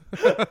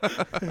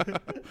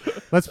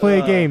 Let's play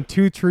a game.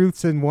 2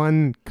 truths and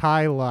 1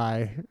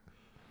 lie.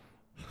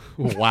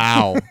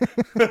 Wow.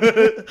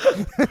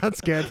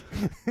 That's good.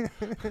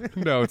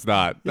 No, it's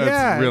not.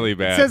 That's really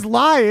bad. It says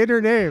lie in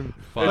her name.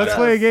 Fine. Let's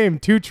play a game.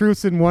 2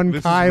 truths and 1 This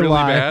is lie. really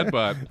bad,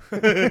 but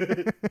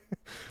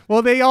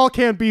Well, they all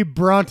can't be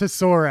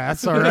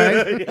Brontosaurus, all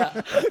right?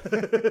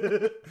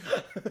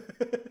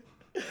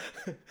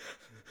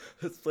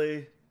 Let's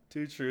play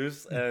 2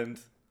 truths and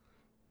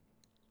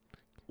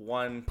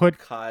 1 Put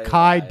Kai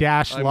Kai lie.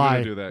 dash I'm lie.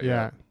 gonna do that,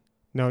 yeah.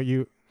 No,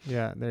 you.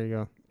 Yeah, there you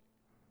go.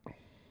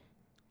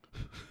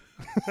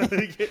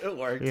 It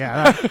worked.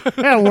 Yeah,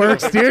 that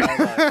works, dude.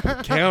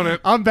 count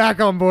it. I'm back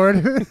on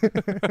board.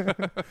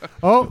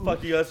 Oh,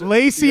 Fuck you guys.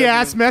 Lacey you guys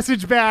ass even-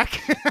 message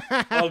back.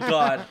 Oh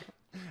God.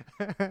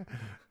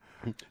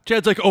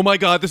 Chad's like, oh my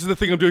God, this is the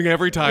thing I'm doing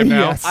every time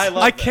now. Yes. I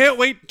love I this. can't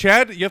wait.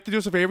 Chad, you have to do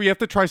us a favor. You have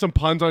to try some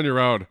puns on your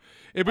own.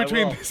 In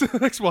between will. this and the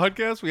next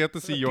podcast, we have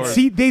to see yours.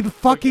 See, they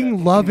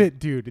fucking love it,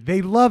 dude.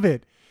 They love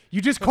it.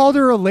 You just called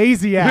her a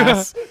lazy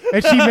ass,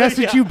 and she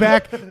messaged you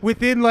back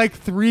within like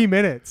 3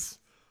 minutes.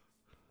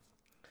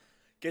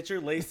 Get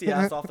your lacy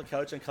ass off the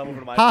couch and come over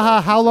to my Haha,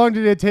 place. how long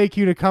did it take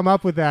you to come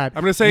up with that?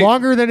 I'm gonna say-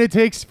 longer than it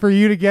takes for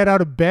you to get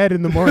out of bed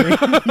in the morning. You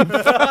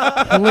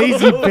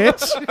lazy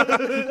bitch.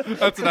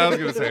 That's what I was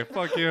going to say.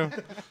 Fuck you.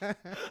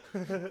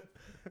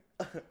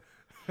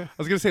 I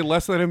was going to say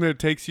less than it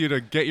takes you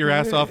to get your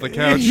ass off the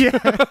couch. Yeah.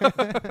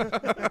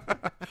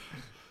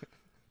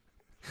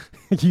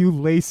 You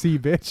lazy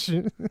bitch.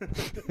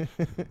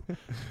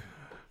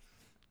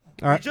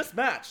 We just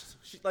matched.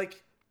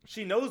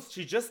 She knows.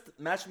 She just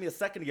matched me a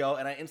second ago,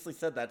 and I instantly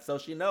said that, so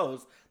she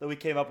knows that we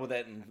came up with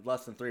it in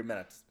less than 3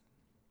 minutes.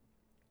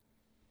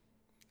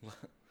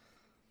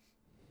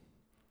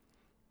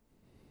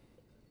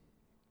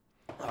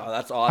 Oh,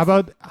 that's awesome. How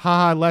about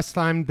haha less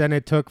time than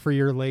it took for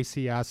your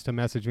lacy ass to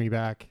message me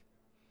back?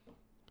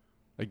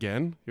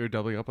 Again? You're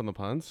doubling up on the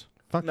puns?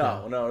 Fuck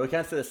No, we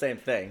can't say the same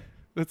thing.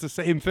 It's the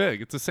same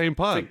thing. It's the same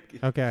pun. yeah.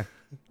 Okay.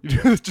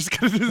 You're just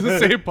going to do the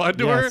same pun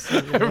to Yes. her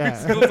every Yeah.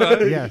 single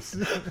time? Yes.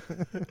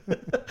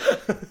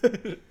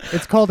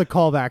 It's called a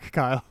callback,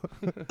 Kyle.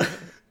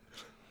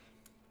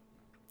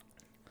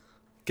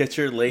 Get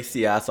your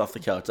lacy ass off the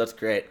couch. That's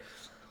great.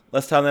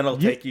 Less time than it'll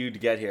take you to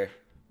get here.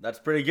 That's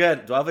pretty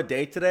good. Do I have a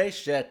date today?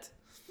 Shit.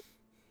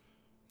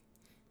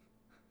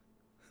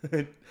 What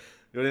do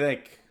you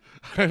think?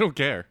 I don't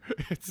care.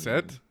 It's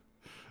set.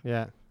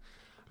 Yeah.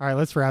 All right,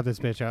 let's wrap this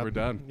bitch up. We're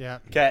done. Yeah.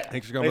 Okay.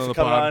 Thanks for coming on the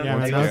pod. on. Yeah,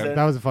 Once man, again.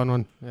 that was a fun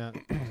one. Yeah.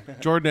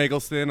 Jordan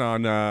Eggleston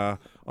on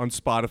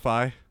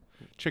Spotify.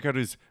 Check out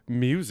his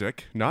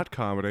music, not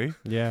comedy.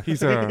 Yeah.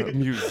 He's a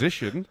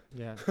musician.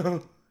 Yeah.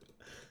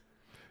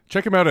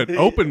 Check him out at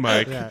Open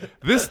Mic Yeah.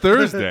 this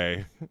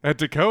Thursday at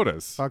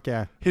Dakota's. Fuck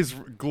yeah. His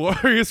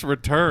glorious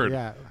return.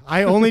 Yeah.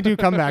 I only do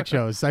comeback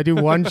shows. I do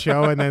one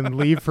show and then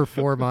leave for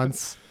 4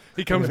 months.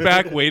 He comes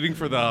back waiting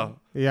for the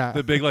Yeah.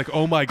 big like,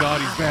 oh my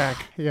God, he's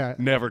back. Yeah.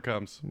 Never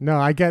comes. No,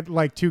 I get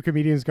like 2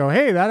 comedians go,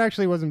 hey, that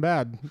actually wasn't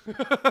bad.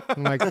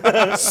 I'm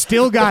like,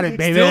 still got it,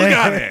 baby. Still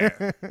got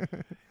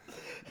it.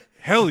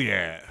 Hell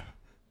yeah.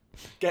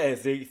 Okay,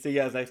 see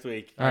you guys next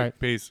week. All right.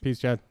 Peace. Peace,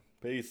 Chad.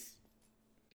 Peace.